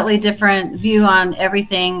have a slightly different view on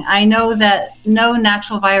everything. I know that no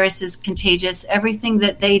natural virus is contagious. Everything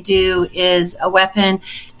that they do is a weapon.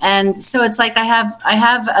 And so it's like I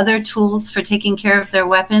have other tools for taking care of their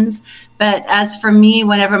weapons. But as for me,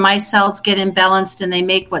 whenever my cells get imbalanced and they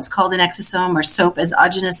make what's called an exosome or SOAP, as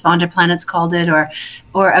Augenis von der Planet's called it,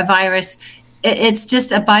 or a virus, it's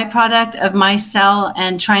just a byproduct of my cell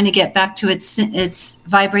and trying to get back to its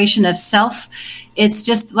vibration of self. It's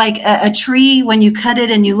just like a tree when you cut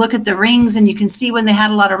it and you look at the rings and you can see when they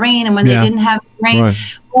had a lot of rain and when they didn't have rain. Right.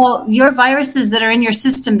 Well, your viruses that are in your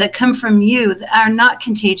system that come from you are not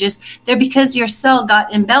contagious. They're because your cell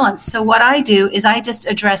got imbalanced. So what I do is I just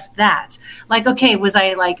address that. Like, okay, was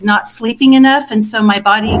I like not sleeping enough? And so my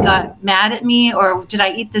body got mad at me, or did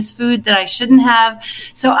I eat this food that I shouldn't have?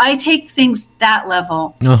 So I take things that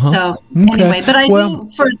level. So anyway, but I do,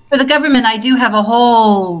 for the government, I do have a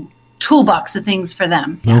whole toolbox of things for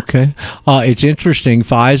them. Okay. It's interesting.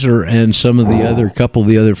 Pfizer and some of the couple of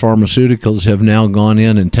the other pharmaceuticals have now gone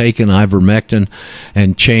in and taken ivermectin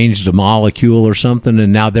and changed a molecule or something,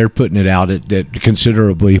 and now they're putting it out at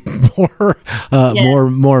considerably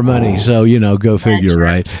more money. So, go figure,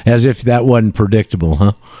 right? As if that wasn't predictable,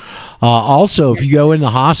 huh? Also, if you go in the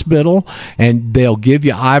hospital and they'll give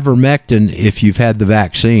you ivermectin if you've had the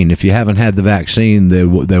vaccine. If you haven't had the vaccine, they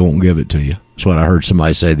won't give it to you. That's what I heard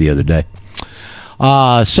somebody say the other day.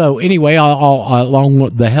 So anyway, along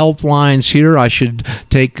with the health lines here, I should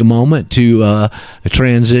take a moment to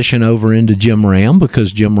transition over into Jim Ram,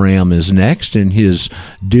 because Jim Ram is next in his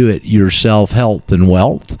do-it-yourself health and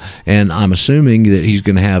wealth. And I'm assuming that he's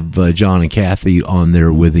going to have John and Kathy on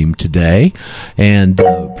there with him today and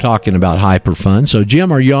talking about hyperfund. So,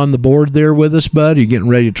 Jim, are you on the board there with us, bud? Are you getting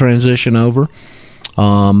ready to transition over?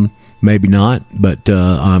 Maybe not, but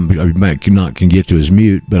not can get to his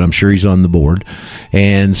mute, but I'm sure he's on the board.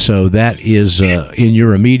 And so that is in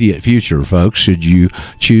your immediate future, folks, should you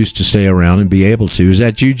choose to stay around and be able to. Is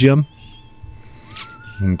that you, Jim?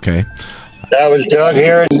 Okay. That was Doug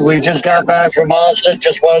here, and we just got back from Austin.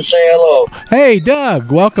 Just want to say hello. Hey,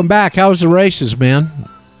 Doug, welcome back. How's the races, man?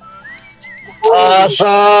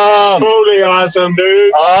 Awesome. Totally awesome,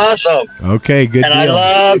 dude. Awesome. Okay, good and deal.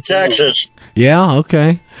 I love Texas. Yeah,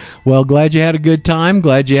 okay. Well, glad you had a good time.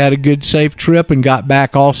 Glad you had a good, safe trip and got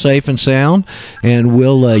back all safe and sound. And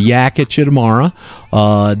we'll yak at you tomorrow.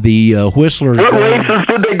 The Whistlers. What races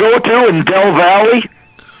did they go to in Del Valley?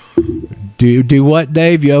 Do what,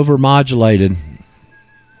 Dave? You overmodulated.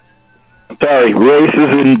 Sorry,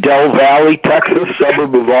 races in Del Valley, Texas,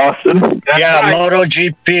 suburb of Austin. Yeah,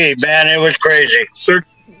 MotoGP, man, it was crazy. Sir,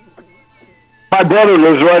 my brother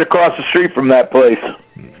lives right across the street from that place.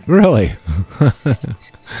 Really?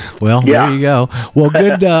 Well, yeah. There you go. Well,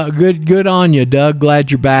 good on you, Doug.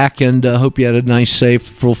 Glad you're back, and hope you had a nice, safe,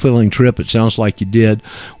 fulfilling trip. It sounds like you did.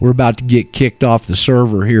 We're about to get kicked off the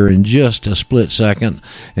server here in just a split second,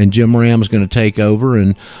 and Jim Ram's going to take over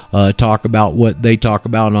and talk about what they talk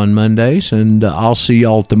about on Mondays, and I'll see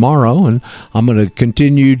y'all tomorrow, and I'm going to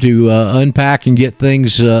continue to unpack and get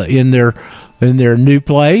things in their new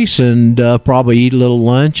place, and probably eat a little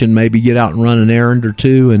lunch and maybe get out and run an errand or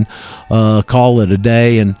two and call it a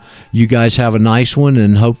day. And you guys have a nice one,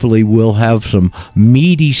 and hopefully we'll have some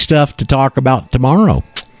meaty stuff to talk about tomorrow.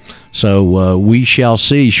 So we shall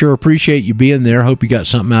see. Sure appreciate you being there. Hope you got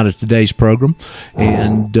something out of today's program.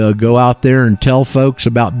 And go out there and tell folks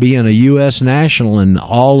about being a U.S. national and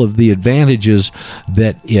all of the advantages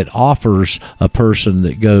that it offers a person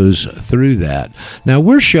that goes through that. Now,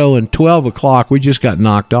 we're showing 12 o'clock. We just got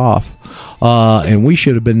knocked off. And we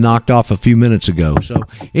should have been knocked off a few minutes ago. So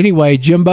anyway, Jimbo.